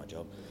to do my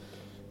job.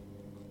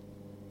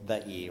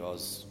 That year, I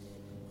was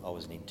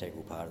an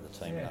integral part of the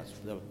team,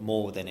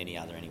 more than any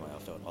other anyway. I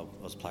felt I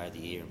was player of the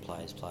year and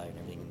players player and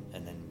everything,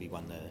 and then we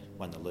won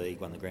the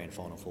league, won the grand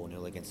final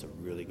 4-0 against a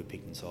really good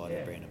Picton side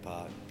at Brandon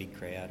Park, big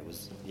crowd.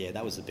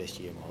 That was the best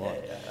year of my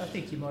life. I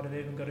think you might have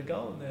even got a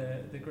goal in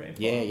the grand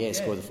final. Yeah,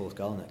 scored the fourth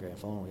goal in that grand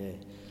final,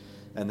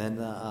 and then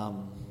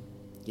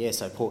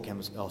so Port Kembla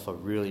was off a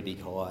really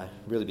big high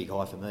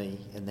for me,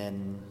 and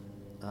then.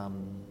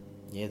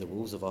 The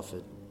Wolves have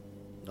offered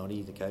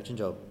Noddy the coaching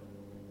job,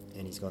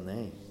 and he's gone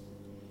there.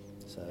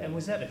 So. And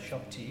was that a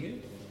shock to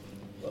you?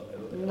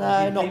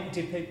 No,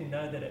 Did people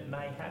know that it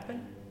may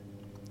happen?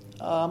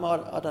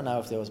 I don't know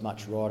if there was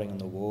much writing on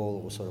the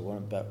wall or sort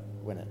of, but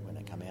when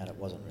it came out, it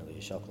wasn't really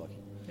a shock. Like,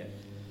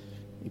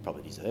 he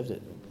probably deserved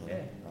it.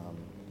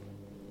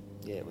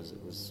 It was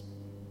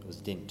a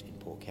dint in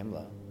Port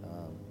Kembla.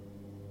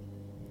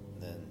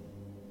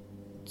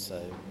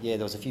 There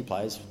was a few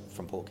players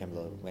from Port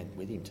Kembla went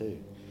with him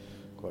too,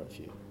 quite a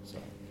few. So.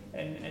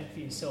 And for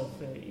yourself,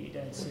 you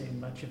don't seem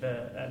much of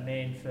a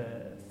man for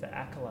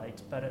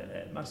accolades, but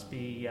it must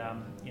be,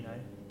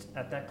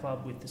 at that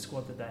club with the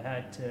squad that they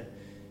had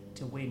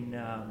to win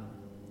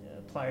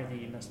Player of the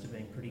Year must have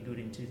been pretty good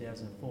in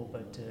 2004,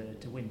 but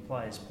to win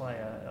Players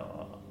Player,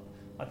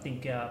 I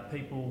think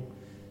people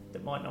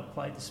that might not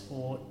play the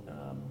sport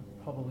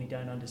probably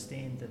don't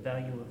understand the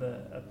value of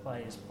a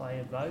Players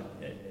Player vote.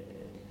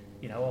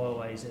 I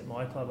always, at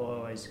my club, I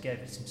always gave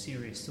it some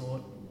serious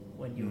thought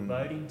when you were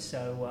voting.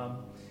 So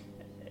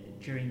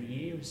during the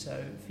year,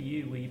 so for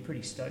you, were you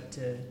pretty stoked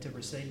to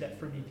receive that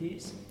from your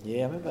peers?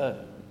 Yeah, I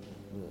remember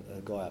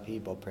a guy up here,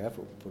 Bob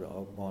Proudfoot, put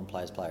on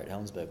Players Player at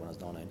Helensburgh when I was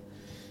 19.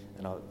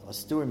 And I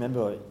still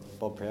remember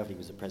Bob Proudfoot, he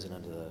was the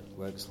president of the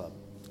Workers Club.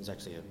 He was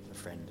actually a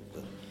friend of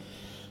the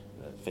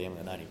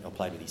family. I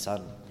played with his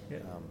son.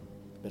 Yep.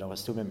 But I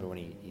still remember when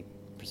he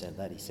presented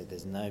that, he said,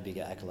 there's no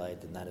bigger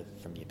accolade than that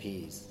from your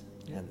peers.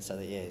 Yep. And so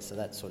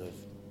that sort of,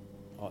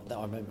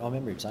 I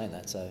remember him saying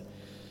that. So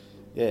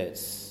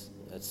it's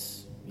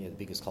the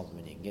biggest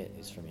compliment you can get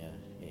is from your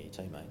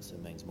teammates. It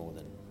means more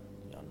than,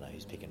 I don't know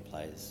who's picking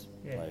players,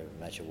 player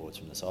match awards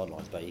from the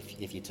sidelines. But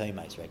if your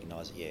teammates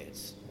recognise it,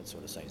 it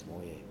sort of seems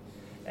more.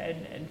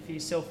 And for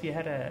yourself, you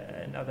had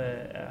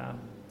another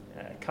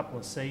couple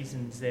of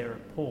seasons there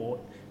at Port.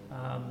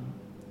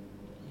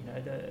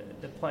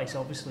 The place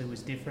obviously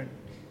was different.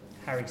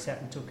 Harry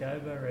Satin took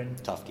over, and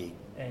tough gig.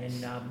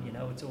 And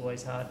it's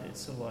always hard.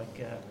 It's sort of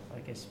like I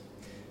guess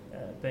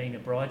being a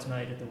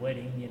bridesmaid at the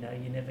wedding.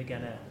 You're never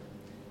going to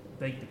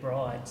beat the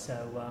bride.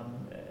 So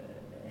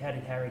how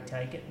did Harry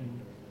take it?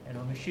 And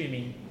I'm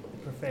assuming the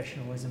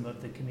professionalism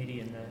of the committee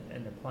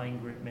and the playing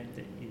group meant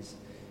that he's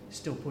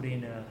still put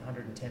in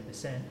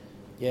 110%.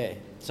 Yeah.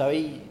 So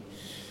he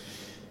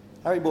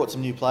Harry brought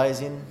some new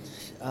players in.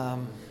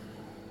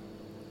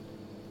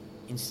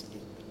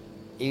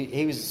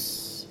 He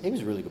was a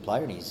really good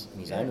player in his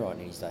own right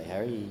in his day.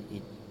 Harry,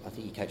 I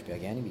think he coached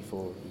Balgownie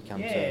before he came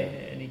to.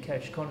 And he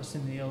coached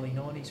Coniston in the early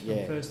 90s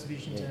from First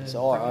Division to.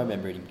 So I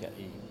remember him that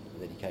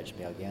he coached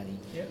Balgownie.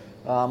 Yep.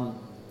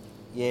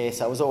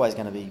 So it was always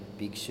going to be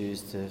big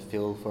shoes to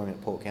fill for him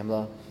at Port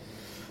Kembla.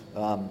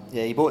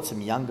 He brought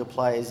some younger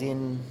players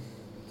in.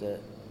 That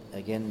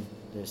again,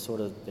 they're sort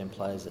of them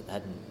players that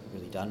hadn't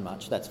really done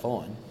much. That's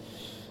fine,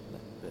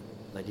 but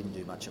they didn't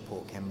do much at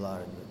Port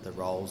Kembla, and the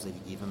roles that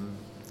he gave them.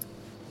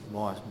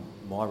 My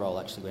role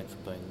actually went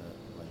from being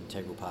an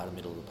integral part of the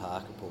middle of the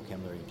park at Port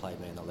Kembla. He played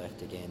me on the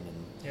left again,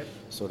 and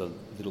sort of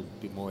a little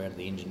bit more out of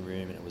the engine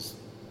room. And it was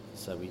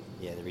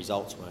the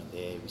results weren't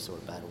there. We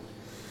sort of battled,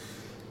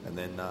 and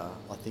then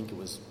I think it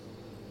was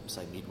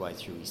midway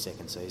through his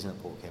second season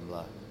at Port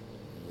Kembla,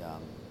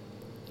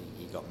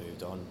 he got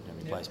moved on and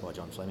replaced by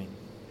John Fleming.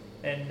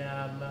 And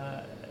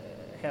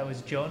how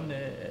was John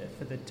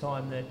for the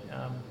time that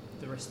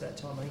the rest of that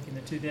time? I think in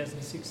the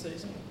 2006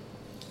 season.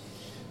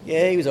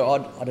 Yeah, he was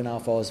odd. I don't know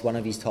if I was one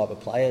of his type of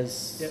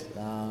players. Yep.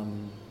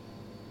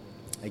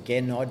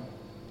 Again,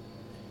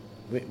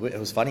 it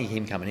was funny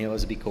him coming in. It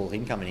was a big call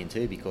him coming in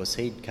too, because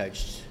he'd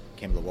coached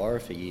Kembla Warra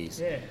for years.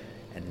 Yeah.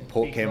 And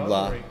Port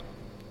Kembla,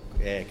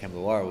 Kembla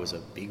Warra was a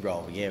big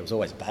rivalry. Yeah, it was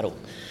always a battle.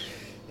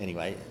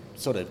 Anyway,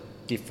 sort of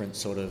different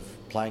sort of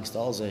playing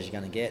styles as you're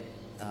going to get.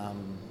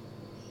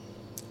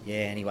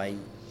 Anyway,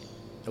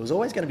 it was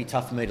always going to be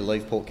tough for me to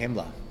leave Port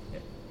Kembla.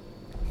 Yep.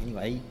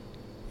 Anyway,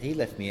 he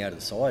left me out of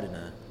the side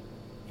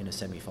in a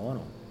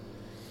semi-final.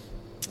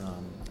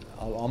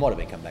 I might have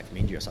been coming back from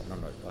injury or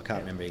something. I can't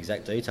remember the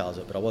exact details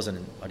of it, but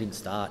I didn't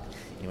start.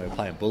 Anyway, we were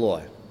playing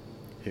Bulli,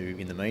 who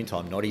in the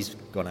meantime Noddy's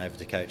gone over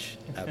to coach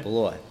at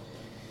Bulli,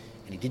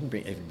 and he didn't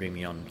even bring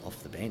me on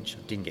off the bench.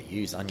 I didn't get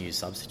used, unused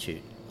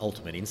substitute.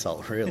 Ultimate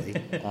insult, really.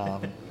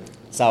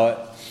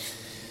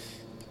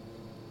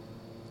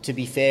 To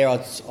be fair,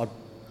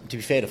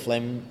 to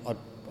Flem,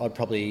 I'd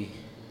probably,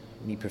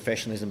 my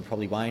professionalism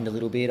probably waned a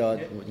little bit.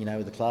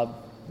 With the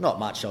club, not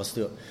much. I was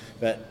still,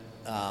 but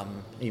I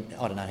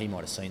don't know. He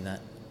might have seen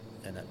that,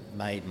 and it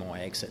made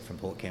my exit from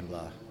Port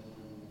Kembla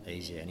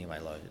easier anyway.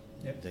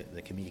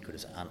 The committee could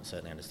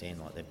certainly understand.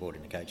 Like, they brought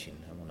in the coaching,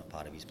 and we're not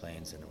part of his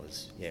plans, and it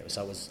was.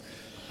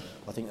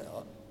 I think.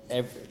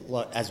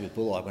 As with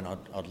Bulli, when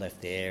I'd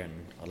left there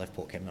and I left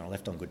Port Kembla, I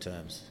left on good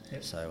terms.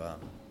 Yep. So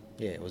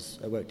it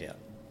worked out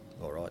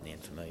all right in the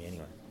end for me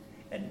anyway.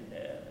 And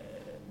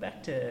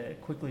back to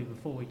quickly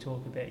before we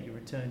talk about your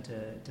return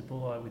to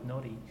Bulli with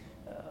Noddy,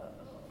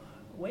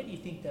 where do you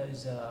think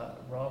those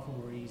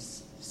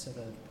rivalries, sort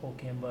of Port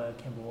Kembla,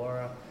 Kembla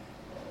Warra,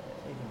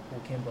 even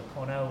Port Kembla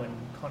Conno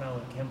and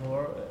Kembla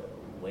Warra,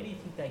 where do you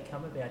think they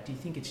come about? Do you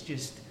think it's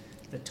just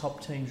the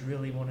top teams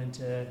really wanting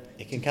to?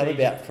 It can come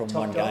about from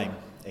one game.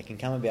 It can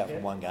come about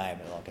from one game,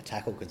 and like a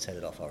tackle can set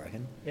it off, I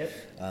reckon. Yep.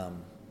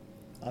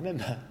 I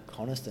remember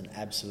Coniston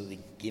absolutely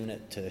giving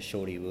it to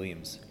Shorty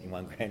Williams in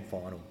one grand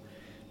final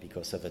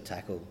because of a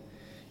tackle.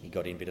 He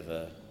got in a bit of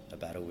a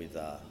battle with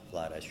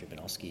Vlado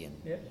Stripanowski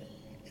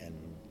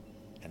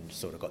and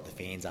sort of got the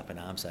fans up in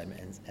arms.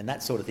 And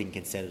that sort of thing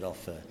can set it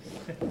off for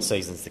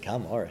seasons to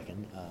come, I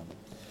reckon.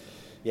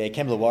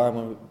 Kembla Warra,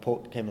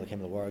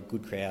 Kembla Warra,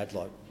 good crowd.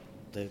 Like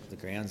the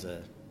grounds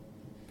are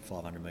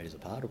 500 metres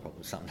apart or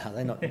probably something. No,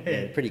 they're not.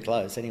 They're pretty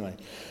close anyway.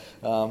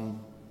 So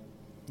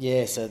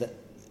that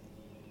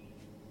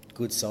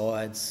good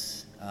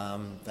sides.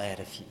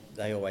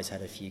 They always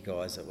had a few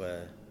guys that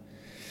were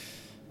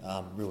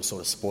real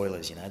sort of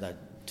spoilers. They'd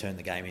turn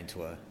the game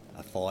into a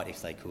fight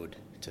if they could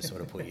to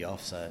sort of put you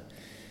off. So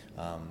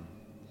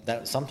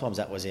sometimes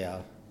that was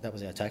our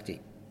tactic.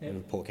 Yep.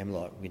 With Port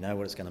Kembla, we know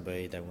what it's going to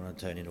be. They want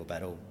to turn into a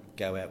battle.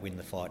 Go out, win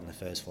the fight in the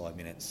first 5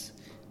 minutes.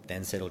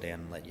 Then settle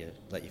down and let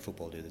your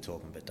football do the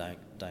talking, but don't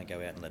go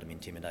out and let them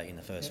intimidate you in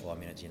the first 5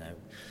 minutes.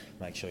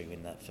 Make sure you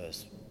win that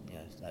first.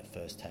 That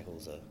first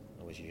tackle's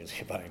always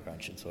usually a bone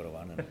crunching sort of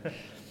one.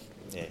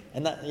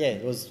 And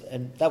it was,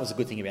 and that was a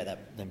good thing about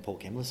them Port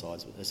Kembla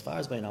sides. But as far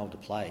as being able to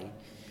play,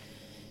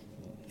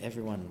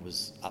 everyone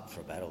was up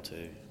for a battle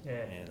too.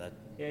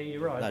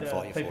 You're right. They'd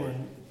fight you for it.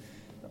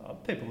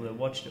 People that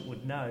watched it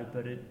would know,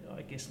 but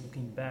I guess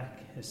looking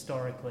back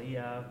historically.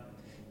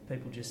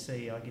 People just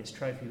see, I guess,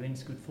 Trophy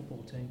Wins, good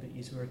football team, but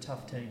you were a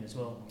tough team as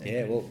well.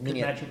 Could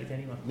match it with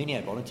anyone.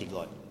 Minio Bonatig,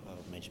 like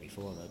I mentioned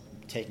before, the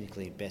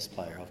technically best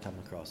player I've come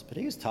across, but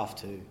he was tough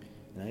too.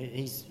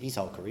 His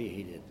whole career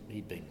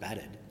he'd been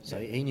battered, so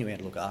he knew how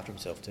to look after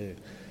himself too.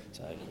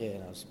 So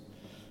it was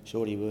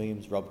Shorty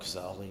Williams, Rob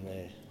Casali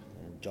there,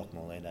 and Jock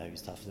Morlando, who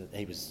was tough.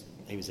 He was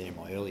there in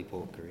my early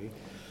Port career.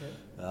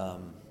 Yep.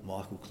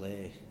 Michael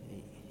Clare,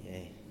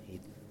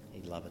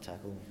 he'd love a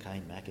tackle.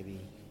 Kane Maccabee,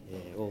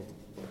 all.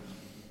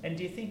 And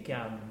do you think,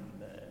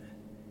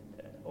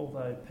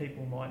 although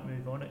people might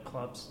move on at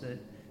clubs,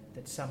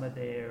 that some of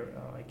their,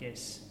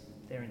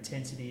 their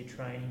intensity of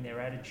training,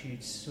 their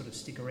attitudes sort of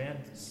stick around?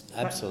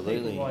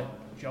 Absolutely. People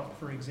like Jock,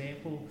 for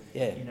example,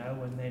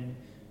 and then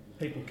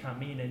people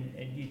come in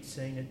and you'd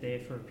seen it there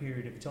for a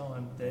period of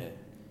time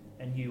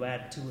and you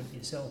add to it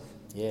yourself.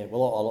 Yeah,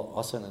 well,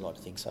 I certainly like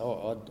to think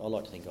so. I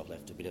like to think I've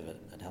left a bit of it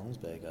at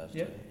Helensburgh after.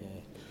 Yep. Yeah.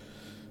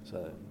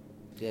 So,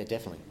 yeah,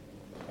 definitely.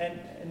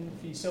 And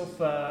for yourself,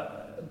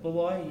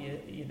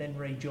 Bulli, you then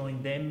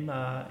rejoined them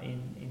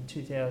in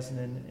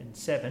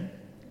 2007.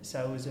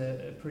 So it was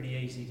a pretty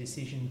easy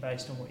decision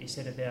based on what you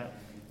said about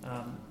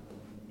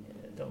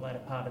the latter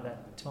part of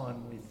that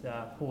time with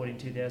Port in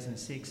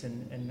 2006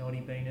 and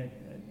Noddy being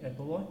at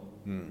Bulli.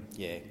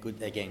 Yeah,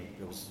 good. Again,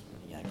 it was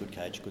good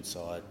coach, good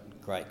side,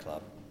 great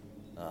club.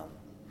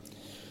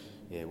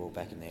 Yeah, well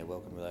back in there,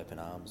 welcomed with open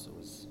arms. It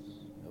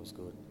was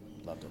good.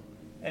 Loved it.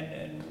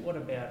 And what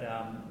about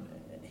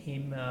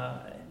him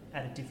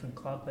at a different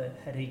club?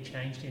 Had he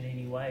changed in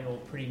any way, or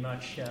pretty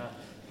much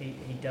he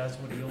does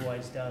what he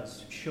always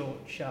does? Short,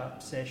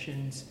 sharp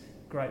sessions,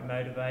 great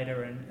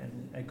motivator,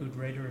 and a good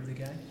reader of the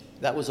game.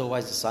 That was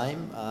always the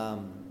same,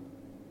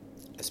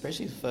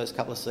 especially the first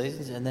couple of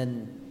seasons, and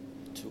then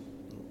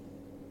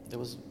there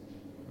was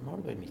might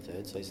have been my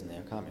third season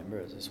there. I can't remember.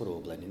 It sort of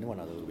all blended into one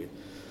another a little bit.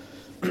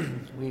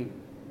 we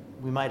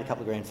made a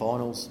couple of grand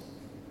finals,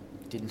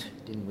 didn't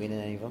win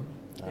any of them,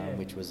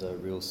 which was a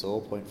real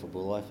sore point for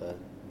Bulli for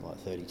like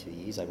 32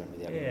 years. They went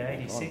without. Yeah,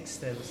 86.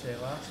 That was their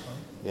last one.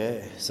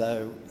 Yeah,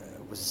 so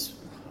it was.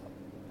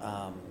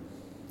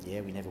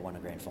 We never won a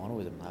grand final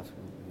with them.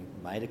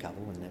 We made a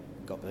couple and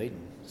got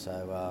beaten.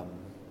 So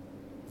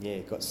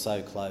it got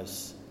so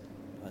close.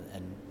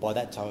 And by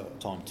that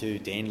time too,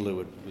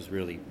 Dandeloo was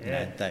really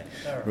that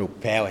real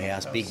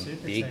powerhouse,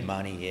 big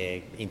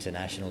money,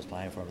 internationals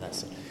playing for them.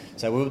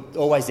 So we were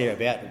always there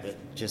about it,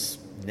 but just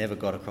never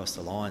got across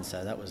the line.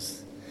 So that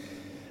was,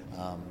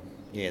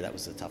 that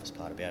was the toughest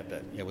part about it.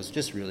 But it was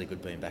just really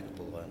good being back at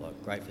Bulli.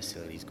 Like great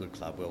facilities, good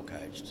club, well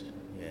coached.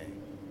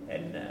 Yeah.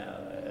 And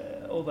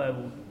although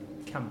we'll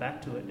come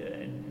back to it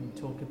and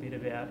talk a bit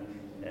about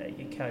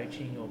your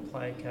coaching or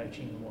player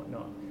coaching and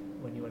whatnot.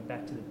 When you went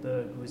back to the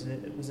Berg, was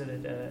it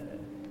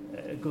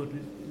a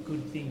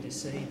good thing to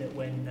see that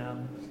when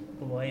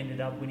Bulli ended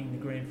up winning the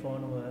grand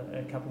final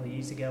a couple of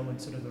years ago and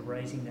sort of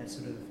erasing that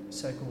sort of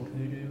so-called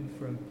hoodoo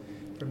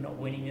from not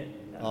winning it?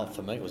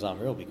 For me it was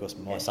unreal because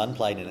my son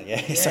played in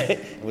it. So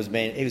he was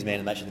man of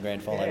the match in the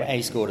grand final, and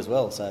he scored as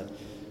well. So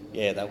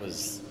that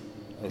was.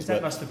 Because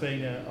that must have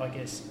been, I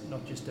guess,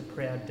 not just a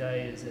proud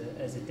day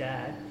as a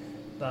dad,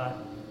 but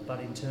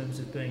in terms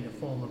of being a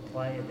former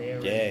player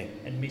there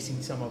and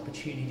missing some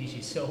opportunities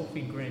yourself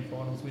in grand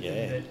finals with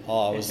them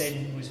that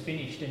then was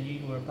finished and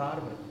you were a part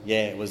of it.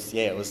 It was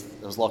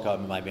like I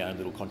made my own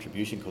little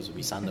contribution because of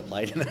my son that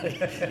played in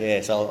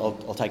it.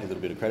 So I'll take a little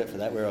bit of credit for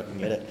that where I can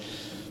get it.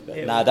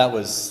 But that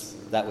was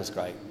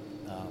great.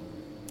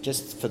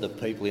 Just for the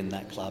people in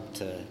that club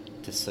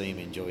to see him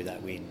enjoy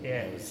that win.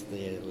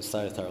 It was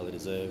so thoroughly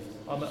deserved.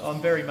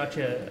 I'm very much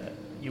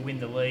you win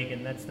the league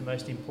and that's the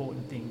most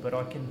important thing, but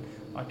I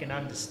can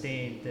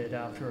understand that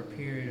after a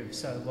period of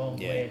so long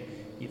where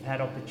you've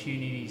had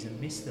opportunities and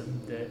missed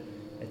them, that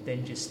it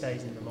then just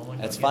stays in the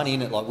mind. It's funny,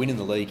 isn't it? Like winning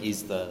the league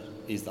is the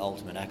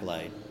ultimate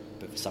accolade,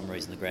 but for some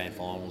reason the grand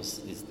final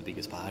is the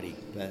biggest party.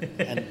 But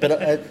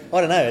I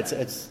don't know.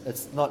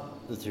 It's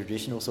not the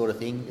traditional sort of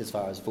thing as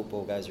far as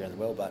football goes around the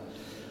world, but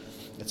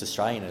it's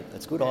Australian.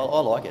 It's good. I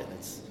like it.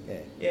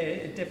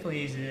 It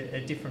definitely is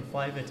a different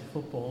flavour to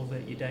football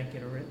that you don't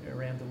get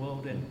around the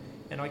world.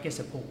 And I guess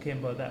at Port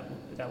Kembla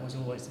that was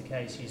always the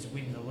case. You just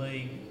win the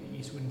league, you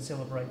just wouldn't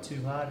celebrate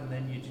too hard, and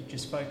then you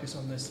just focus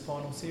on this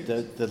final series.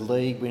 The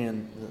league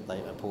winning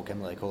at Port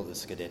Kembla, they call it the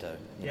Scudetto.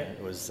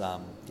 It was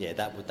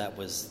that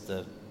was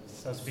the.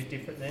 So it's a bit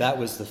different there. That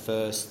was the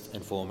first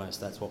and foremost.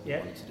 That's what we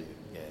wanted to do.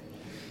 Yeah.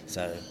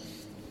 So,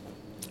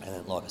 and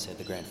then, like I said,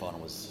 the grand final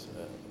was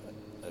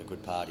a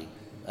good party.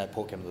 At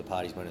Port Kembla, the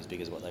parties weren't as big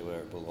as what they were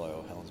at Bulli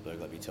or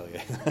Helensburgh, let me tell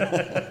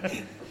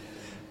you.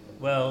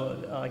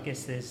 Well, I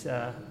guess there's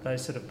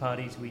those sort of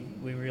parties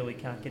we really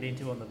can't get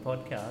into on the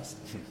podcast.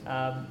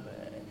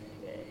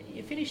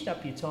 You finished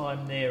up your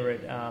time there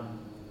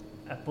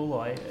at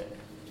Bulli.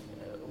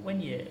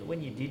 When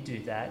you did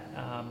do that,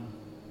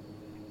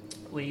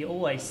 were you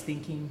always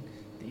thinking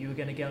that you were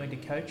going to go into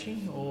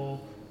coaching, or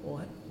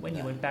when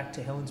you went back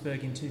to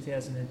Helensburgh in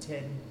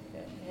 2010,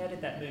 how did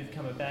that move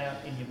come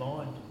about in your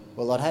mind?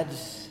 Well, I'd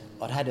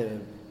had a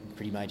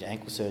pretty major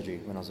ankle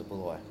surgery when I was at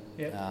Bulli.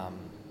 Yep.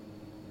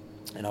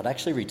 And I'd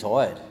actually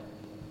retired.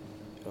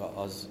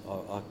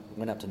 I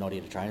went up to Noddy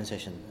at a training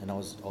session, and I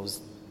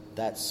was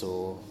that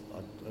sore.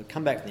 I'd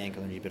come back from the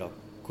ankle injury, but I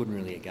couldn't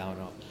really get going.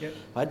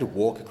 I had to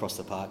walk across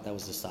the park. That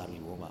was the start of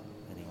my warm up.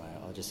 Anyway,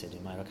 I just said to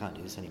him, mate, I can't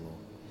do this anymore.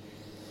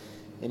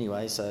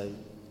 Anyway, so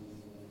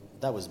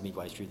that was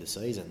midway through the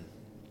season.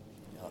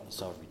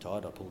 So I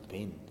retired. I pulled the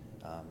pin.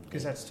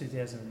 Because that's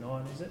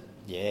 2009, is it?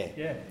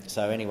 Yeah.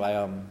 So anyway,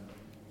 I'm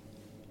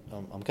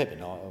keeping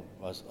an eye.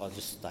 I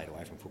just stayed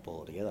away from football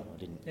altogether. I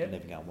didn't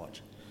never go and watch.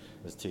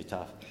 It was too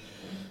tough.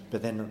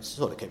 But then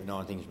sort of kept an eye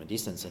on things from a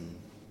distance, and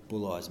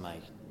Bulli's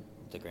make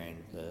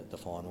the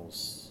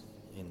finals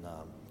in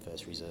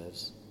first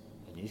reserves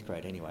and youth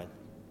grade anyway.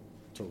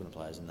 Talking to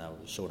players, and they were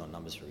short on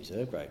numbers for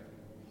reserve grade.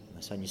 And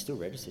they said, "You're still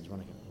registered. You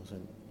want to?" I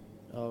said,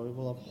 oh,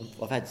 well,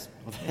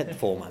 I've had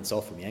 4 months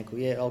off from my ankle.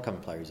 Yeah, I'll come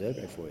and play reserve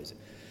grade for you.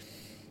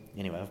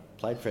 Anyway, I've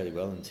played fairly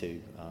well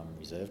into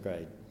reserve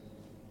grade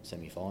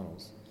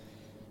semi-finals.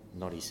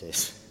 Noddy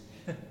says,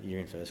 you're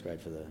in first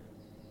grade for the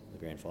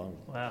grand final.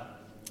 Wow.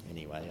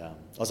 Anyway, I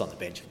was on the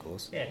bench, of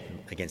course, yeah,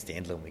 against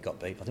Dandler, and we got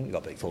beat. I think we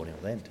got beat 4-0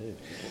 then too.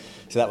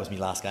 So that was my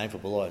last game for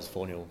Bulli. It was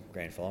 4-0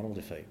 grand final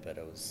defeat, but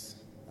it was,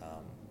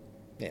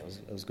 it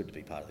was good to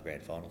be part of the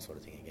grand final sort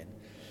of thing again.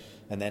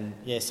 And then,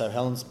 so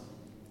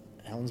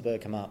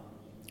Helensburgh come up.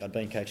 I'd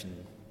been coaching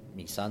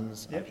my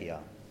sons up here,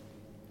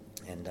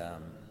 and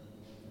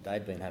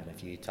they'd been having a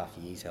few tough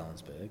years,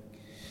 Helensburgh.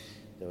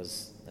 They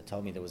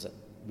told me there was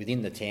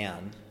within the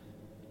town,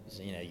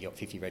 you got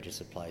 50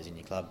 registered players in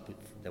your club, but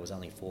there was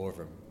only 4 of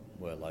them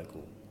were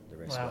local. The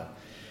rest were.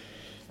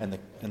 And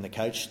the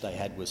coach they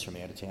had was from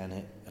out of town,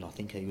 and I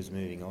think he was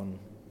moving on.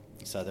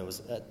 So they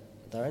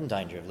were in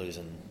danger of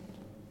losing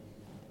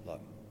like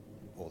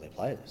all their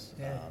players.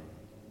 Yeah.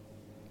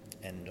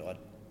 And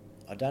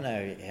I don't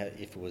know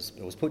if it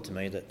was put to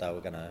me that they were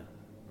going to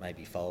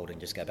maybe fold and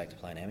just go back to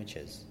playing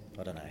amateurs.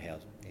 I don't know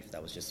if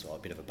that was just a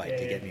bit of a bait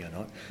to get me or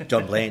not.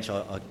 John Blanche,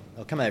 I'll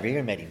come over here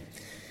and met him,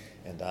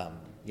 and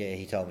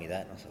he told me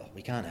that, and I thought,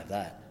 we can't have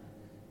that.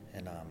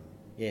 And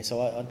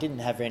so I didn't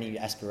have any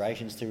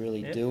aspirations to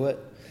really do it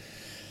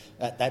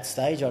at that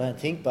stage, I don't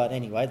think. But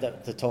anyway,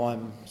 the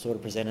time sort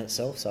of presented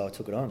itself, so I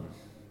took it on.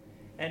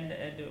 And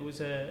it was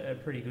a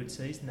pretty good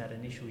season, that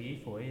initial year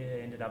for you.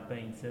 It ended up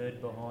being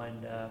third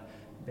behind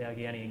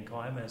Balgownie and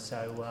Kiama.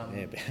 So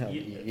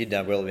you'd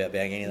done well about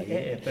Balgownie that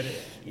year. Yeah, but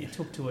you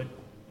took to it,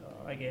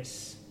 I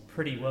guess,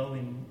 pretty well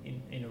in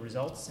a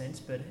results sense.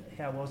 But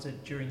how was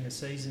it during the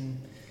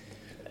season?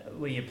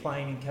 Were you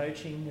playing and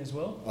coaching as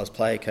well? I was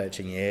player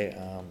coaching,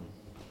 yeah.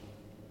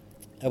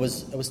 It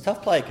was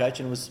tough player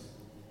coaching.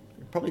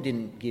 It probably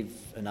didn't give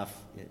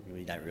enough.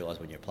 You don't realise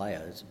when you're a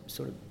player.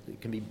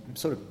 It can be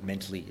sort of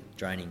mentally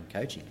draining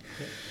coaching.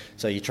 Yeah.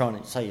 So you're trying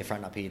to say you're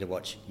front up here to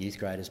watch youth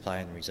graders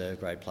play and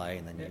reserve grade play,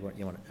 and then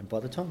you want. And by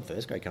the time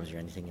first grade comes, you're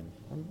anything,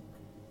 and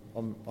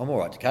I'm all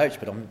right to coach,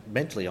 but I'm a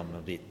bit I'm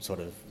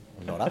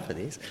not up for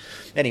this.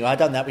 Anyway, I'd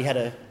done that. We had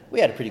a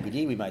pretty good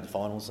year. We made the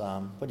finals.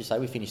 What did you say?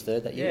 We finished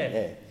third that year.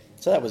 Yeah.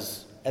 So that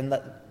was, and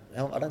that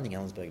I don't think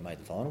Helensburgh made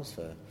the finals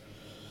for.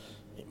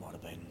 It might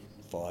have been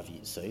 5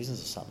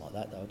 seasons or something like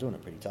that. They were doing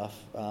it pretty tough.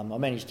 I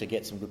managed to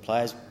get some good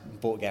players.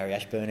 Bought Gary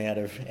Ashburn out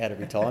of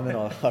retirement.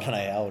 I don't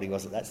know how old he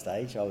was at that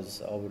stage. I would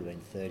have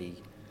been 30.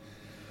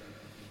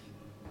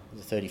 I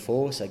was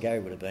 34, so Gary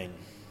would have been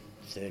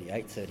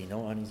 38,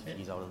 39.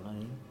 He's older than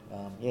me.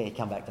 He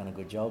come back, done a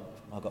good job.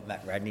 I got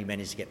Matt Radney.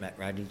 Managed to get Matt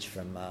Radnich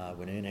from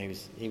Woonona.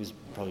 He was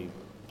probably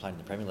playing in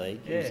the Premier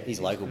League. He's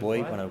a local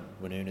boy, one of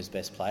Woonona's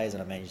best players,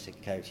 and I managed to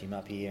coach him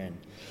up here. And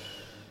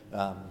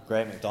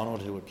Grant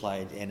McDonald, who had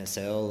played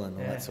NSL and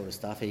all that sort of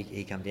stuff,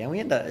 he come down. We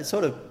ended up, it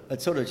sort of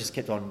just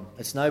kept on.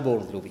 It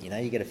snowballed a little bit,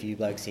 You get a few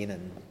blokes in,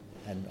 and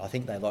I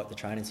think they liked the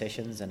training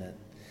sessions, and it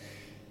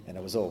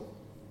was a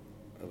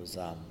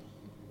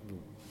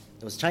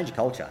change of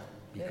culture,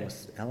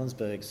 because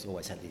Helensburgh's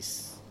always had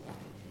this.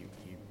 You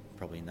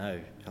probably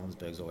know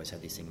Helensburgh's always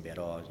had this thing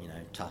about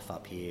tough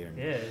up here. And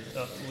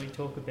we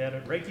talk about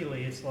it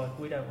regularly. It's like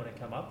we don't want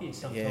to come up here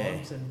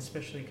sometimes, and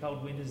especially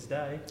cold winter's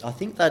day. I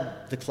think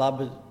that the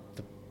club.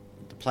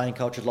 The playing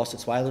culture had lost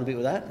its way a little bit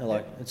with that. They're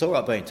like, it's all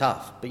right being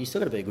tough, but you still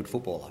got to be a good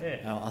footballer.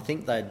 I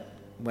think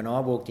when I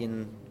walked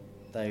in,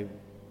 they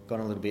got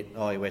a little bit,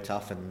 we're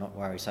tough and not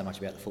worry so much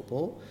about the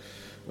football.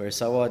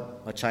 Whereas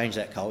I changed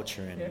that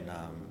culture, and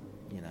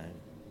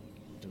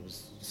there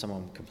was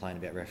someone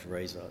complaining about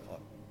referees.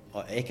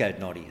 I echoed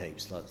Noddy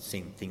heaps, like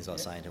seeing things I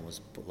was saying to him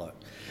was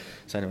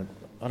saying to him,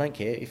 I don't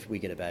care if we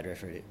get a bad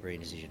referee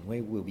decision.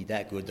 We will be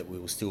that good that we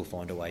will still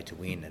find a way to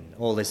win, and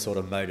all this sort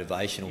of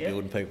motivational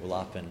building people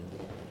up. And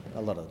a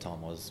lot of the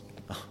time I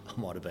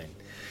might have been,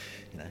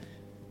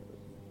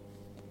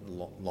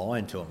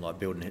 lying to them, like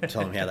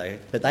telling them how they.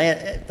 But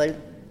they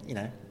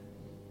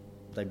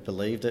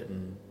believed it,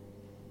 and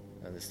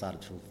they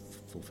started to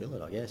fulfil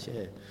it, I guess.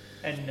 Yeah.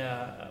 And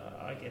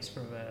I guess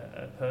from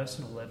a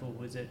personal level,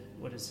 was it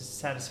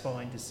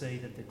satisfying to see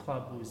that the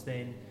club was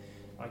then,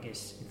 I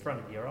guess, in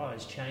front of your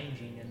eyes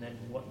changing, and then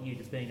what you'd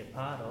have been a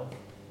part of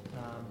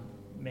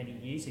many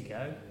years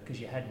ago, because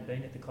you hadn't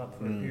been at the club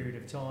for a period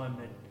of time,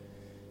 that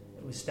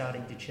it was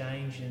starting to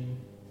change, and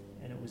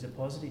it was a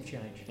positive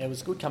change. Yeah, it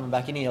was good coming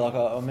back in here. Like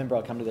I remember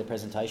I come to their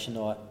presentation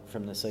night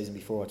from the season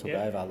before I took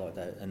over, like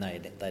that, and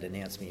they'd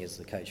announced me as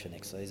the coach for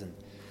next season,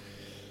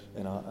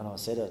 and I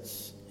said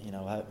it's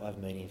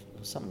I've been here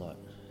for something like,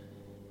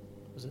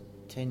 was it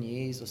 10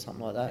 years or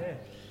something like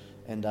that,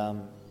 and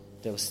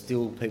there were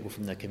still people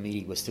from the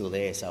committee were still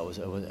there, so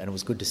it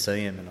was good to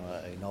see them, and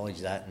I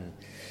acknowledge that, and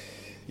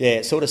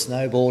it sort of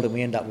snowballed, and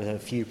we ended up with a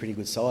few pretty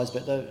good sides.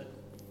 But the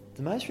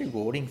most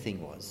rewarding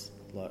thing was,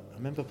 like, I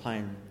remember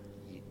playing.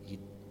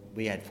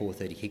 We had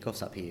 4:30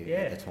 kickoffs up here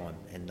at the time,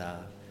 and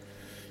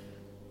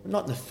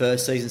not in the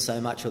first season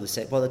so much, or the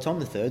set. By the time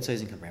the third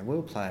season came around, we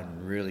were playing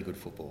really good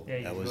football.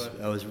 It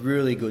was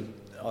really good.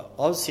 I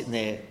was sitting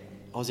there,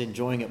 I was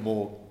enjoying it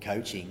more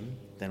coaching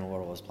than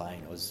what I was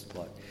playing. It was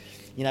like,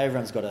 you know,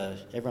 everyone's got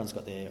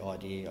their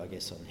idea, I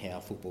guess, on how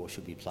football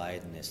should be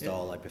played and their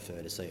style they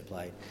prefer to see it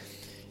played.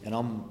 And I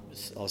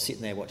was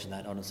sitting there watching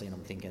that, honestly, and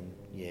I'm thinking,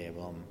 yeah,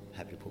 well, I'm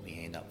happy to put my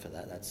hand up for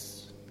that.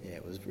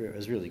 It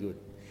was really good.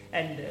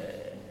 And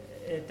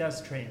it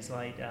does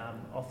translate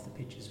off the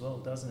pitch as well,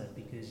 doesn't it?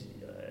 Because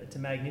it's a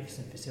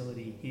magnificent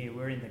facility here.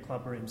 We're in the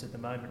club rooms at the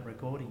moment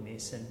recording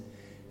this,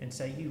 and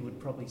so you would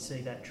probably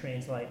see that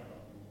translate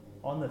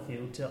on the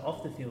field to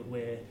off the field,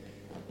 where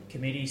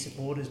committee,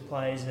 supporters,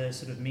 players are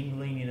sort of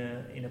mingling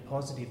in a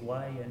positive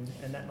way,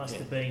 and that must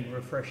have been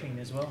refreshing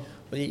as well.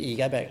 Well, you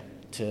go back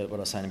to what I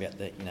was saying about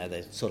that, you know,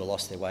 they sort of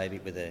lost their way a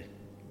bit with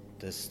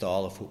the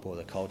style of football,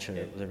 the culture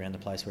that was around the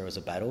place where it was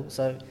a battle.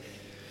 So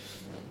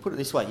put it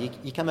this way,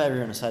 you come over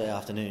here on a Saturday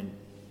afternoon,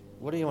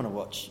 what do you want to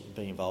watch,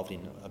 be involved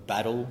in? A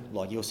battle?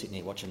 Like you're sitting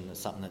there watching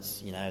something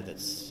that's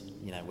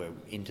we're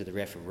into the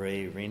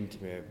referee,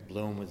 we're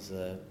blown with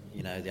the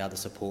other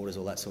supporters,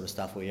 all that sort of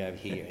stuff, where you're over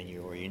here and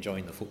you're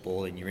enjoying the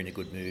football and you're in a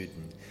good mood.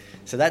 And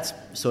so that's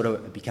sort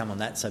of become on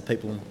that. So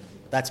people,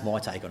 that's my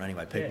take on it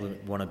anyway. People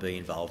want to be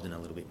involved in a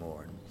little bit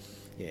more.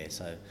 And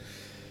so...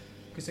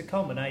 Because it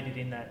culminated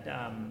in that,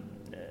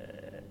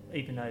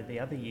 even though the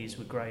other years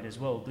were great as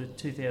well, the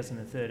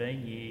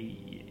 2013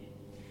 year,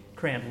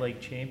 crowned league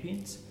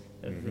champions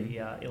of the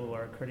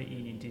Illawarra Credit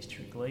Union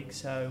District League.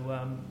 So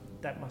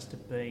that must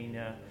have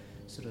been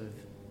sort of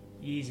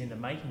years in the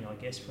making, I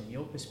guess, from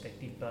your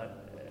perspective,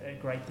 but a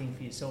great thing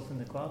for yourself and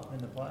the club and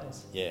the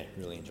players. Yeah,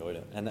 really enjoyed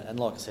it. And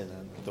like I said,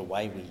 the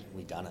way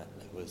we done it,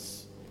 it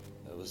was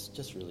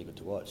just really good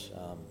to watch.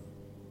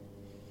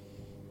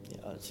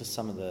 It's just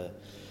some of the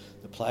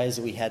players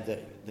that we had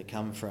that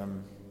come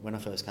from when I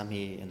first come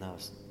here, and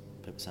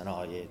people saying,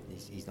 "Oh yeah,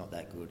 he's not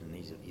that good, and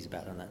he's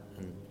about on that."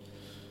 And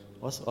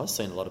I've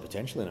seen a lot of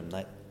potential in him.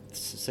 To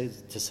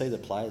see the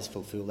players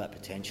fulfil that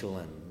potential,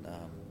 and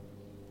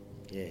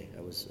it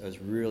was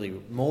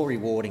really more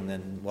rewarding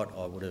than what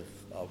I would have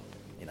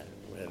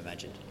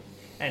imagined.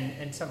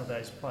 And some of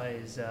those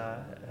players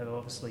have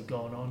obviously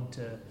gone on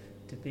to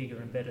bigger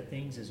and better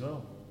things as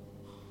well.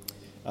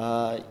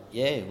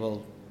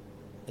 Well,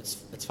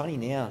 it's funny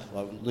now.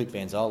 Like Luke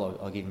Van Zyl,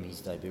 I give him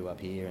his debut up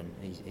here,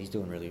 and he's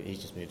doing really. He's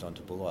just moved on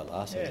to Bulli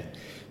last season.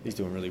 He's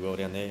doing really well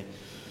down there.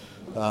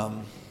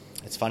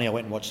 It's funny. I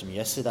went and watched him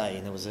yesterday,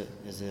 and there's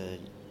a.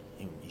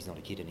 He's not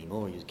a kid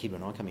anymore. He was a kid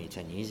when I came here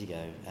 10 years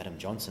ago. Adam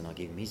Johnson. I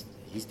gave him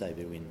his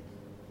debut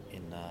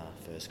in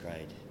first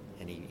grade,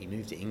 and he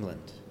moved to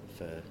England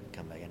for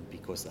come back, and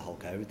because of the whole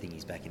COVID thing,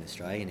 he's back in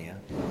Australia now,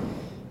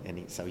 and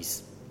I think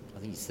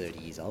he's 30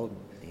 years old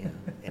now,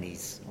 and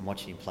I'm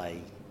watching him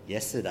play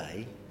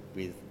yesterday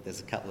there's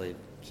a couple of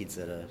kids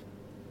that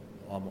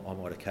I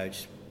might have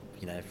coached,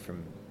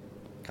 from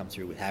come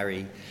through with Harry.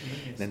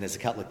 Yes. Then there's a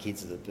couple of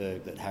kids at the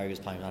Berg that Harry was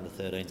playing with under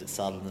 13s at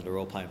Sutherland that are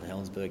all playing for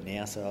Helensburgh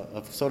now. So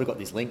I've sort of got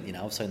this link,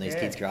 I've seen these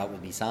kids grow up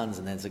with my sons,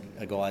 and there's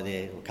a guy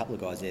there, or a couple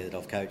of guys there that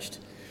I've coached.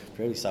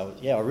 Really, so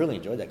I really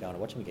enjoyed that, going to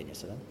watch him again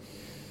yesterday.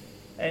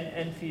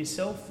 And for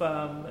yourself,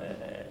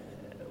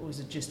 was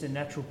it just a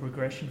natural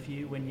progression for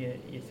you when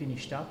you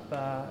finished up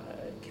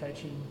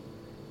coaching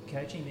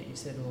that you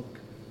said, look,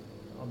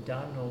 I'm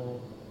done, or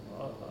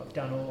I've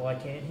done all I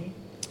can here?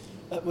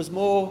 It was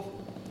more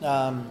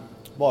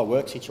my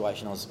work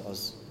situation. I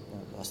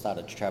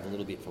started to travel a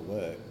little bit for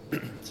work,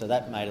 so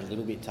that made it a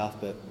little bit tough.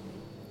 But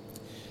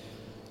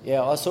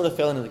I sort of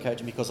fell into the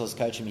coaching because I was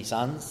coaching my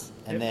sons,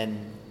 and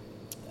then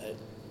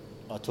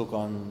I took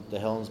on the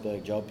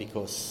Helensburgh job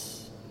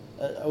because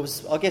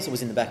I guess it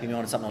was in the back of my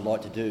mind, something I'd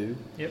like to do.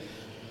 Yep.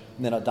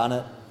 And then I'd done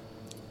it,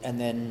 and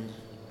then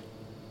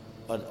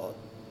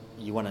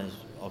you want to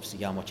obviously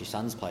go and watch your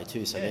sons play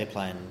too. So they're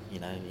playing,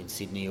 in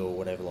Sydney or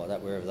whatever like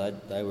that, wherever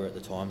they were at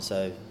the time.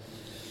 So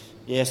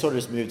sort of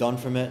just moved on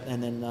from it,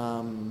 and then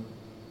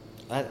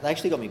they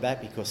actually got me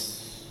back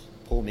because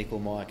Paul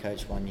Mickelmeyer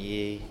coached 1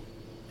 year,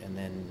 and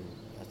then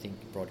I think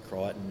Rod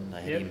Crichton,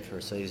 they had him for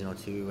a season or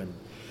two, and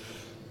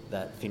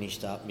that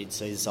finished up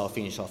mid-season. So I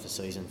finished off the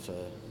season for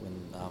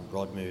when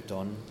Rod moved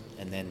on,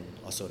 and then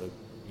I sort of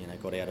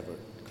got out of it.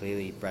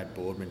 Clearly, Brad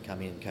Boardman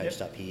come in and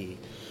coached up here.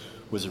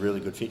 Was a really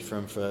good fit for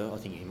him for, I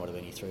think he might have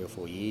been here 3 or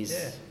 4 years.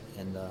 Yeah.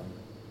 And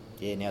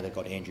now they've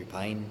got Andrew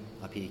Payne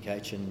up here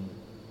coaching,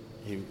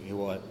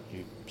 who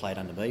played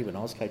under me when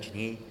I was coaching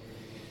here.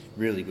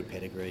 Really good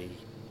pedigree.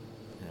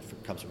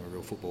 Comes from a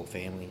real football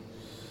family.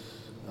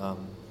 So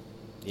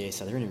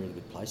they're in a really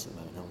good place at the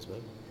moment,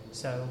 Helensburgh.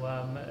 So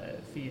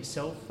for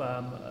yourself,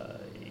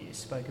 you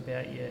spoke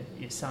about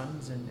your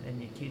sons and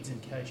your kids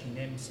and coaching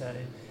them. So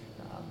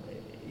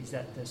is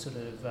that the sort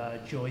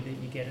of joy that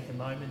you get at the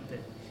moment, that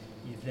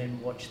you've then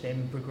watched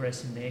them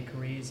progress in their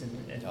careers,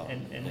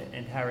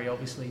 and Harry,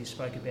 obviously you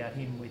spoke about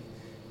him with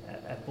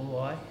at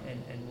Bulli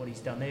and what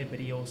he's done there, but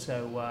he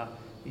also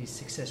is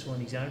successful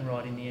in his own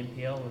right in the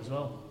NPL as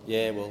well.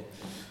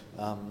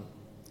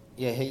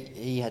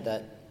 He had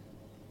that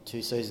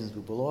 2 seasons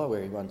with Bulli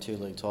where he won 2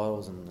 league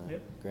titles and the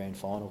grand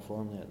final for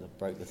them that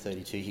broke the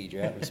 32-year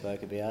drought we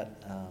spoke about.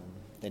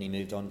 Then he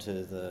moved on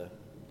to the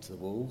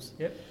Wolves.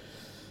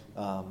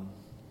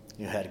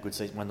 had a good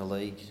season, won the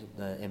league,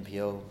 the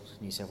NPL,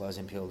 New South Wales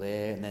NPL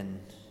there, and then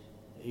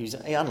he was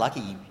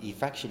unlucky. He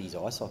fractured his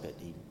eye socket.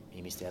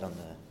 He missed out on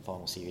the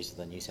final series of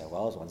the New South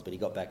Wales ones, but he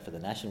got back for the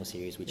national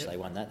series, which they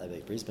won that. They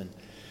beat Brisbane.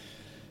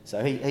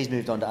 So he's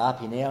moved on to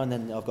RP now, and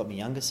then I've got my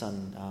younger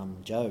son,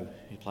 Joe,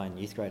 who's playing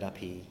youth grade up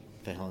here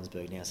for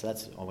Helensburgh now. So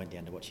I went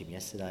down to watch him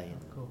yesterday.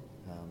 And, cool.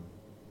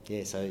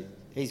 So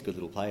he's a good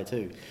little player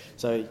too.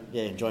 So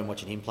yeah, enjoying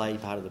watching him play,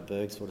 part of the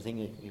Berg sort of thing.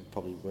 He'll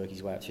probably work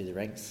his way up through the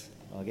ranks,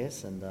 I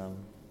guess, and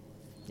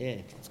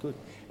it's good.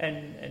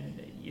 And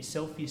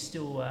yourself, you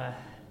still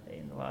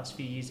in the last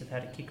few years have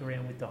had a kick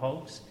around with the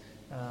Hogs.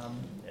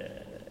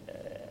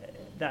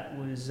 That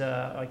was,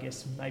 I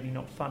guess, maybe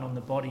not fun on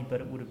the body,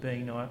 but it would have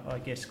been, I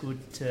guess, good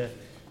to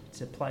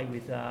play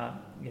with, the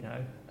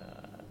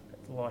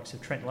likes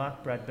of Trent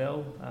Luck, Brad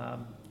Bell,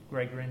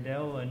 Greg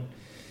Rendell, and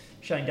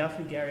Shane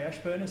Duffy, Gary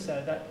Ashburner.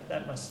 So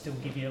that must still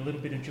give you a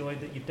little bit of joy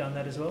that you've done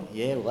that as well.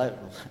 Yeah, I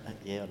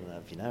don't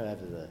know if you know,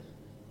 over the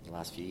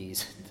last few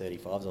years,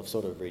 35s, I've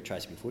sort of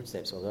retraced my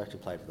footsteps. I've actually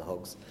played for the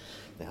Hogs,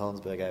 the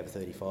Helensburgh over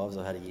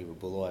 35s. I had a year with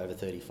Bulli over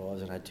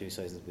 35s, and I had 2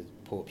 seasons with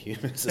Port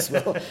Pumas as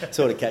well.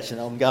 Sort of catching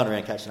up. I'm going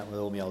around catching up with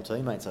all my old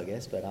teammates, I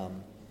guess. But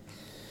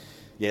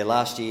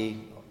last year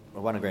I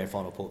won a grand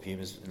final at Port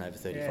Pumas in over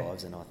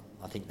 35s, and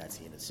I think that's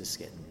it. It's just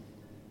getting,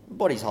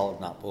 body's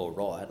holding up all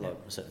right. Like,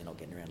 I'm certainly not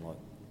getting around like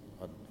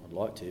I'd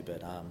like to,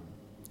 but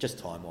just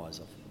time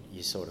wise,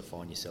 you sort of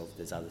find yourself,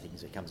 there's other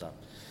things that comes up,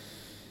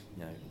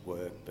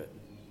 work, but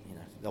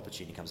the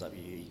opportunity comes up,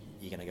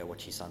 you're going to go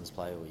watch your sons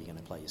play, or you're going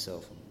to play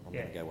yourself. I'm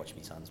going to go watch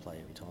my sons play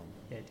every time.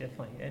 Yeah,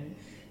 definitely.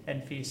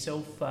 And for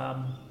yourself,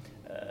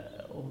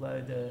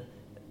 although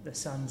the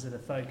sons are the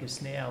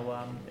focus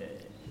now,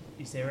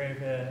 is there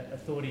ever a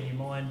thought in your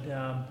mind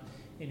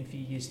in a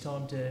few years'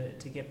 time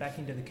to get back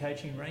into the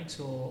coaching ranks,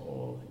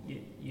 or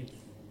you've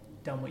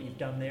done what you've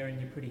done there and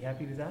you're pretty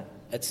happy with that?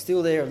 It's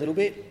still there a little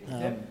bit.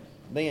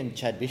 Me and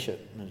Chad Bishop,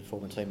 a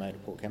former teammate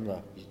at Port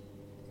Kembla,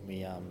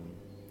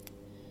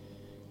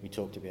 we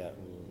talked about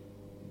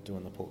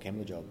doing the Port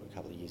Kembla job a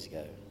couple of years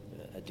ago.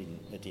 It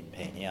didn't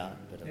pan out,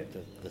 but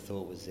the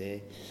thought was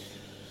there.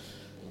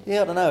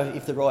 Yeah, I don't know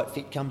if the right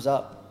fit comes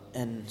up,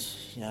 and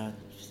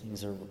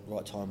things are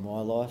right time in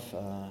my life.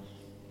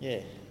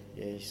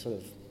 Sort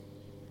of.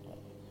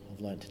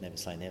 I've learned to never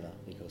say never,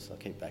 because I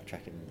keep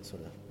backtracking. And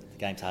sort of, the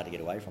game's hard to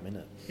get away from,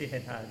 isn't it? Yeah,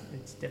 no,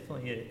 it's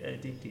definitely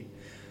addictive.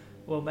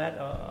 Well, Matt,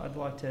 I'd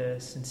like to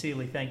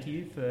sincerely thank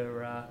you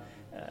for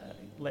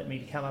letting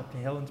me come up to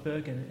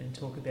Helensburgh and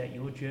talk about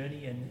your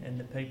journey and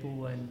the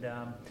people and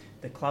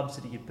the clubs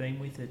that you've been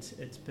with.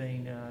 It's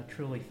been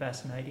truly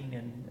fascinating,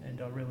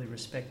 and I really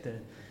respect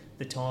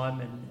the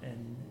time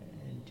and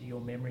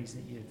your memories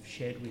that you've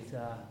shared with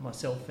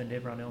myself and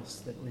everyone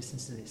else that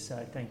listens to this.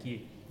 So thank you.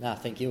 No,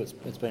 thank you.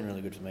 It's been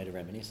really good for me to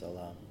reminisce.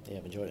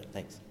 I've enjoyed it.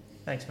 Thanks.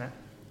 Thanks, Matt.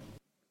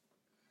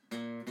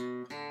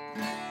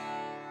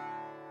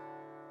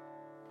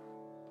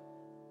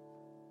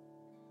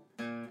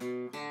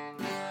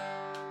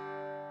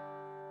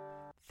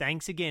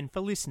 Thanks again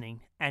for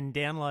listening and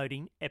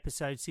downloading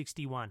episode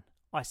 61.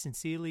 I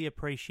sincerely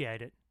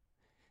appreciate it.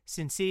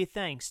 Sincere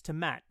thanks to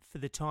Matt for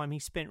the time he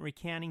spent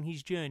recounting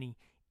his journey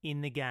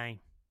in the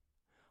game.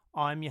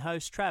 I'm your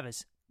host,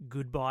 Travis.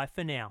 Goodbye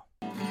for now.